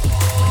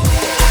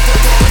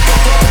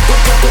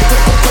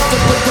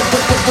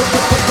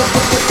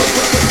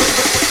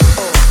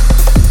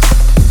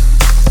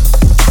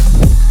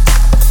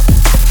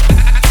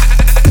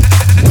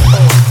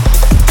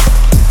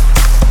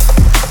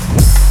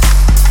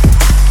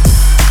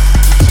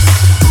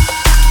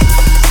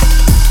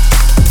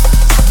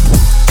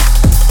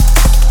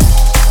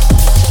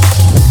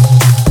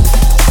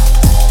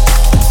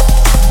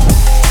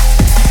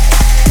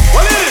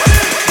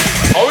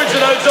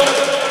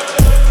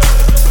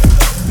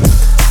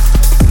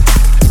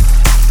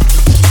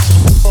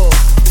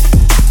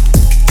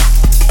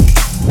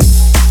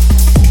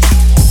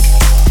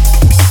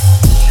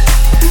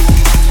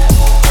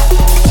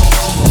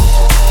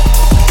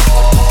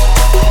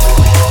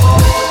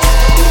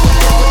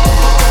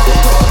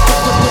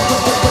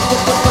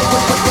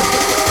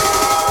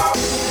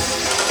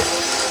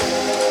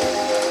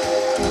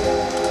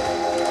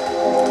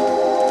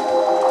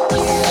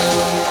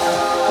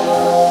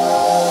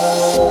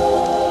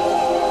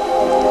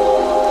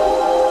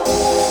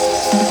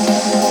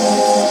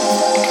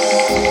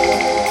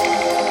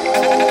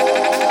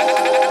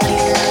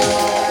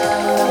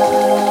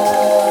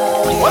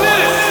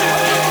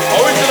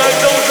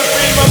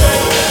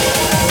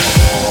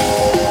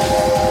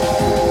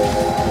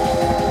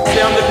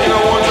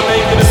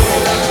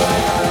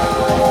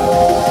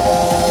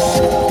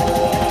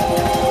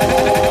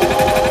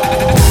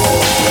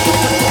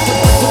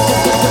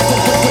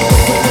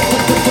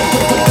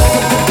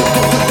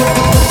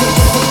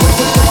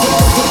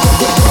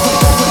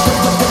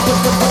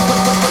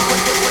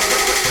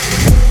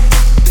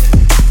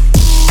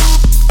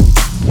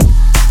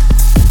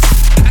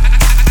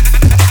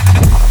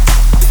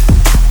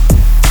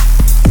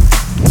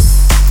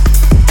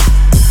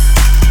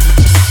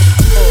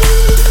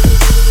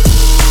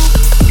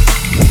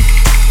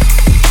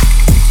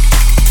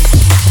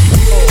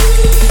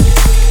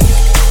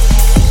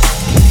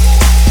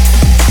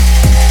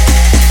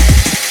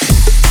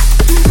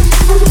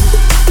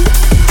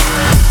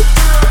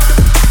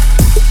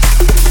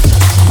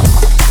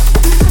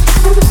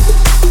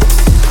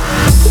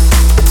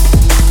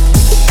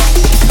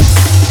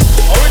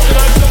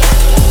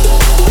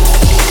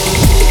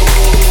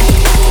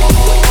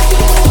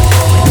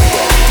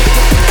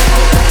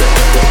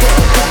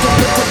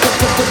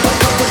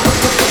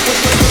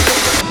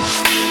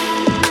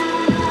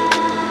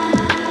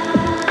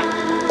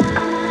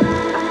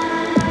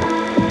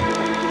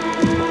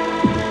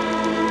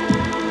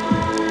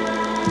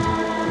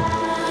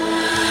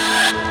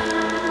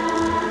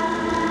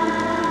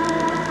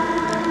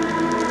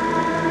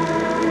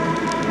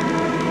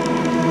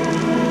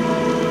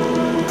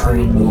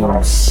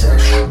 Premium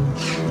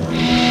Sessions.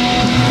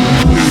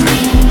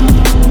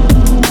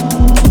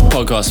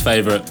 Podcast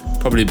favourite,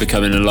 probably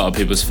becoming a lot of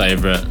people's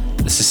favourite.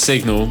 This is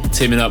Signal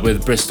teaming up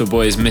with Bristol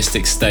Boys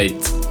Mystic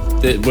State.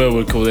 Will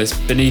would call this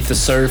Beneath the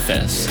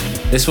Surface.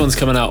 This one's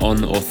coming out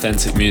on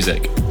Authentic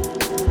Music.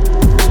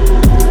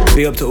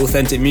 Big up to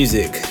Authentic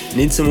Music.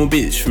 Need some more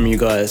beats from you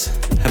guys.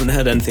 Haven't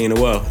heard anything in a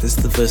while. This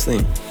is the first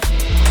thing.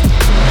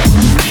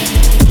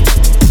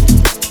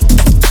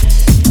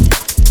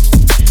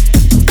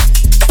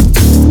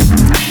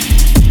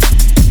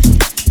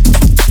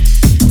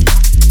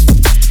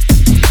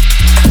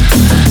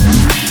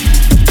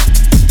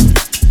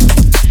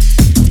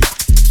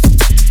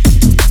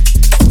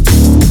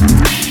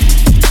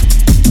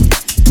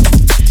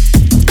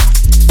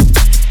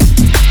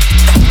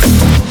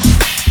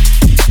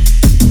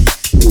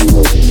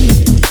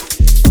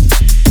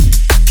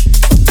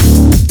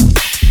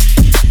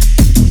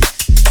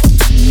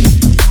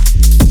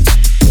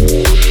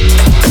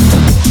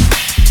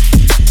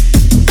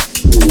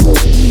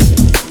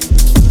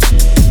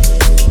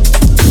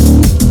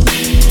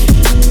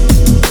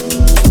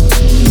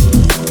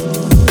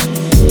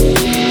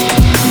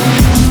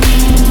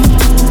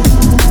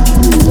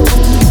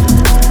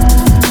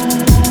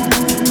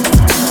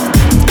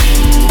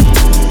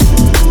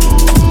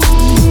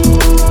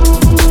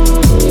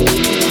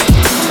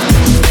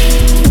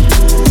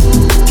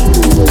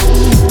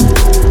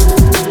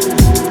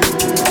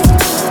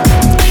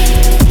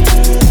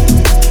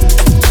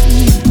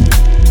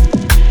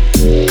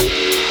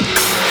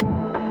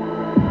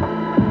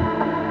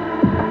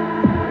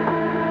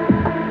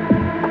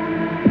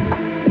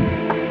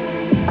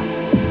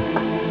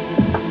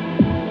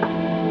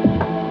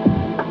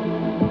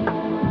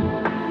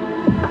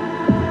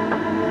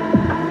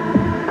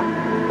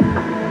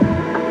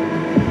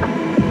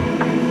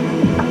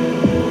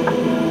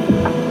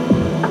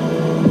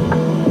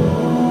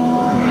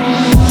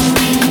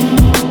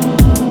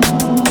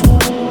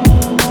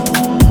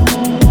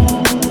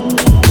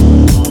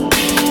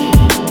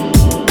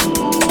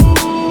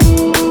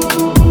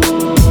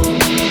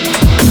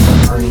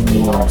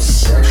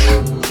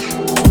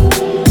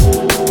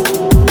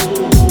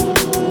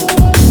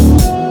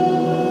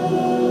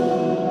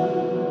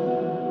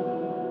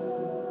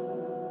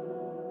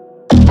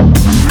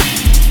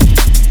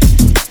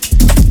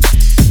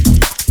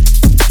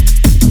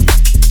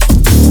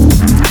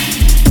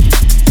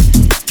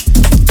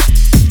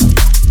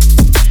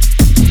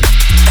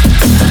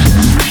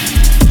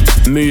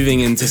 moving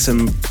into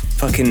some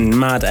fucking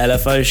mad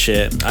LFO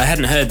shit. I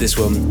hadn't heard this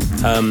one,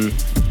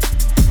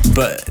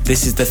 but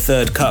this is the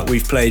third cut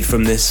we've played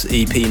from this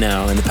EP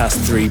now in the past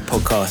 3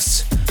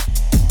 podcasts.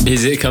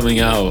 Is it coming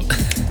out?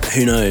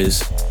 Who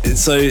knows?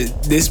 So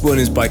this one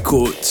is by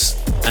Quartz,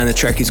 and the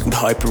track is called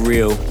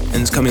Hyperreal,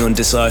 and it's coming on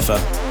Decipher.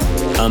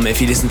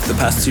 If you listen to the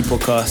past 2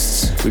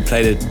 podcasts, we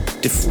played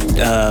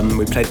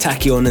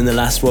Tachyon in the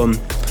last one,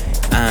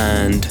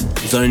 and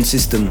Zone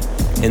System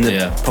in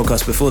the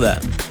podcast before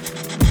that.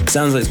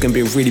 Sounds like it's going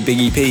to be a really big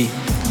EP.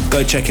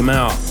 Go check him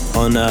out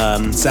on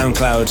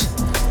SoundCloud.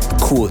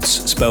 Quartz,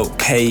 spelled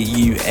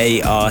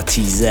Kuartz,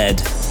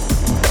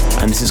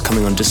 and this is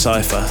coming on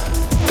Decipher.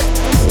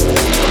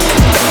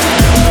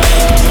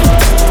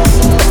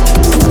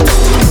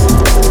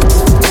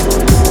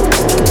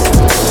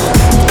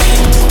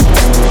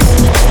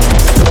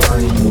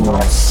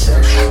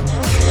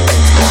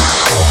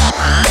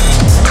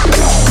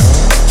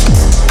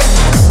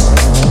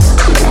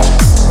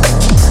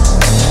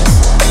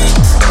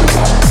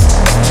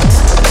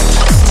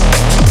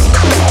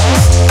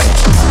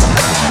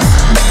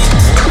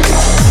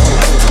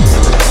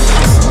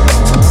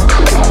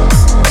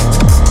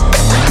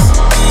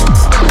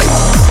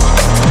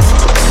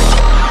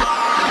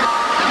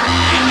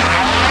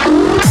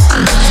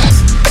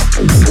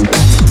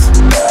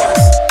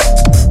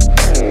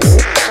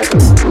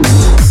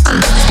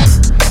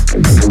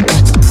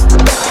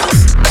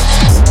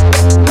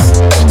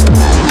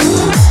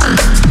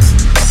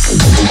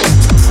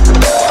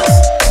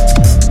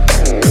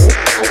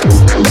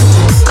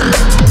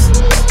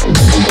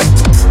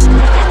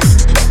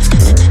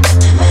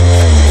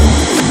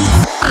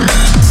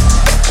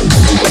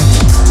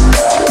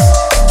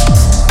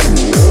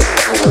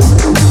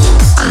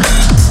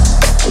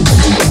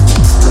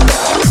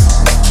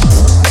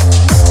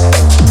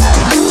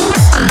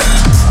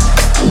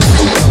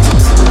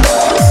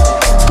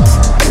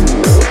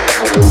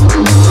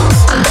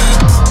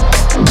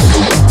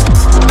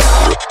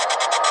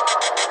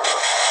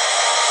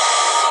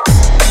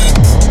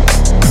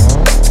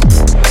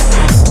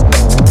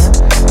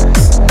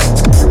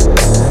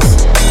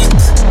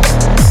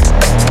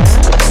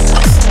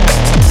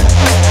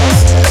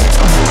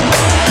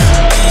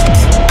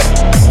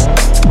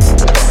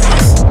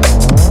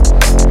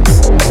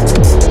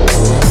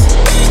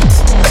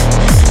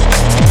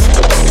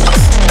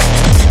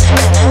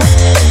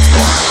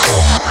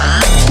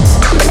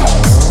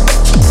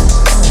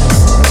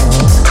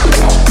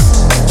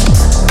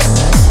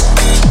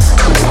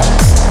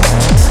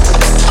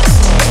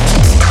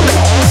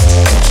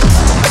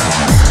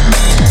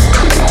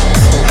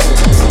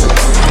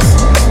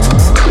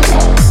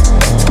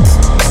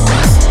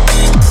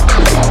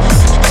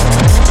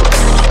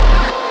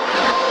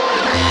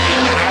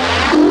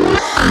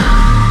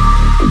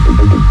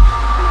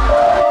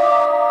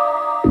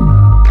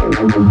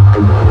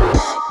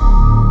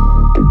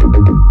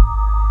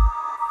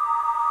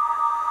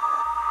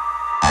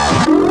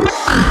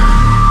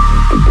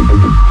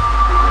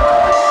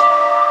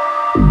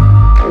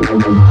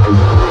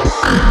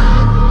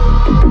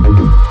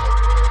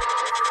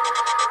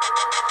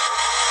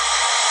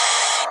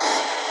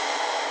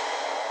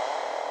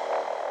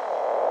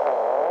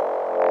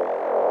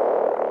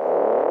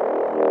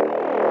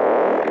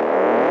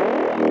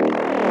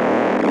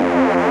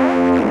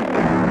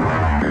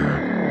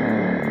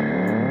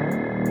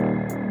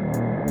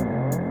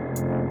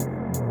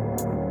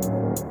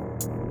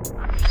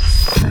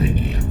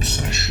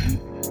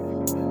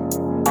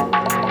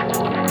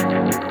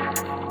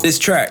 This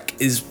track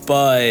is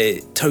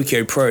by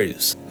Tokyo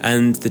Prose,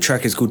 and the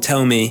track is called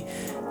Tell Me,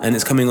 and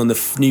it's coming on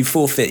the new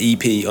Forfeit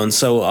EP on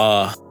Soul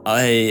R.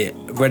 I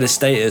read a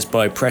status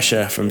by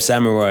Pressure from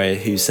Samurai,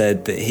 who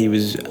said that he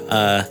was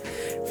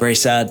very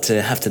sad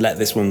to have to let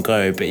this one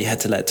go, but he had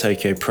to let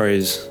Tokyo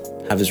Prose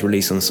have his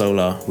release on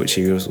Solar, which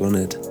he always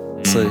wanted.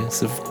 So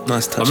it's a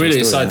nice touch. I'm really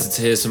excited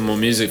to hear some more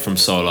music from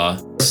Solar.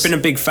 I've been a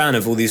big fan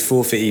of all these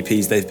Forfeit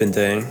EPs they've been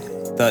doing.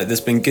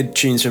 There's been good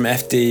tunes from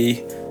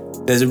FD.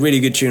 There's a really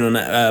good tune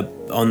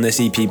on this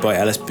EP by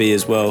LSB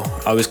as well.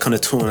 I was kind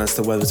of torn as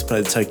to whether to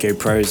play the Tokyo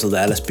Prose or the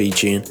LSB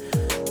tune.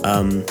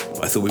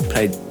 I thought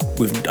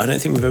I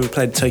don't think we've ever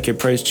played the Tokyo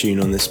Prose tune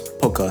on this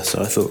podcast,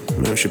 so I thought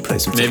maybe we should play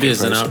some. Maybe Tokyo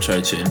it's Prose.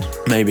 an outro tune.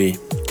 Maybe.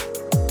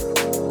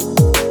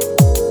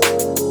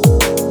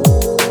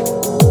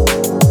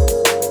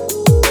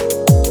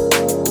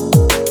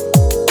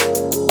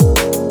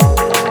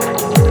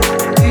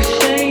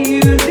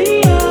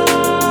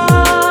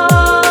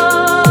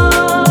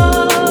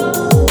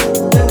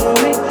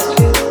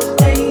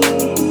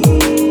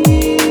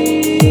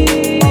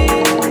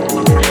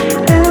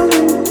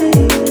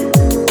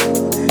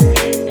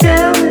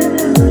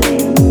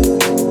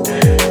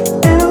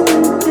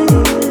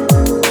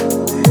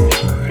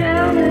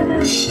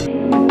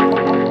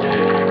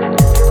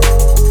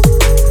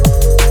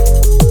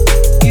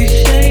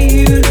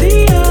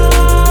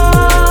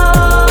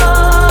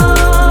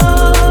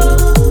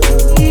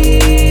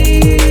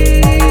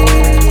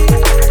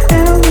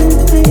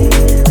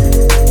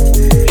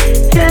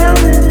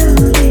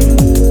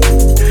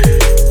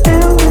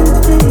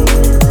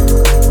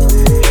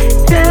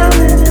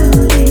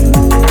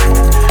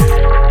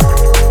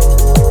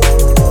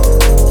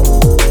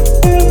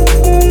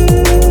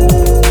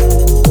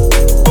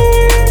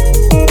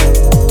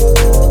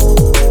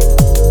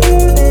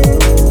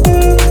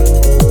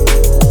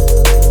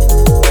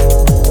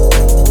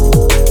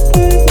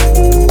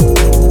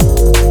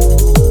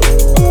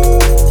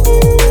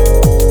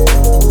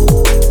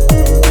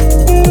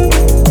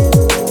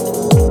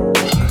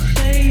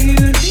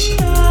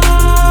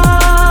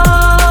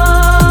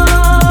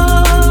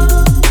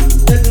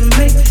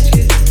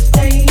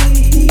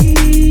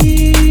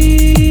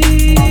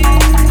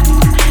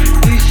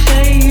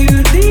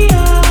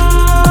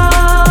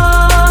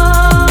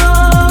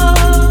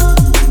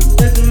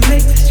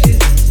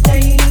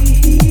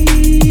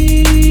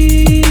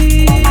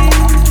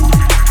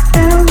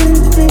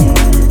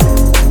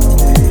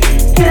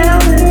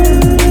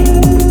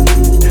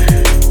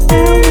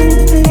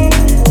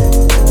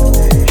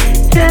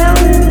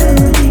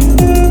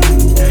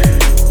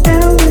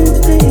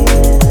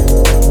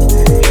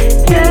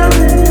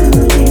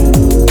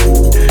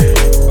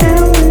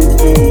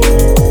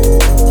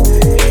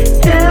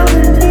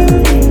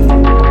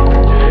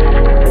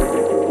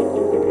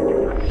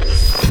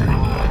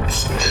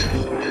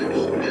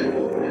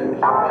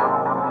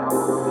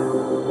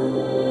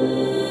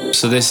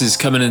 So this is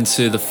coming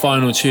into the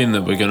final tune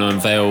that we're going to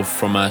unveil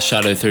from our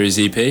Shadow Theories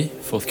EP,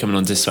 forthcoming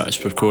on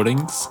Dispatch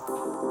Recordings.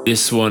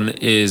 This one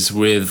is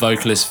with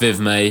vocalist Viv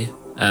May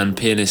and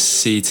pianist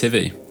C.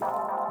 Tivy,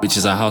 which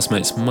is our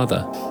housemate's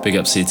mother. Big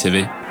up C.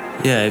 Tivy.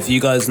 Yeah, if you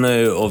guys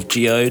know of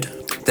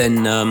Geode,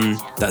 then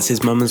that's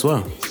his mum as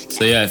well.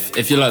 So yeah,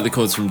 if you like the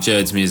chords from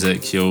Geode's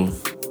music, you'll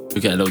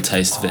get a little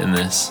taste of it in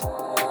this.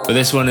 But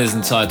this one is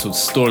entitled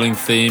Stalling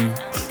Theme,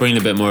 bringing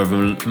a bit more of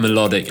a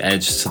melodic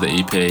edge to the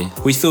EP.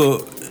 We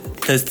thought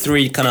there's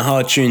 3 kind of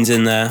hard tunes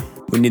in there.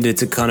 We needed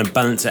to kind of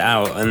balance it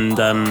out, and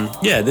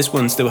this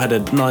one still had a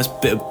nice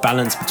bit of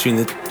balance between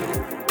the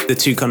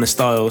 2 kind of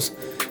styles.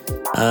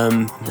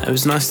 It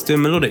was nice to do a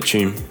melodic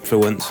tune for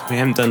once. We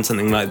haven't done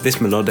something like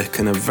this melodic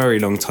in a very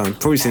long time,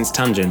 probably since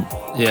Tangent.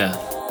 Yeah.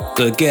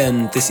 So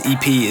again, this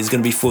EP is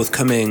going to be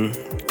forthcoming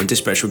on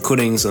Dispatch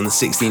Recordings on the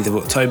 16th of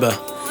October.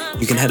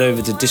 You can head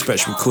over to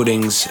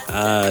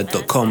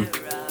dispatchrecordings.com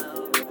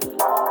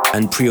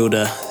and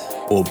pre-order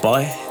or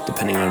buy,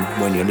 depending on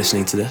when you're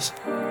listening to this.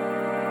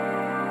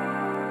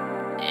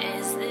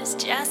 Is this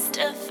just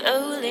a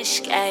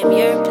foolish game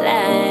you're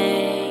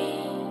playing?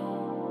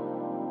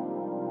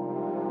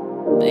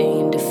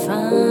 Being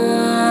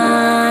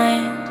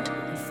defined,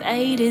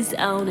 fate is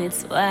on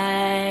its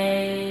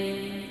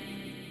way.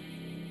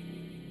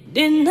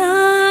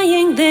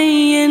 Denying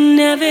the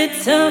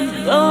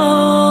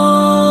inevitable.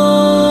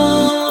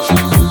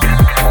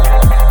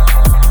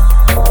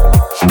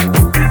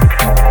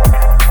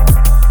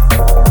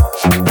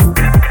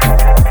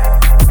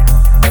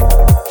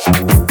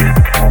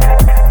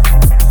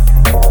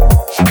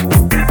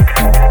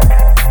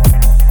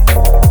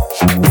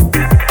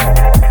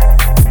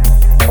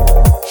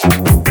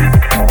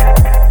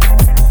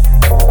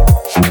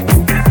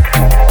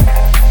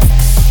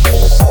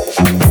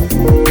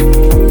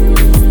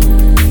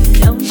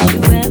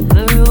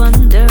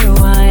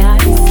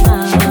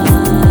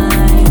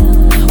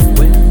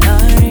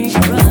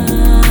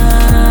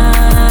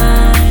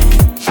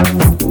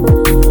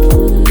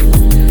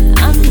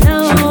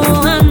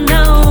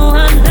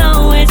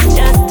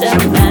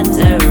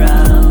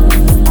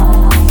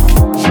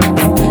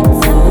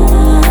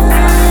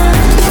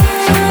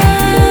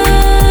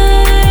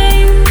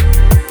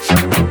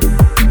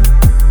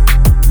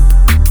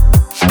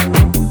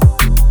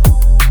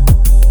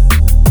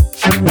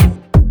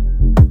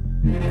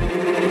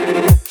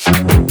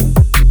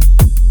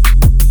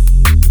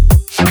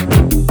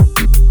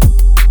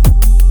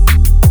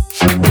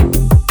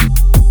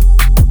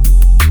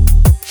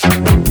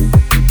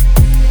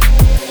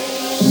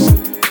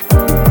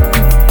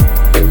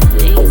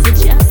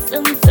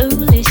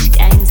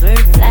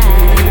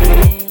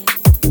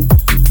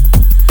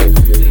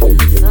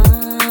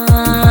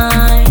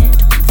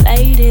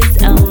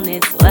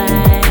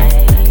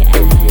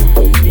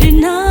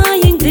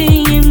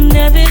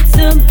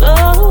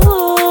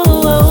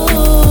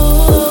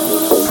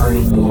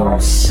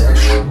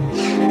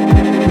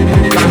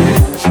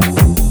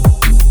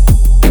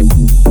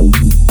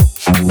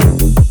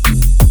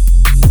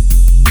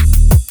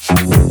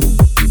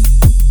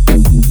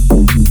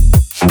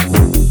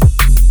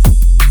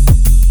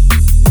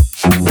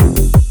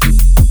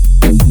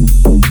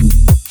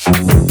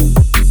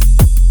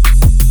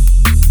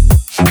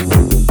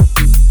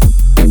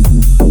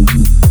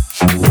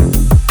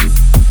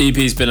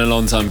 EP's been a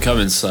long time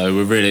coming, so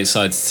we're really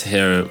excited to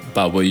hear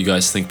about what you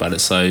guys think about it,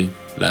 so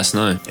let us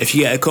know. If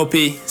you get a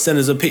copy, send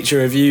us a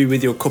picture of you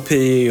with your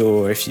copy,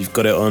 or if you've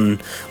got it on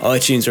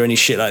iTunes or any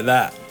shit like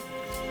that.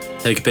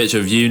 Take a picture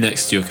of you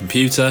next to your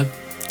computer.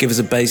 Give us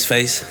a bass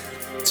face.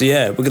 So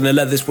yeah, we're going to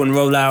let this one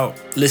roll out,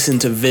 listen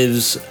to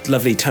Viv's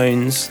lovely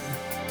tones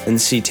and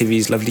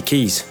CTV's lovely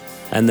keys,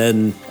 and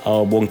then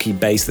our wonky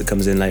bass that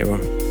comes in later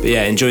on. But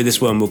yeah, enjoy this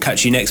one. We'll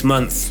catch you next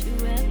month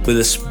with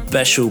a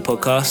special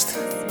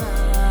podcast.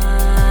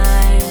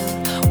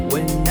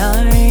 When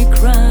I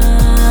cry,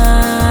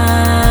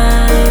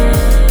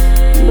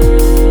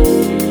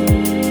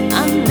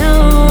 I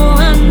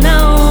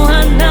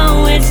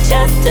know it's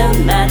just a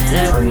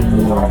matter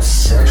of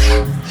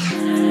time.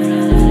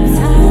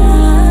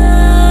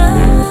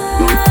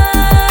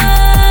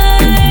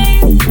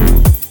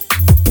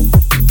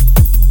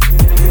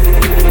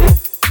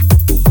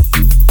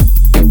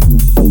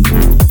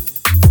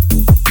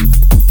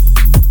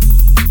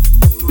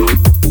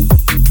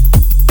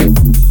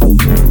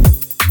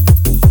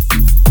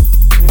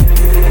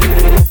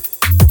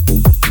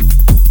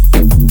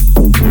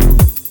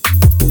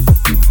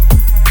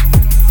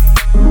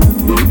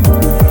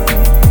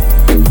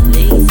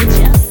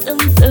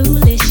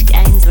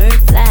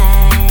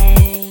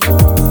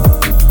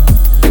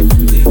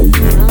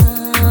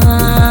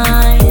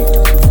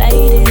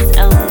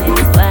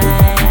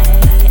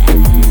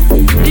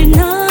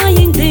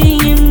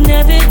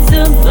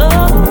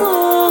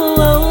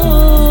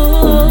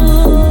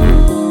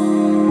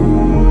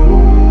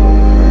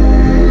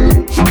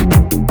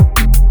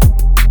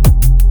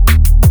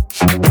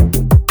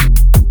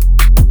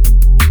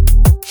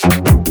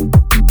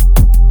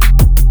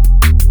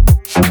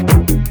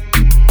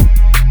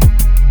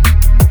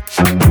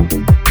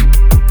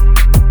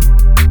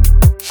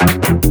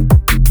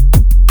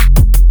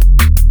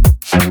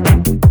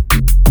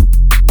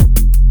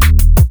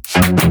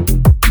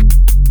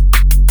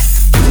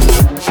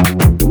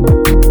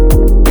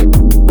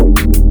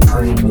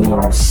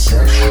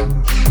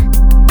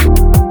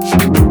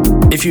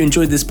 if you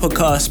enjoyed this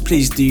podcast,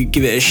 please do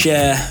give it a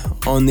share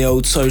on the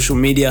old social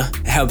media.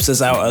 It helps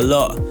us out a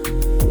lot.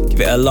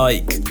 Give it a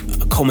like,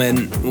 a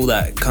comment, all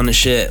that kind of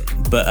shit.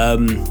 But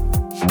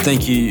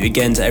thank you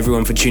again to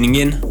everyone for tuning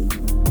in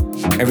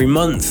every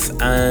month.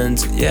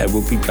 And yeah,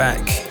 we'll be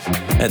back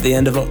at the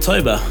end of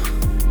October.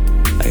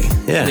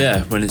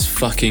 Yeah, when it's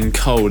fucking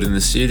cold in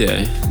the studio.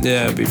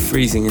 Yeah, it'll be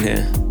freezing in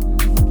here.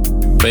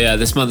 But yeah,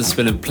 this month it's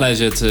been a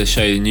pleasure to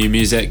show you new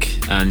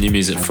music and new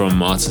music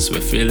from artists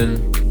we're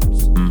feeling.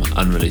 Some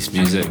unreleased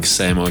music,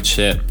 same old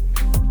shit.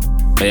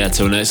 But yeah,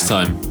 till next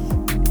time.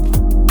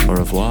 Au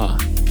revoir.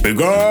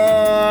 Big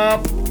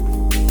up!